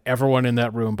bad, and everyone in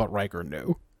that room but Riker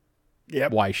knew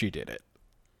why she did it.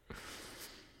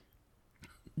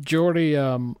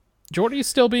 Geordi's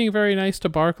still being very nice to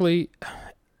Barclay,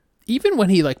 even when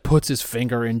he like puts his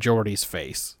finger in Geordi's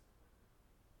face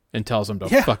and tells him to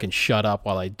fucking shut up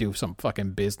while I do some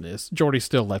fucking business. Geordi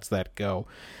still lets that go.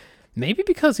 Maybe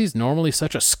because he's normally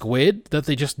such a squid that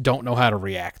they just don't know how to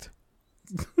react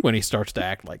when he starts to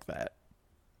act like that.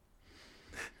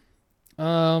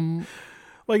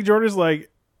 Like, Jordan's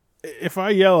like, if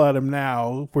I yell at him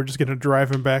now, we're just going to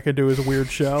drive him back into his weird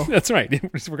shell. That's right.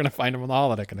 We're going to find him on the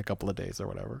holodeck in a couple of days or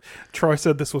whatever. Troy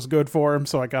said this was good for him,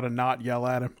 so I got to not yell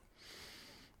at him.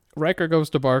 Riker goes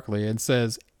to Barclay and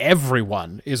says,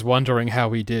 everyone is wondering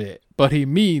how he did it, but he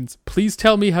means, please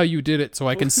tell me how you did it so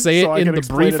I can say So I it in can the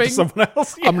explain it to briefing. someone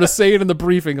else. I'm going to say it in the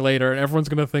briefing later, and everyone's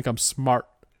going to think I'm smart.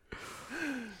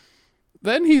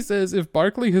 Then he says if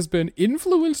Barclay has been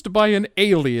influenced by an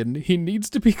alien, he needs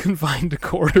to be confined to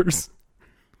quarters,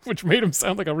 which made him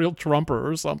sound like a real Trumper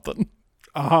or something.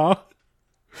 Uh-huh.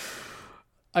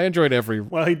 I enjoyed every...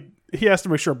 Well, he has to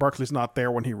make sure Barclay's not there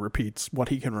when he repeats what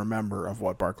he can remember of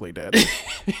what Barclay did.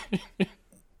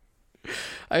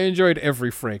 I enjoyed every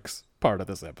Frakes part of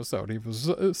this episode. He was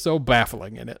so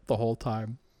baffling in it the whole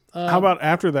time. How about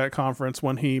after that conference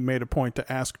when he made a point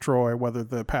to ask Troy whether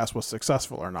the pass was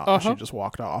successful or not? And she just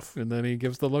walked off. And then he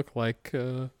gives the look like,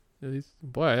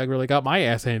 boy, I really got my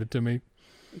ass handed to me.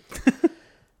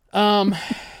 I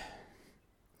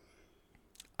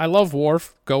love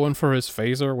Worf going for his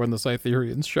phaser when the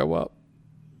Cytherians show up.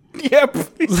 Yep,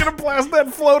 he's gonna blast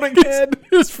that floating head.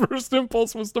 His first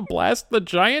impulse was to blast the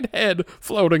giant head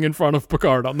floating in front of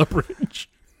Picard on the bridge.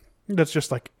 That's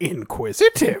just like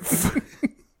inquisitive.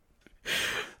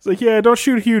 It's like, yeah, don't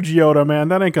shoot huge Yoda, man.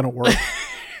 That ain't gonna work.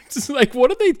 It's like, what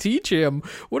did they teach him?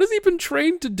 What has he been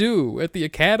trained to do at the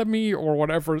academy or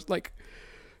whatever? It's like,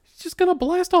 he's just gonna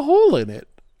blast a hole in it.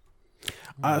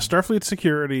 Starfleet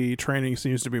security training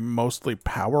seems to be mostly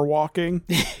power walking,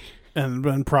 and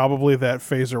then probably that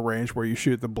phaser range where you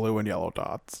shoot the blue and yellow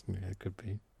dots. Yeah, it could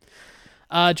be.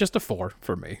 Just a 4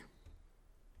 for me.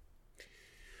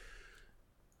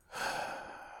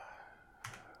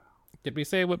 Did we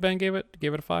say what Ben gave it?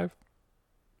 Gave it a 5?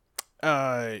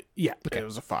 Yeah, okay. It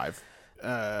was a 5.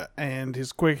 And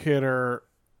his quick hitter,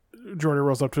 Geordi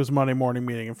rolls up to his Monday morning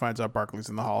meeting and finds out Barclay's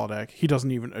in the holodeck. He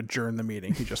doesn't even adjourn the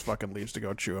meeting. He just fucking leaves to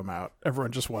go chew him out.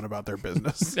 Everyone just went about their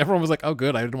business. Everyone was like, oh,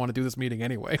 good, I didn't want to do this meeting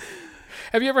anyway.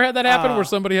 Have you ever had that happen where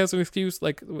somebody has an excuse,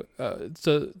 like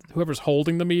whoever's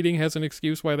holding the meeting has an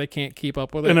excuse why they can't keep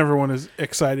up with it? And everyone is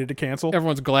excited to cancel?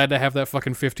 Everyone's glad to have that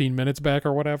fucking 15 minutes back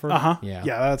or whatever? Uh-huh. Yeah.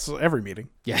 Yeah, that's every meeting.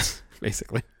 Yes,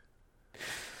 basically.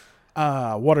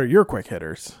 What are your quick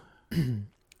hitters?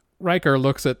 Riker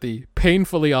looks at the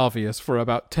painfully obvious for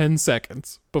about 10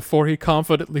 seconds before he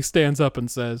confidently stands up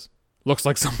and says, looks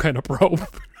like some kind of probe.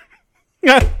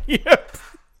 Yep.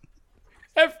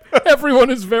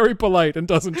 Everyone is very polite and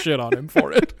doesn't shit on him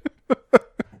for it.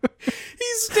 He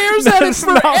stares at it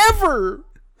forever.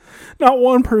 Not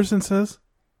one person says,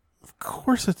 of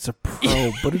course it's a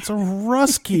probe, but it's a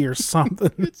Rusky or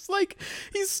something. It's like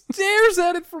he stares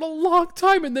at it for a long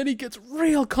time and then he gets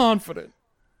real confident.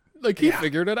 Like he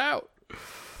figured it out.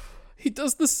 He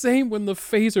does the same when the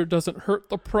phaser doesn't hurt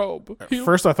the probe.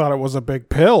 First I thought it was a big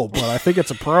pill, but I think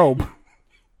it's a probe.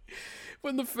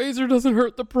 When the phaser doesn't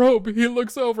hurt the probe, he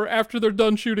looks over. After they're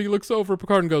done shooting, he looks over at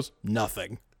Picard and goes,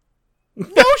 nothing.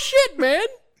 No shit, man.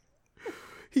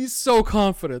 He's so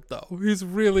confident, though. He's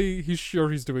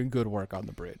sure he's doing good work on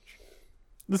the bridge.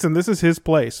 Listen, this is his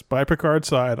place, by Picard's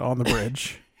side on the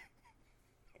bridge.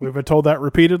 We've been told that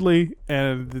repeatedly,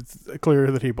 and it's clear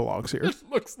that he belongs here. It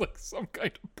looks like some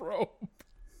kind of probe.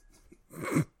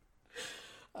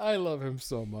 I love him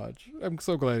so much. I'm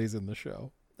so glad he's in the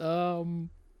show.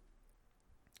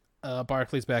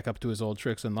 Barclay's back up to his old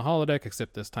tricks in the holodeck,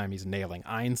 except this time he's nailing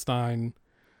Einstein.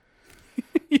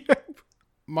 Yep.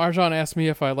 Marjan asked me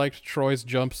if I liked Troy's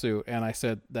jumpsuit, and I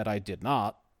said that I did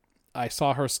not. I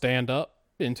saw her stand up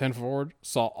in 10 Forward,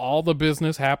 saw all the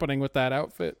business happening with that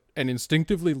outfit, and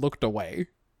instinctively looked away.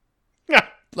 Yeah.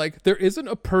 Like, there isn't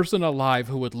a person alive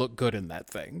who would look good in that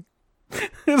thing.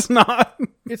 It's not.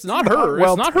 It's not her.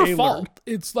 Well it's not her tailored. fault.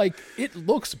 It's like, it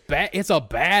looks bad. It's a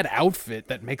bad outfit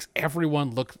that makes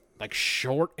everyone look like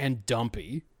short and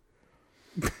dumpy.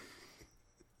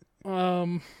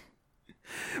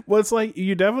 Well, it's like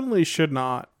you definitely should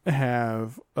not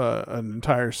have an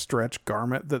entire stretch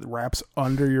garment that wraps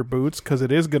under your boots, because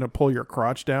it is going to pull your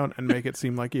crotch down and make it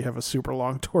seem like you have a super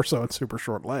long torso and super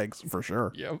short legs, for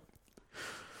sure. Yep.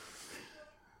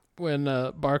 When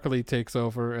Barclay takes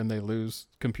over and they lose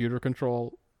computer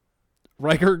control,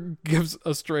 Riker gives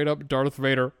a straight up Darth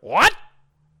Vader, what?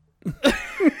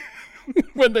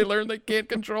 When they learn they can't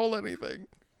control anything.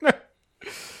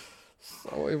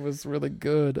 So it was really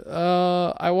good.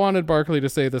 I wanted Barclay to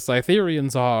say the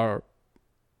Cytherians are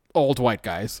old white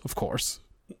guys, of course.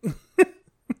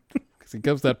 Because he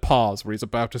gives that pause where he's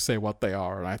about to say what they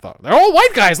are, and I thought, they're old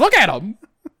white guys, look at them!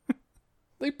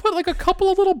 They put like a couple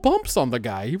of little bumps on the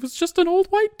guy. He was just an old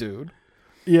white dude.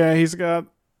 Yeah, he's got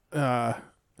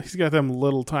them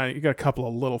little tiny, you got a couple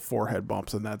of little forehead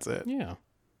bumps, and that's it. Yeah.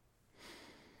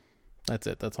 That's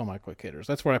it. That's all my quick hitters.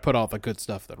 That's where I put all the good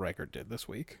stuff that Riker did this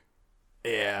week.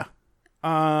 Yeah.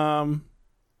 I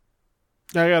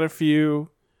got a few.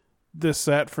 This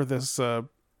set for this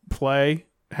play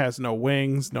has no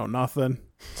wings, no nothing.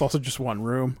 It's also just one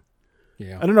room.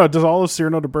 Yeah. I don't know. Does all of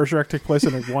Cyrano de Bergerac take place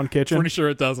in one kitchen? Pretty sure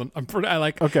it doesn't.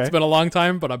 Okay. It's been a long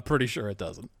time, but I'm pretty sure it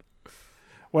doesn't.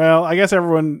 Well, I guess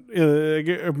everyone,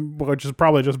 which is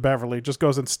probably just Beverly, just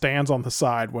goes and stands on the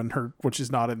side when she's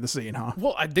not in the scene, huh?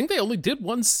 Well, I think they only did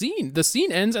one scene. The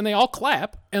scene ends and they all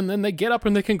clap, and then they get up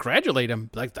and they congratulate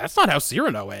him. Like, that's not how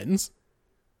Cyrano ends.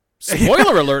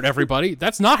 Spoiler alert, everybody.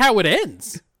 That's not how it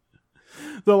ends.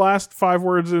 The last 5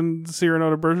 words in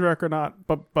Cyrano de Bergerac are not,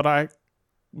 but I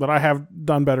have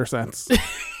done better since.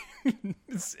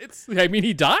 I mean,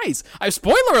 he dies.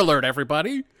 Spoiler alert,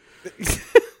 everybody.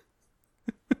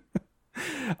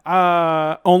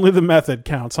 Only the method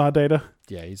counts, huh, Data?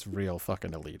 Yeah, he's real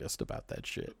fucking elitist about that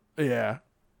shit. Yeah.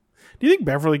 Do you think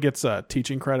Beverly gets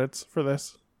teaching credits for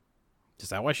this? Is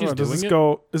that why she's Does doing this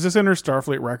it? Is this in her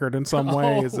Starfleet record in some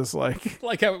way? Is this like...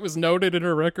 Like how it was noted in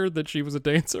her record that she was a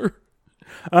dancer?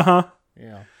 Uh-huh.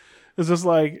 Yeah. Is this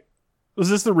like... Is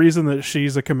this the reason that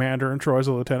she's a commander and Troy's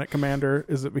a lieutenant commander?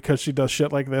 Is it because she does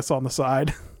shit like this on the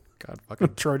side? God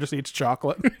fucking... Troy just eats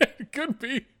chocolate. It could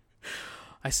be.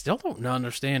 I still don't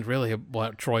understand really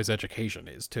what Troy's education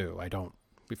is, too. I don't...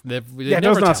 It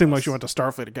does not seem like she went to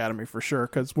Starfleet Academy for sure,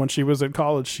 because when she was in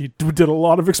college, she did a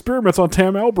lot of experiments on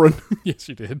Tam Elbrin. Yes,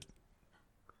 she did.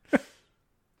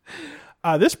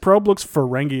 This probe looks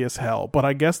Ferengi as hell, but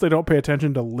I guess they don't pay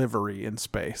attention to livery in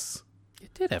space.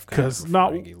 It did have because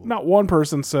not one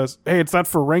person says, "Hey, it's that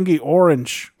Ferengi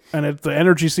orange," and the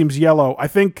energy seems yellow. I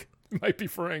think it might be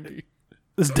Ferengi.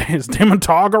 Is Damon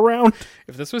Togg around?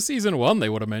 If this was season 1, they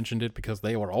would have mentioned it because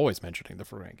they were always mentioning the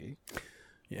Ferengi.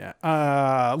 Yeah.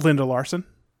 Linda Larson.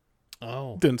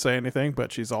 Oh. Didn't say anything,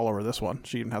 but she's all over this one.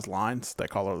 She even has lines. They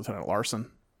call her Lieutenant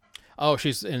Larson. Oh,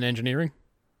 she's in engineering?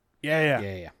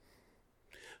 Yeah.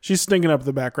 She's stinking up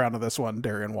the background of this one,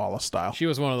 Darian Wallace style. She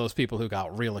was one of those people who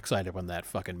got real excited when that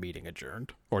fucking meeting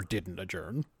adjourned. Or didn't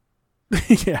adjourn.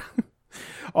 Yeah.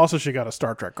 Also, she got a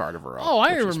Star Trek card of her own. Oh,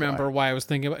 I remember why I was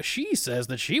thinking about... She says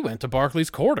that she went to Barclay's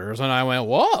quarters, and I went,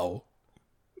 whoa.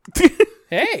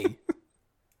 Hey.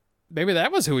 Maybe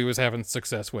that was who he was having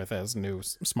success with as new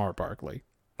smart Barclay.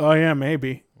 Oh, yeah,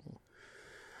 maybe.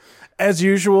 As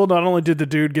usual, not only did the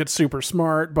dude get super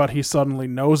smart, but he suddenly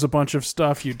knows a bunch of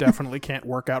stuff you definitely can't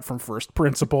work out from first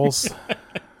principles.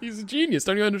 He's a genius,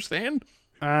 don't you understand?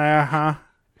 Uh-huh.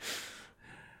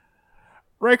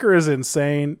 Riker is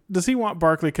insane. Does he want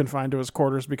Barclay confined to his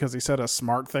quarters because he said a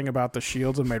smart thing about the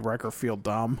shields and made Riker feel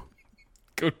dumb?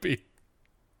 Could be.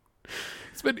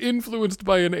 It's been influenced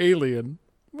by an alien.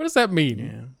 What does that mean?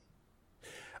 Yeah.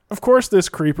 Of course this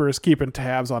creeper is keeping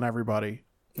tabs on everybody.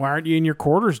 Why aren't you in your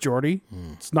quarters, Geordi?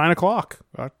 It's 9 o'clock.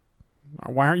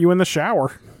 Why aren't you in the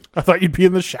shower? I thought you'd be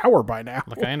in the shower by now.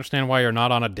 Like, I understand why you're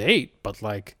not on a date, but,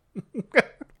 like,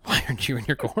 why aren't you in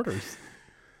your quarters?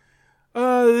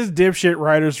 This dipshit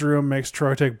writer's room makes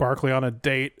Troy take Barclay on a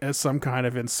date as some kind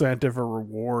of incentive or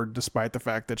reward, despite the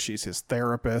fact that she's his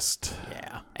therapist.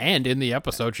 Yeah. And in the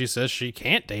episode, she says she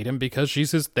can't date him because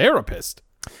she's his therapist.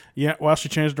 Yeah, well, she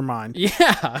changed her mind.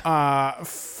 Yeah.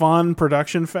 Fun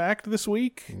production fact this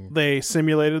week. They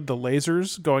simulated the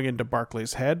lasers going into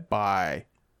Barclay's head by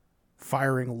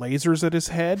firing lasers at his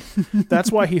head.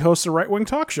 That's why he hosts a right-wing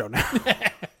talk show now.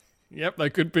 Yep, that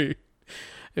could be.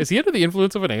 Is he under the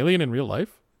influence of an alien in real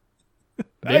life?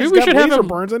 Maybe we should have him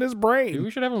burns in his brain. Maybe we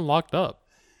should have him locked up.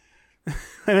 I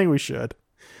think we should.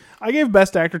 I gave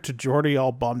Best Actor to Geordi,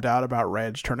 all bummed out about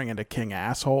Reg turning into King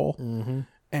Asshole. Mm-hmm.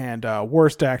 And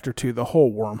Worst Actor to the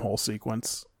whole wormhole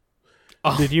sequence.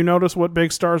 Oh. Did you notice what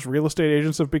big stars real estate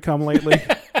agents have become lately?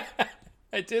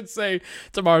 I did say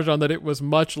to Marjan that it was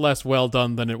much less well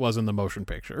done than it was in the motion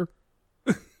picture.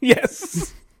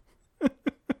 Yes.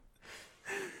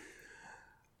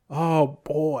 Oh,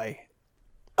 boy.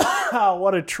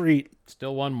 What a treat.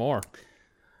 Still one more.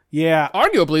 Yeah.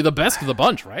 Arguably the best of the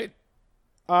bunch, right?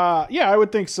 Yeah, I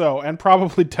would think so. And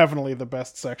probably definitely the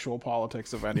best sexual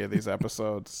politics of any of these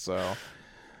episodes. So,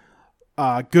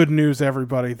 good news,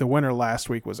 everybody. The winner last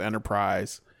week was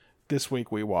Enterprise. This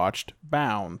week we watched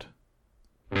Bound.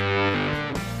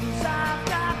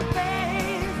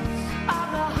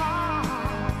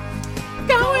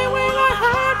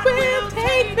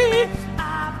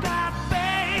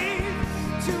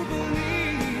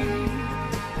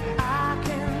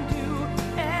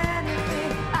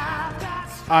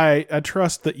 I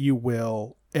trust that you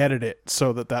will edit it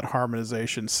so that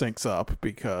harmonization syncs up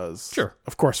because, sure,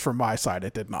 of course, from my side,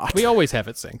 it did not. We always have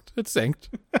it synced. It's synced.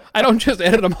 I don't just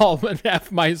edit them all and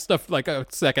have my stuff like a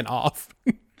second off.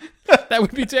 That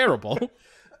would be terrible.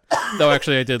 Though,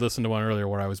 actually, I did listen to one earlier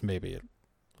where I was maybe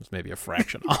a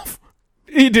fraction off.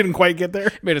 You didn't quite get there.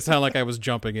 It made it sound like I was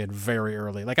jumping in very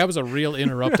early. Like I was a real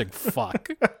interrupting fuck.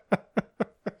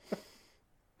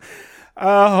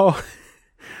 Oh...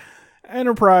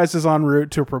 Enterprise is en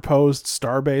route to a proposed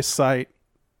starbase site,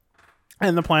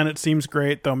 and the planet seems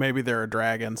great, though maybe there are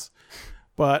dragons.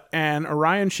 But an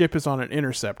Orion ship is on an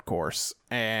intercept course,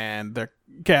 and the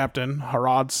captain,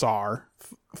 Harad Sar,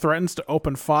 threatens to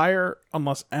open fire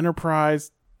unless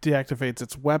Enterprise deactivates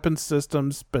its weapon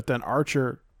systems, but then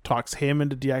Archer talks him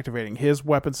into deactivating his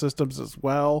weapon systems as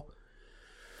well.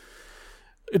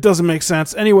 It doesn't make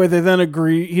sense. Anyway, he then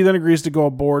agrees to go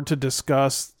aboard to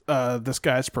discuss this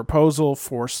guy's proposal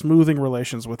for smoothing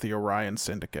relations with the Orion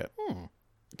Syndicate.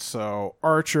 So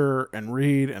Archer and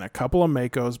Reed and a couple of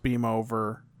Makos beam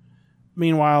over.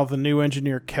 Meanwhile, the new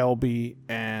engineer Kelby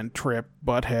and Trip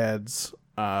butt heads.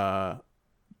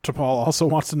 T'Pol also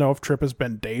wants to know if Trip has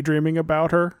been daydreaming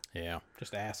about her. Yeah,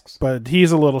 just asks. But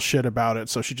he's a little shit about it,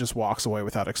 so she just walks away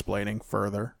without explaining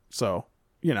further. So,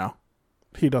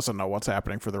 he doesn't know what's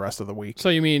happening for the rest of the week. So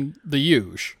you mean the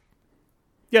huge?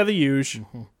 Yeah, the huge.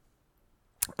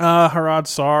 Harad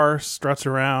Sar struts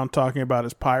around talking about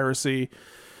his piracy.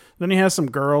 Then he has some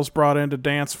girls brought in to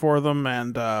dance for them,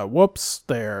 and whoops,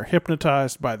 they're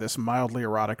hypnotized by this mildly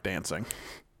erotic dancing.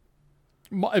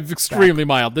 Extremely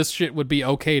mild. This shit would be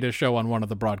okay to show on one of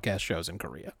the broadcast shows in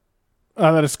Korea.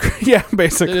 That is, yeah,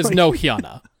 basically. There's no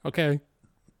Hyuna, okay?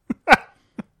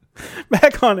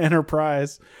 Back on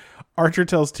Enterprise, Archer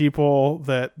tells T'Pol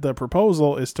that the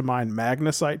proposal is to mine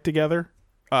magnesite together,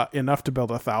 enough to build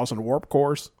 1,000 warp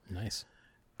cores. Nice.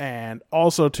 And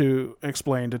also to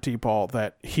explain to T'Pol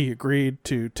that he agreed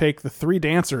to take the 3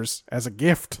 dancers as a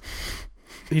gift.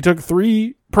 He took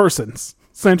 3 persons,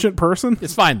 sentient persons.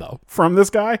 It's fine, though. From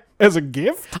this guy as a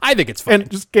gift. I think it's fine.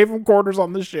 And just gave him quarters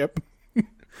on the ship.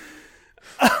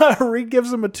 Reed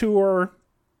gives him a tour.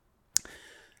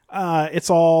 It's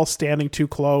all standing too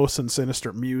close and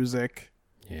sinister music.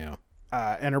 Yeah.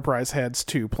 Enterprise heads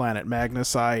to planet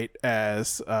Magnesite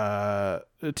as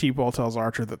T'Pol tells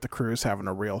Archer that the crew's having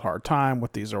a real hard time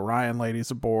with these Orion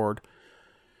ladies aboard.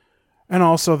 And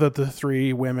also that the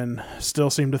 3 women still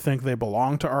seem to think they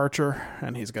belong to Archer,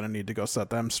 and he's going to need to go set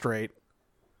them straight.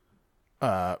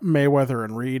 Mayweather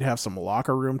and Reed have some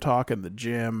locker room talk in the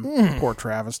gym. Poor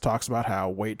Travis talks about how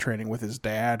weight training with his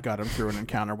dad got him through an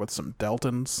encounter with some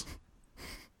Deltans.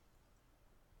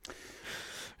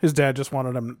 His dad just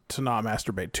wanted him to not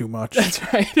masturbate too much.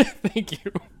 That's right. Thank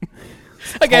you.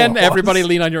 Again, everybody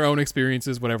lean on your own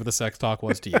experiences, whatever the sex talk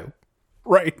was to you.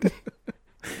 Right.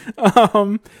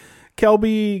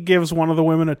 Kelby gives one of the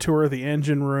women a tour of the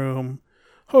engine room.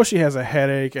 Hoshi has a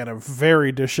headache, and a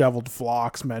very disheveled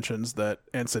Phlox mentions that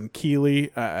Ensign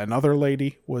Keeley, another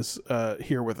lady, was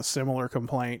here with a similar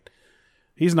complaint.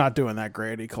 He's not doing that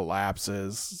great. He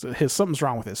collapses. Something's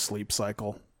wrong with his sleep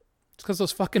cycle. It's because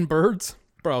those fucking birds.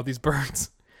 Bro, these birds.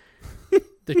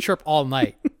 They chirp all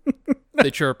night.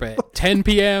 They chirp at 10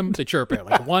 p.m. They chirp at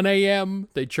like 1 a.m.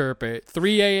 They chirp at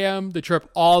 3 a.m. They chirp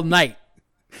all night.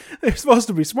 They're supposed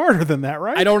to be smarter than that,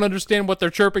 right? I don't understand what they're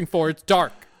chirping for. It's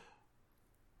dark.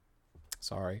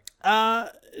 Sorry.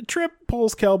 Trip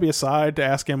pulls Kelby aside to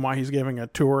ask him why he's giving a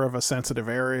tour of a sensitive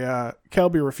area.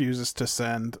 Kelby refuses to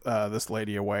send this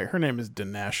lady away. Her name is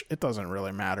Dinesh. It doesn't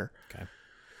really matter. Okay.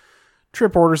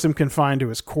 Trip orders him confined to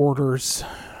his quarters.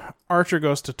 Archer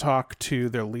goes to talk to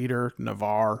their leader,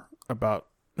 Navarre, about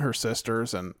her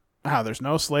sisters and how there's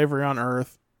no slavery on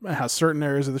Earth, how certain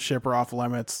areas of the ship are off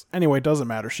limits. Anyway, it doesn't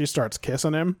matter. She starts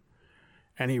kissing him,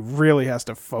 and he really has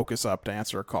to focus up to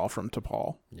answer a call from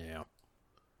T'Pol. Yeah.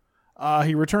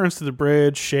 He returns to the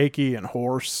bridge, shaky and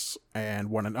hoarse, and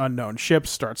when an unknown ship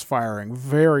starts firing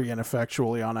very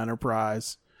ineffectually on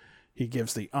Enterprise, he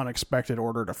gives the unexpected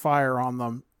order to fire on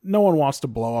them. No one wants to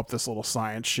blow up this little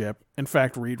science ship. In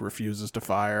fact, Reed refuses to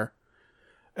fire.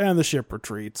 And the ship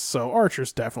retreats, so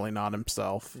Archer's definitely not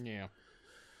himself. Yeah.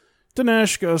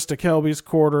 Dinesh goes to Kelby's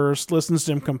quarters, listens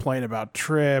to him complain about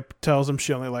Trip, tells him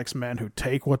she only likes men who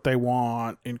take what they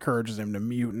want, encourages him to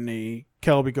mutiny.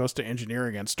 Kelby goes to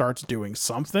engineering and starts doing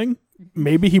something.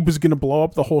 Maybe he was going to blow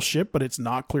up the whole ship, but it's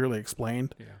not clearly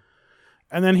explained. Yeah.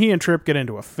 And then he and Trip get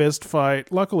into a fist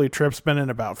fight. Luckily, Trip's been in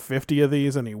about 50 of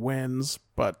these and he wins,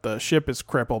 but the ship is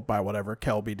crippled by whatever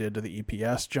Kelby did to the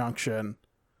EPS junction.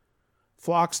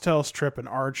 Phlox tells Trip and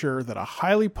Archer that a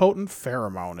highly potent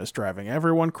pheromone is driving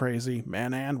everyone crazy,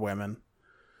 men and women.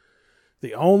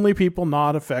 The only people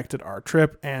not affected are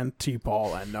Trip and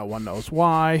T'Pol, and no one knows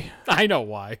why. I know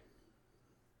why.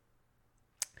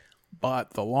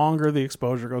 But the longer the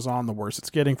exposure goes on, the worse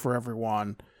it's getting for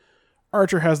everyone.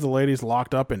 Archer has the ladies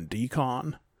locked up in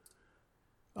decon.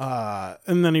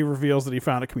 And then he reveals that he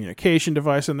found a communication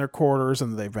device in their quarters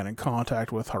and they've been in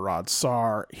contact with Harad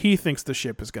Sar. He thinks the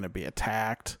ship is going to be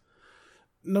attacked.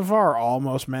 Navarre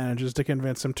almost manages to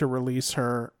convince him to release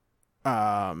her.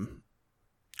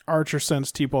 Archer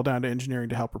sends T'Pol down to engineering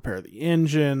to help repair the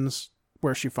engines,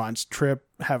 where she finds Trip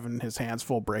having his hands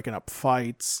full breaking up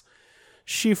fights.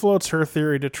 She floats her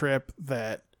theory to Trip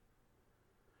that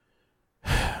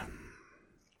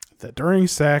during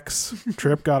sex,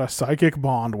 Trip got a psychic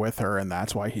bond with her, and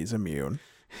that's why he's immune.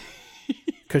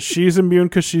 Because she's immune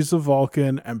because she's a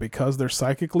Vulcan, and because they're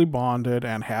psychically bonded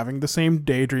and having the same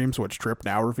daydreams, which Trip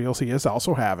now reveals he is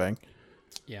also having,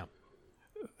 Yeah.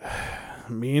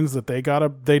 means that they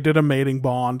did a mating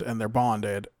bond and they're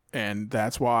bonded, and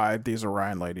that's why these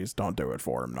Orion ladies don't do it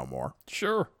for him no more.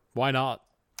 Sure. Why not?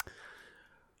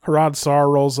 Harad Sar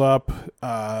rolls up.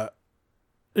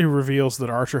 He reveals that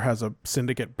Archer has a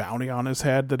syndicate bounty on his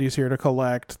head that he's here to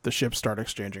collect. The ships start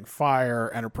exchanging fire.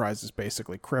 Enterprise is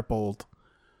basically crippled.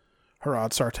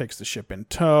 Harad Sar takes the ship in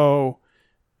tow.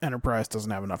 Enterprise doesn't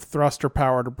have enough thruster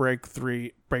power to break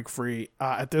free.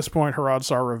 At this point, Harad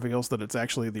Sar reveals that it's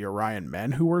actually the Orion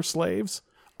men who were slaves.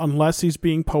 Unless he's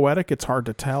being poetic, it's hard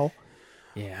to tell.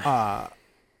 Yeah.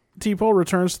 T'Pol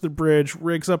returns to the bridge,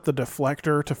 rigs up the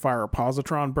deflector to fire a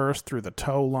positron burst through the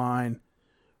tow line.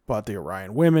 But the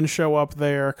Orion women show up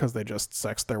there because they just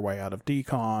sexed their way out of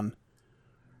decon.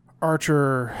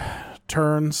 Archer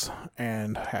turns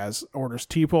and orders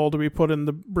T'Pol to be put in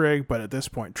the brig, but at this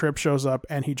point Trip shows up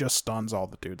and he just stuns all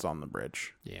the dudes on the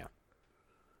bridge. Yeah.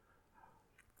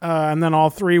 And then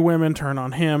all three women turn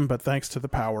on him, but thanks to the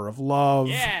power of love,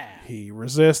 he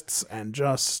resists and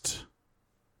just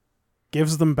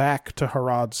gives them back to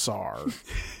Harad Sar,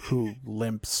 who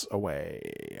limps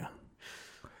away.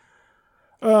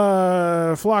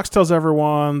 Phlox tells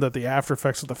everyone that the after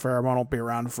effects of the pheromone will be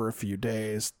around for a few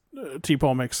days.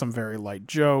 T'Pol makes some very light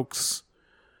jokes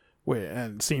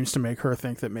and seems to make her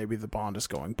think that maybe the bond is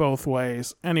going both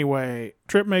ways. Anyway,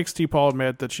 Trip makes T'Pol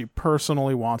admit that she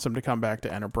personally wants him to come back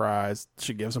to Enterprise.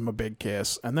 She gives him a big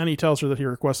kiss, and then he tells her that he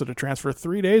requested a transfer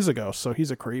 3 days ago, so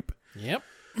he's a creep. Yep.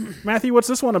 Matthew, what's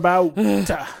this one about?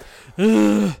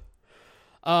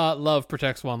 Love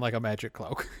protects one like a magic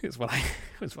cloak is what I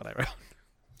wrote.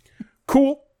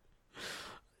 Cool.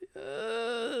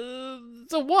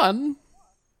 It's a 1,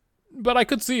 but I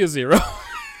could see a 0.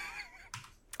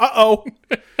 Uh-oh.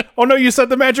 Oh, no, you said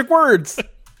the magic words.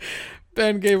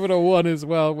 Ben gave it a 1 as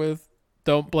well with,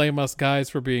 don't blame us guys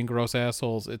for being gross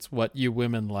assholes. It's what you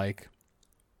women like.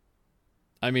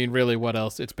 I mean, really, what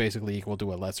else? It's basically equal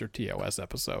to a lesser TOS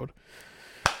episode.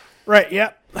 Right,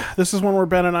 yeah. This is one where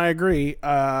Ben and I agree.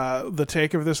 The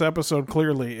take of this episode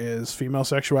clearly is female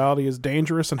sexuality is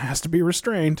dangerous and has to be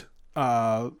restrained.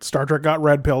 Star Trek got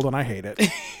red-pilled and I hate it.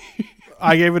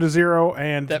 I gave it a 0,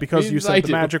 and That because you means said I the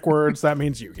do. magic words, that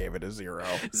means you gave it a 0.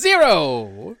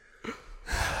 0!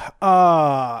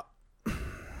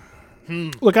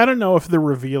 Look, I don't know if the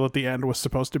reveal at the end was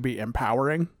supposed to be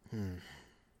empowering.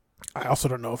 I also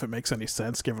don't know if it makes any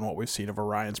sense given what we've seen of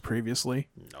Orions previously.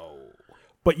 No.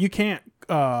 But you can't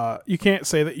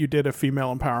say that you did a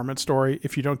female empowerment story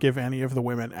if you don't give any of the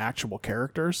women actual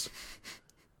characters.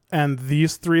 And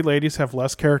these 3 ladies have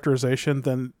less characterization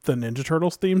than the Ninja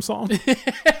Turtles theme song.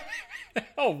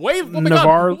 Oh, way,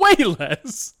 Navarre- way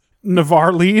less.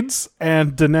 Navarre leads,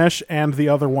 and Dinesh and the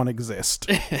other one exist.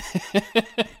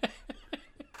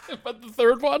 But the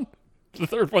third one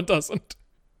doesn't.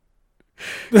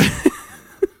 The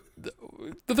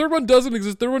third one doesn't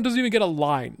exist. The third one doesn't even get a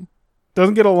line.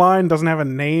 Doesn't get a line, doesn't have a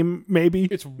name, maybe.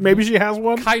 It's maybe she has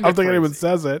one. kinda I don't think anyone crazy.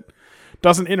 says it.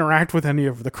 Doesn't interact with any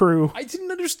of the crew. I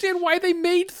didn't understand why they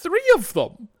made 3 of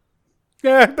them.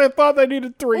 Yeah, they thought they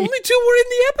needed 3. Only 2 were in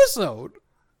the episode.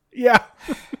 Yeah.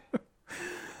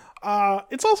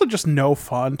 It's also just no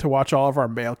fun to watch all of our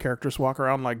male characters walk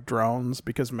around like drones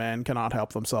because men cannot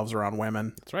help themselves around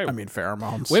women. That's right. I mean,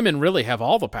 pheromones. Women really have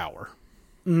all the power.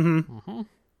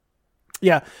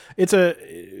 Yeah, it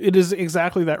is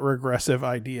exactly that regressive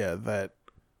idea that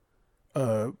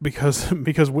because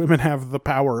women have the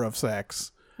power of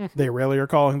sex, they really are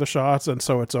calling the shots, and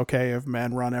so it's okay if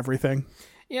men run everything.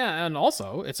 Yeah, and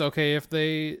also it's okay if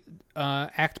they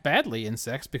act badly in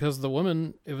sex because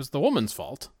it was the woman's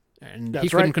fault, and That's he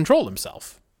couldn't right. control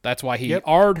himself. That's why he Yep.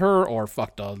 R'd her or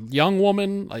fucked a young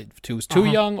woman, like who's too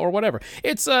young or whatever.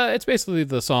 It's basically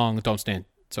the song "Don't Stand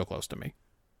So Close to Me."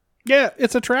 Yeah,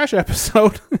 it's a trash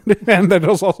episode, and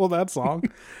there's also that song.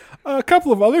 A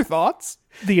couple of other thoughts.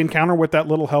 The encounter with that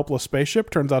little helpless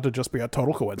spaceship turns out to just be a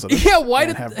total coincidence. Yeah, why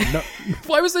and did have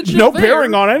why was that ship no there?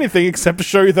 bearing on anything except to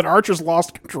show you that Archer's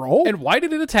lost control? And why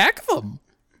did it attack them?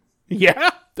 Yeah.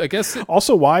 I guess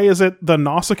Also, why is it the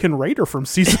Nausicaan Raider from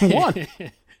season 1?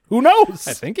 Who knows?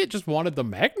 I think it just wanted the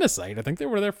magnesite. I think they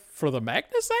were there for the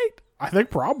magnesite. I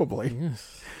think probably.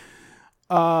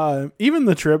 Even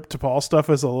the Trip to Paul stuff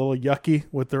is a little yucky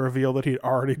with the reveal that he'd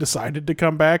already decided to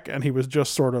come back and he was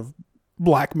just sort of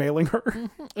blackmailing her.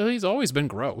 Well, he's always been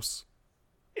gross.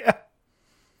 Yeah.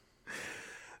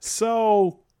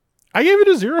 So I gave it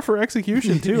a 0 for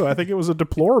execution too. I think it was a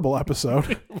deplorable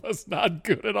episode. It was not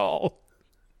good at all.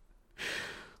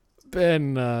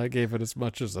 Ben gave it as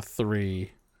much as a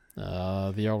 3.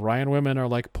 The Orion women are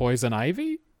like poison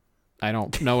ivy. I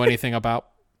don't know anything about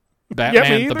Batman,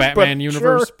 me either, the Batman but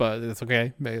universe, sure. but it's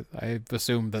okay. I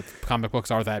assume that comic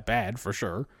books are that bad for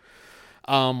sure.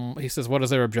 He says, what is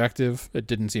their objective? It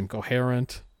didn't seem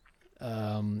coherent.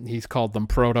 He's called them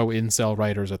proto-incel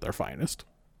writers at their finest.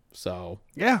 So,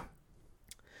 Yeah.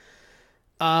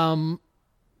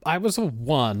 I was a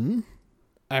 1.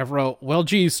 I wrote, well,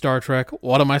 geez, Star Trek,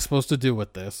 what am I supposed to do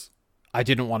with this? I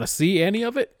didn't want to see any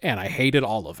of it, and I hated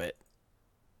all of it.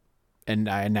 And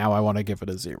now I want to give it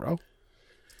a 0.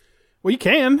 Well, you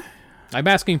can. I'm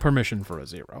asking permission for a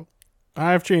 0.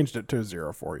 I've changed it to a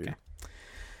 0 for you.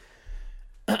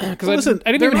 Because Listen,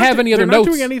 I didn't they're even not have any other they're not notes.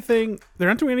 doing anything. They're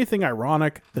not doing anything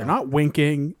ironic. They're not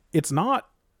winking. It's not.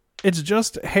 It's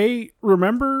just, hey,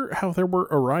 remember how there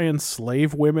were Orion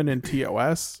slave women in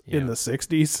TOS in the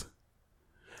 60s?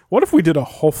 What if we did a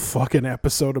whole fucking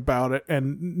episode about it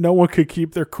and no one could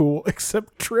keep their cool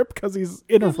except Trip because he's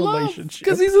in a relationship?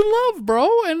 Because he's in love, bro,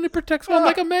 and it protects one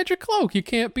like a magic cloak. You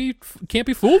can't be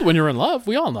fooled when you're in love.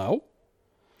 We all know.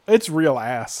 It's real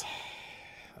ass.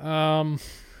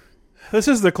 This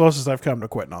is the closest I've come to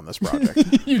quitting on this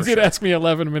project. You did ask me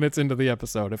 11 minutes into the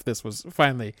episode if this was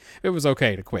it was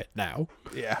okay to quit now.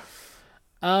 Yeah.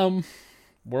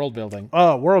 World building.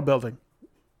 Oh, world building.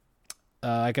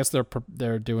 I guess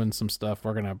they're doing some stuff.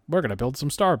 We're gonna build some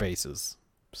star bases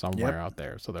somewhere out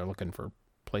there. So they're looking for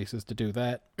places to do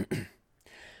that.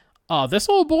 This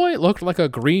old boy looked like a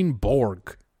green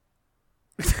Borg.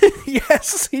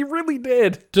 Yes, he really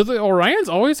did. Do the Orions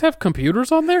always have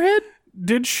computers on their head?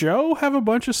 Did Show have a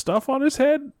bunch of stuff on his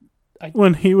head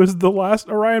when he was the last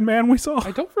Orion man we saw?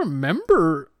 I don't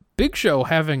remember Big Show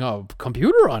having a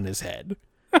computer on his head.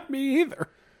 Me either.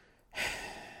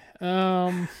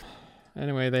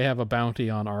 Anyway, they have a bounty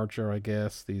on Archer, I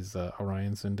guess, these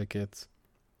Orion syndicates.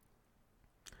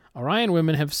 Orion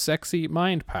women have sexy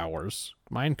mind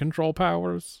control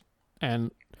powers,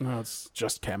 and No, it's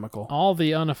just chemical. all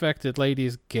the unaffected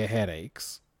ladies get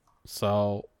headaches.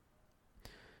 So,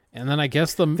 and then I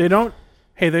guess They don't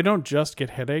just get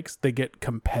headaches, they get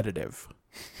competitive.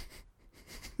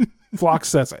 Phlox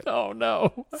says it. oh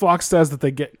no. Phlox says that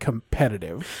they get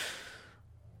competitive.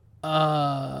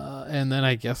 And then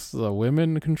I guess the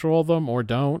women control them or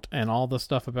don't, and all the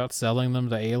stuff about selling them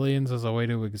to aliens as a way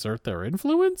to exert their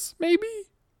influence, maybe?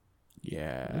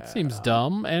 Yeah. It seems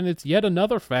dumb, and it's yet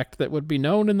another fact that would be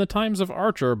known in the times of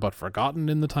Archer, but forgotten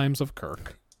in the times of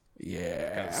Kirk.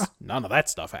 Yeah. None of that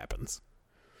stuff happens.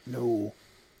 No.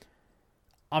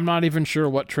 I'm not even sure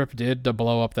what Trip did to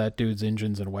blow up that dude's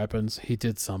engines and weapons. He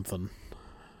did something.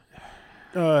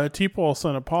 T-Pulse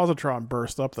and a positron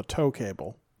burst up the tow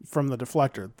cable from the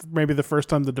deflector. Maybe the first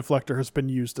time the deflector has been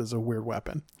used as a weird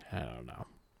weapon. I don't know.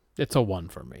 It's a 1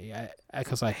 for me,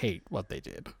 because I hate what they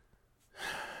did.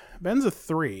 Ben's a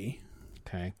 3.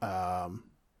 Okay.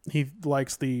 He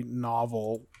likes the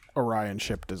novel Orion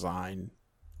ship design,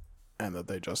 and that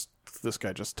this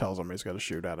guy just tells him he's got to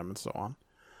shoot at him and so on.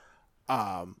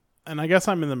 And I guess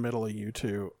I'm in the middle of you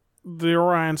two. The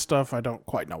Orion stuff, I don't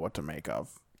quite know what to make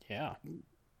of. Yeah.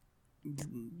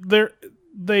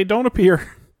 They don't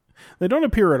appear. They don't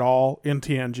appear at all in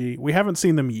TNG. We haven't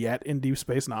seen them yet in Deep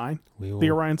Space Nine, the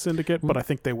Orion Syndicate, but I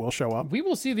think they will show up. We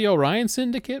will see the Orion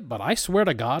Syndicate, but I swear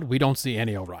to God, we don't see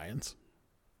any Orions.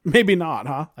 Maybe not,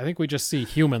 huh? I think we just see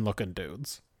human-looking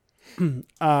dudes.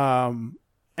 And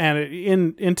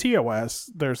in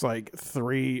TOS, there's like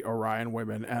 3 Orion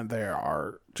women, and they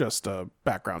are just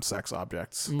background sex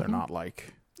objects. They're not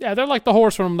like... Yeah, they're like the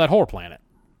horse from that whore planet.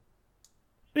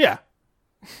 Yeah.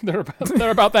 They're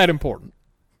about that important.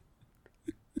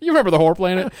 You remember the whore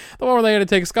planet? The one where they had to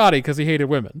take Scotty because he hated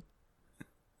women.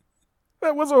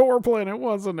 That was a whore planet,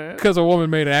 wasn't it? Because a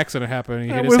woman made an accident happen and he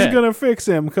hit his was head. going to fix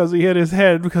him because he hit his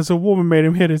head because a woman made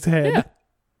him hit his head. Yeah.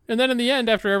 And then in the end,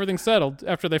 after everything's settled,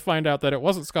 after they find out that it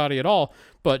wasn't Scotty at all,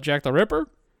 but Jack the Ripper,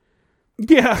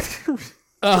 Yeah.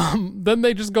 then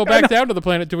they just go back down to the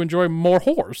planet to enjoy more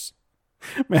whores.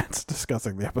 Matt's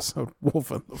discussing the episode Wolf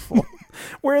in the Fold,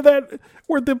 where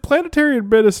the planetary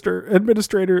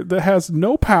administrator that has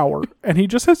no power and he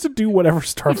just has to do whatever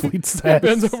Starfleet says.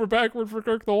 Bends over backward for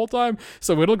Kirk the whole time,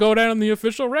 so it'll go down in the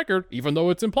official record, even though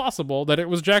it's impossible, that it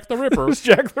was Jack the Ripper It's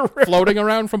Jack the Ripper. floating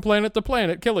around from planet to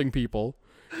planet killing people,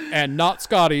 and not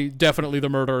Scotty, definitely the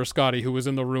murderer Scotty, who was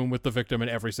in the room with the victim in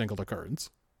every single occurrence.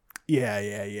 Yeah.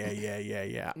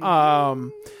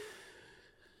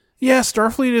 Yeah,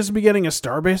 Starfleet is beginning a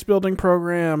starbase building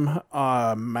program.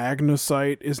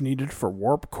 Magnesite is needed for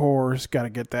warp cores. Got to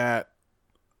get that.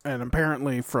 And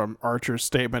apparently from Archer's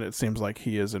statement, it seems like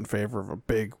he is in favor of a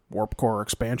big warp core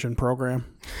expansion program.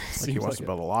 Like he wants to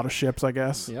build a lot of ships, I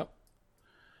guess. Yep.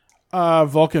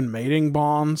 Vulcan mating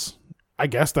bonds. I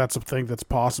guess that's a thing that's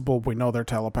possible. We know they're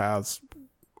telepaths.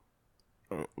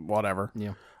 Whatever.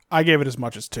 Yeah. I gave it as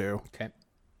much as 2. Okay.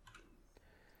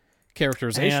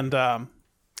 Characterization. And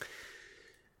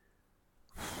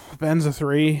Ben's a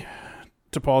 3.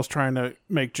 T'Pol's trying to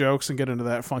make jokes and get into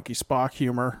that funky Spock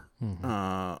humor.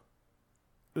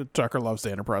 Tucker loves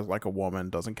the Enterprise like a woman,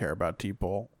 doesn't care about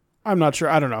T'Pol. I'm not sure.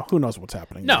 I don't know. Who knows what's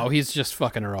happening? No, he's just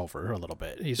fucking her over a little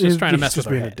bit. He's just trying to mess with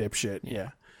her being head. a dipshit. Yeah.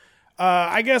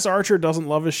 I guess Archer doesn't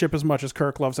love his ship as much as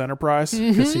Kirk loves Enterprise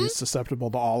because he's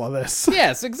susceptible to all of this.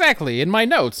 Yes, exactly. In my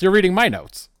notes. You're reading my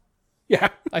notes. Yeah.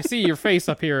 I see your face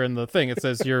up here in the thing. It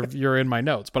says you're in my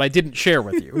notes, but I didn't share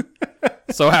with you.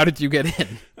 So how did you get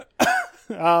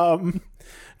in?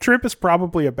 Trip is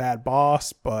probably a bad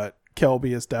boss, but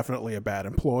Kelby is definitely a bad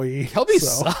employee. Kelby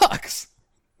so. sucks.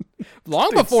 Long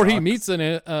before he meets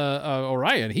an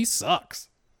Orion, he sucks.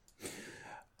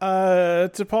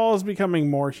 T'Pol is becoming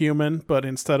more human, but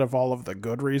instead of all of the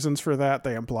good reasons for that,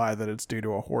 they imply that it's due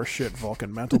to a horseshit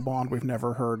Vulcan mental bond we've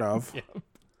never heard of. Yep.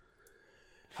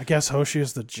 I guess Hoshi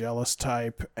is the jealous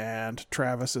type, and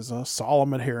Travis is a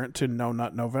solemn adherent to No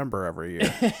Nut November every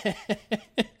year.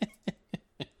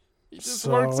 It just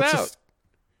works out.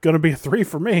 Gonna be a 3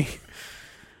 for me.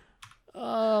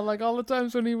 Like all the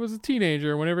times when he was a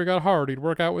teenager, whenever he got hard, he'd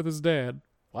work out with his dad.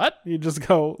 What? You just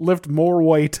go lift more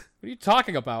weight. What are you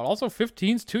talking about? Also,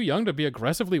 15's too young to be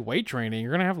aggressively weight training.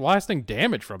 You're gonna have lasting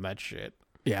damage from that shit.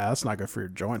 Yeah, that's not good for your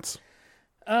joints.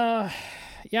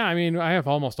 Yeah, I mean, I have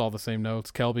almost all the same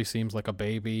notes. Kelby seems like a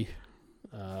baby.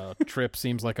 Trip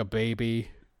seems like a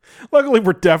baby. Luckily,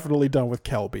 we're definitely done with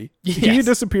Kelby. Yes. He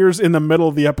disappears in the middle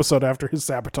of the episode after his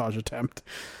sabotage attempt.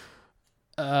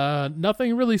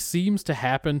 Nothing really seems to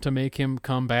happen to make him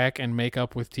come back and make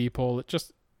up with T'Pol.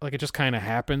 It just kind of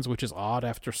happens, which is odd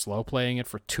after slow playing it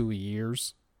for 2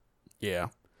 years. Yeah.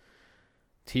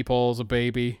 T'Pol's a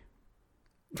baby.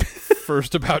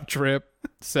 First about Trip.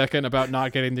 Second about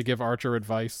not getting to give Archer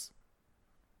advice.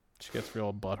 She gets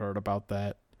real butthurt about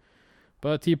that.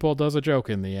 But T'Pol does a joke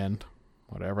in the end.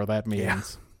 Whatever that means. Yeah.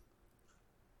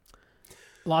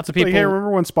 Lots of people... Like, hey,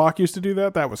 remember when Spock used to do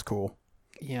that? That was cool.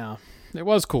 Yeah. It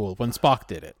was cool when Spock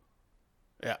did it.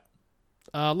 Yeah.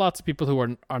 Lots of people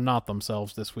who are not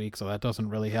themselves this week, so that doesn't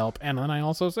really help. And then I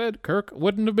also said Kirk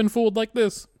wouldn't have been fooled like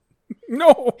this.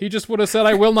 No. He just would have said,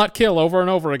 I will not kill over and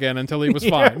over again until he was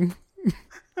fine.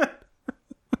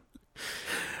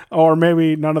 Or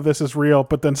maybe none of this is real,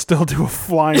 but then still do a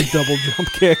flying double jump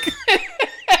kick.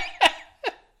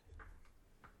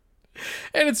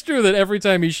 And it's true that every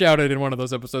time he shouted in one of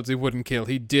those episodes he wouldn't kill,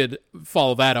 he did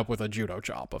follow that up with a judo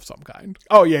chop of some kind.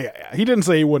 Oh, yeah. He didn't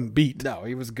say he wouldn't beat. No,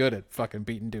 he was good at fucking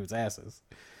beating dudes' asses.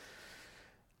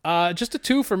 Just a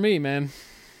 2 for me, man.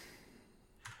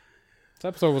 This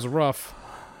episode was rough.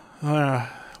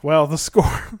 Well, the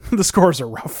scores are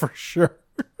rough for sure.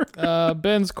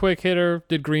 Ben's quick hitter.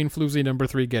 Did Green Floozy number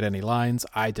 3 get any lines?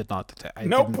 I did not detect. I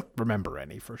didn't remember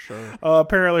any for sure.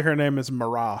 Apparently her name is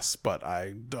Maras, but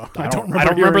I don't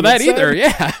remember, remember that either.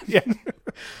 Yeah. Yeah.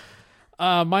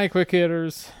 My quick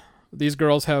hitters. These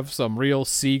girls have some real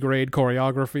C grade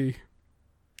choreography.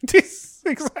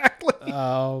 Exactly.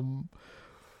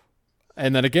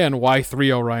 And then again, why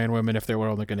 3 Orion women if they were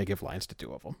only going to give lines to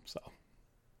 2 of them? So,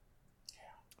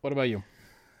 what about you?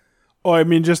 Oh, I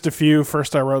mean, just a few.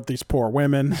 First, I wrote these poor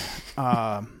women.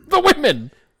 The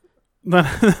women! Then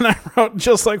I wrote,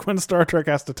 just like when Star Trek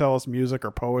has to tell us music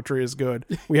or poetry is good,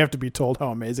 we have to be told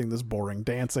how amazing this boring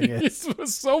dancing is. It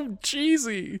was so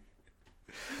cheesy.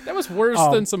 That was worse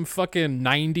than some fucking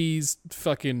 90s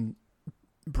fucking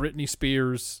Britney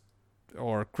Spears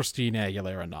or Christina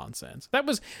Aguilera nonsense. That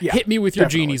was hit me with your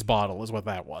genie's bottle is what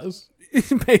that was.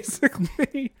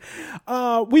 Basically.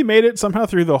 We made it somehow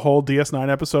through the whole DS9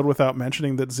 episode without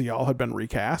mentioning that Zial had been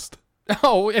recast.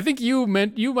 Oh, I think you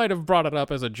might have brought it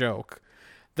up as a joke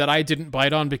that I didn't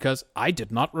bite on because I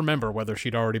did not remember whether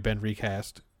she'd already been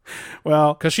recast.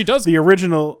 Well, because she does. The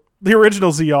original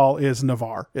Zial is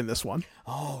Navarre in this one.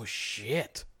 Oh,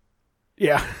 shit.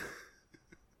 Yeah.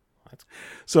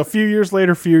 So a few years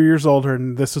later, few years older,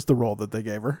 and this is the role that they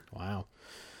gave her. Wow.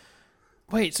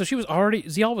 Wait, so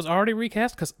Zial was already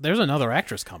recast? Because there's another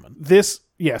actress coming. This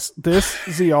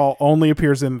Zial only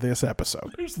appears in this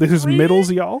episode. This is middle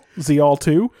Zial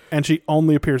 2, and she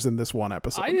only appears in this one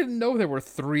episode. I didn't know there were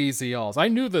 3 Zials. I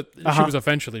knew that she was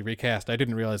eventually recast. I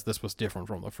didn't realize this was different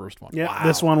from the first one. Yeah, wow.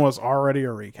 This one was already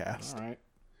a recast.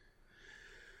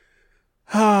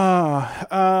 All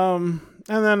right.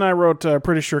 And then I wrote,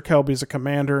 pretty sure Kelby's a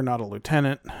commander, not a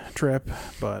lieutenant, Trip,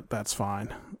 but that's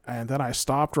fine. and then I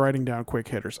stopped writing down quick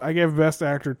hitters. I gave best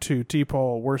actor to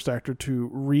T-Pole, worst actor to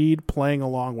Reed playing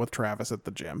along with Travis at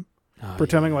the gym,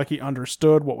 pretending like he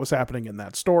understood what was happening in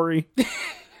that story.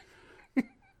 It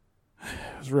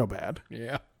was real bad.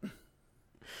 Yeah.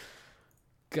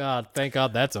 God, thank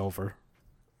God that's over.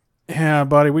 Yeah,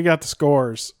 buddy, we got the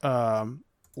scores.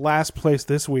 Last place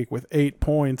this week with 8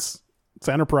 points. It's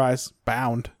Enterprise,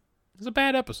 Bound. It's a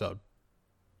bad episode.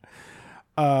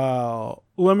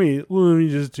 Let me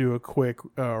just do a quick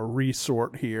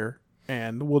resort here,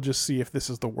 and we'll just see if this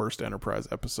is the worst Enterprise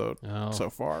episode so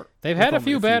far. They've had a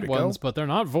few bad ones, but they're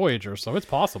not Voyager, so it's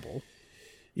possible.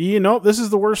 This is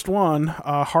the worst one.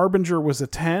 Harbinger was a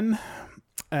 10,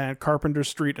 and Carpenter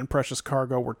Street and Precious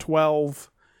Cargo were 12,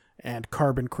 and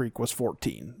Carbon Creek was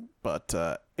 14. But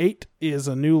 8 is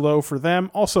a new low for them.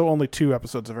 Also, only 2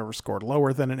 episodes have ever scored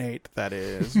lower than an 8. That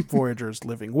is Voyager's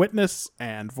Living Witness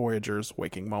and Voyager's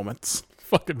Waking Moments.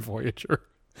 Fucking Voyager.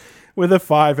 With a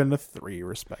 5 and a 3,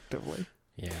 respectively.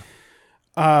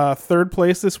 Yeah. Third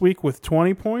place this week with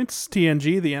 20 points,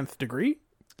 TNG, The Nth Degree.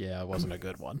 Yeah, it wasn't a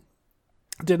good one.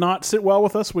 Did not sit well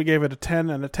with us. We gave it a 10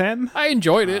 and a 10. I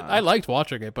enjoyed it. I liked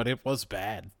watching it, but it was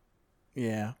bad.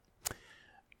 Yeah.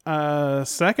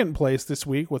 Second place this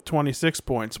week with 26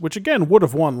 points, which again would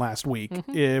have won last week.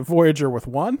 Voyager with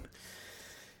 1.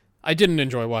 I didn't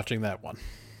enjoy watching that one.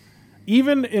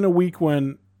 Even in a week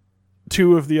when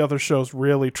 2 of the other shows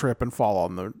really trip and fall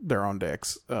on their own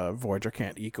dicks, Voyager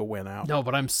can't eke a win out. No,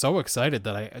 but I'm so excited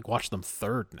that I watch them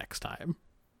third next time.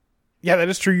 Yeah, that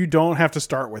is true. You don't have to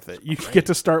start with it. You get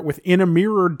to start with In a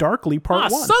Mirror Darkly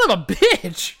Part 1. Son of a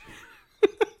bitch!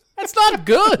 That's not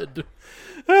good!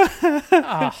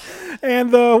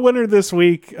 And the winner this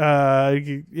week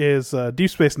is Deep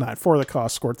Space Nine. For the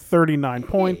Cause scored 39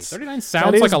 points. 39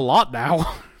 sounds like a lot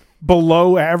now.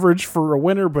 Below average for a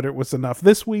winner, but it was enough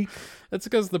this week. That's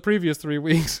because the previous 3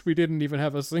 weeks we didn't even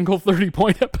have a single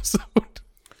 30-point episode.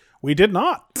 We did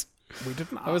not.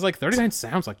 I was like, 39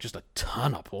 sounds like just a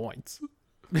ton of points.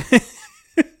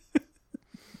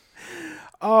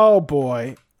 Oh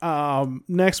boy.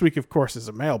 Next week, of course, is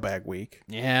a mailbag week.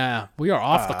 Yeah, we are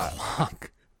off the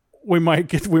clock. We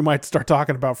might start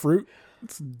talking about fruit.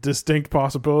 It's a distinct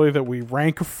possibility that we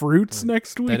rank fruits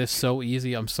next week. That is so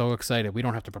easy. I'm so excited. We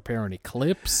don't have to prepare any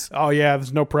clips. Oh yeah,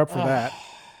 there's no prep for that.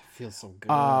 Feels so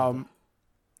good.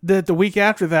 The week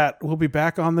after that, we'll be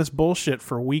back on this bullshit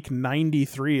for week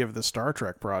 93 of the Star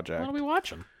Trek project. What are we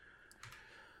watching?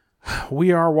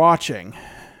 We are watching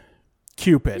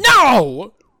Cupid.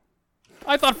 No!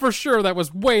 I thought for sure that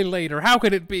was way later. How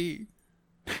could it be?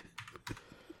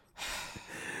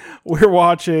 We're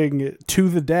watching To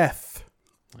the Death.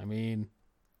 I mean,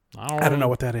 I don't know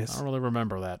what that is. I don't really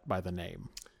remember that by the name.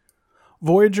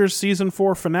 Voyager's Season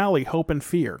 4 finale, Hope and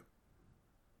Fear.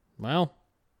 Well,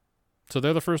 so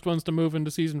they're the first ones to move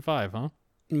into Season 5, huh?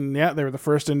 Yeah, they were the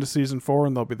first into Season 4,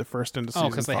 and they'll be the first into Season 5.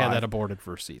 Oh, because they had that aborted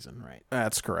first season, right?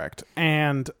 That's correct.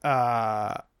 And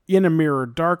In a Mirror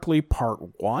Darkly, Part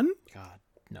 1. God,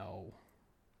 no.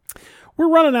 We're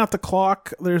running out the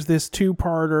clock. There's this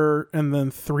 2-parter and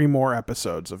then 3 more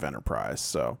episodes of Enterprise.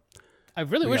 So I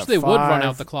really wish they would run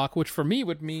out the clock, which for me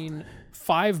would mean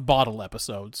 5 bottle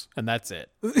episodes, and that's it.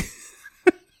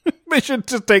 They should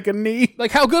just take a knee.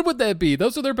 Like, how good would that be?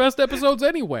 Those are their best episodes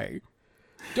anyway.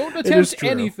 Don't attempt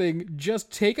anything.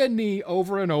 Just take a knee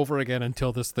over and over again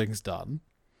until this thing's done.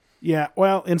 Yeah,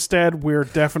 well, instead, we're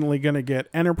definitely going to get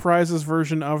Enterprise's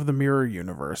version of the Mirror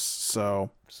Universe.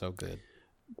 So good.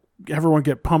 Everyone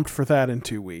get pumped for that in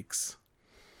 2 weeks.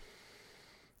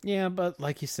 Yeah, but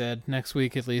like you said, next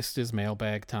week at least is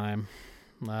mailbag time.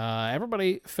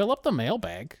 Everybody fill up the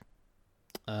mailbag.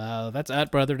 That's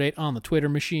at BrotherDate on the Twitter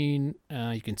machine.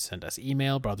 You can send us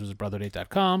email,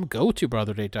 brothers@brotherdate.com. Go to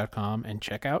brotherdate.com and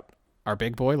check out our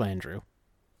big boy Landrew.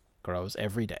 Grows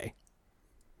every day.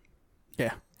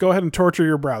 Yeah, go ahead and torture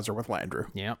your browser with Landrew.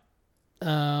 Yep.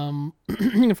 You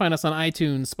can find us on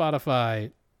iTunes,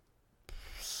 Spotify,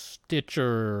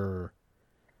 Stitcher,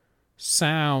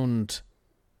 Sound.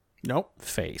 Nope.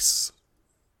 Face.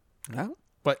 No.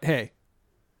 But hey,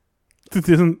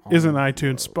 isn't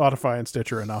iTunes, Spotify, and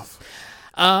Stitcher enough?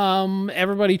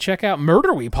 Everybody check out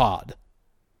Murder We Pod.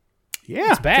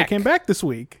 Yeah, it's back. It came back this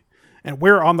week. And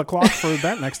we're on the clock for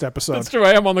that next episode. That's true.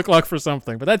 I am on the clock for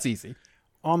something, but that's easy.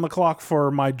 On the clock for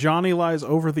My Johnny Lies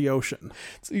Over the Ocean.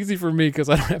 It's easy for me because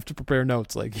I don't have to prepare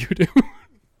notes like you do.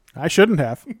 I shouldn't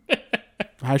have.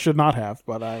 I should not have,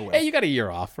 but I will. Hey, you got a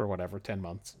year off or whatever, 10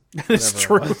 months. It's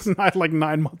true. It's not like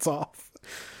 9 months off.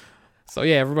 So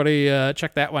yeah, everybody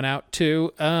check that one out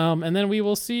too. And then we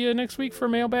will see you next week for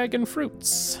Mailbag and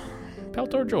Fruits.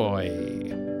 Peltor Joy.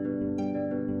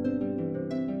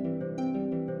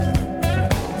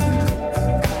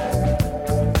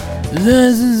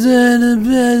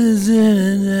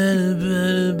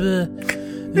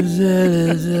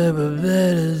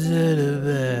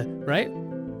 Right?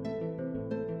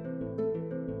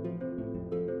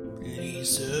 Please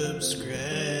subscribe.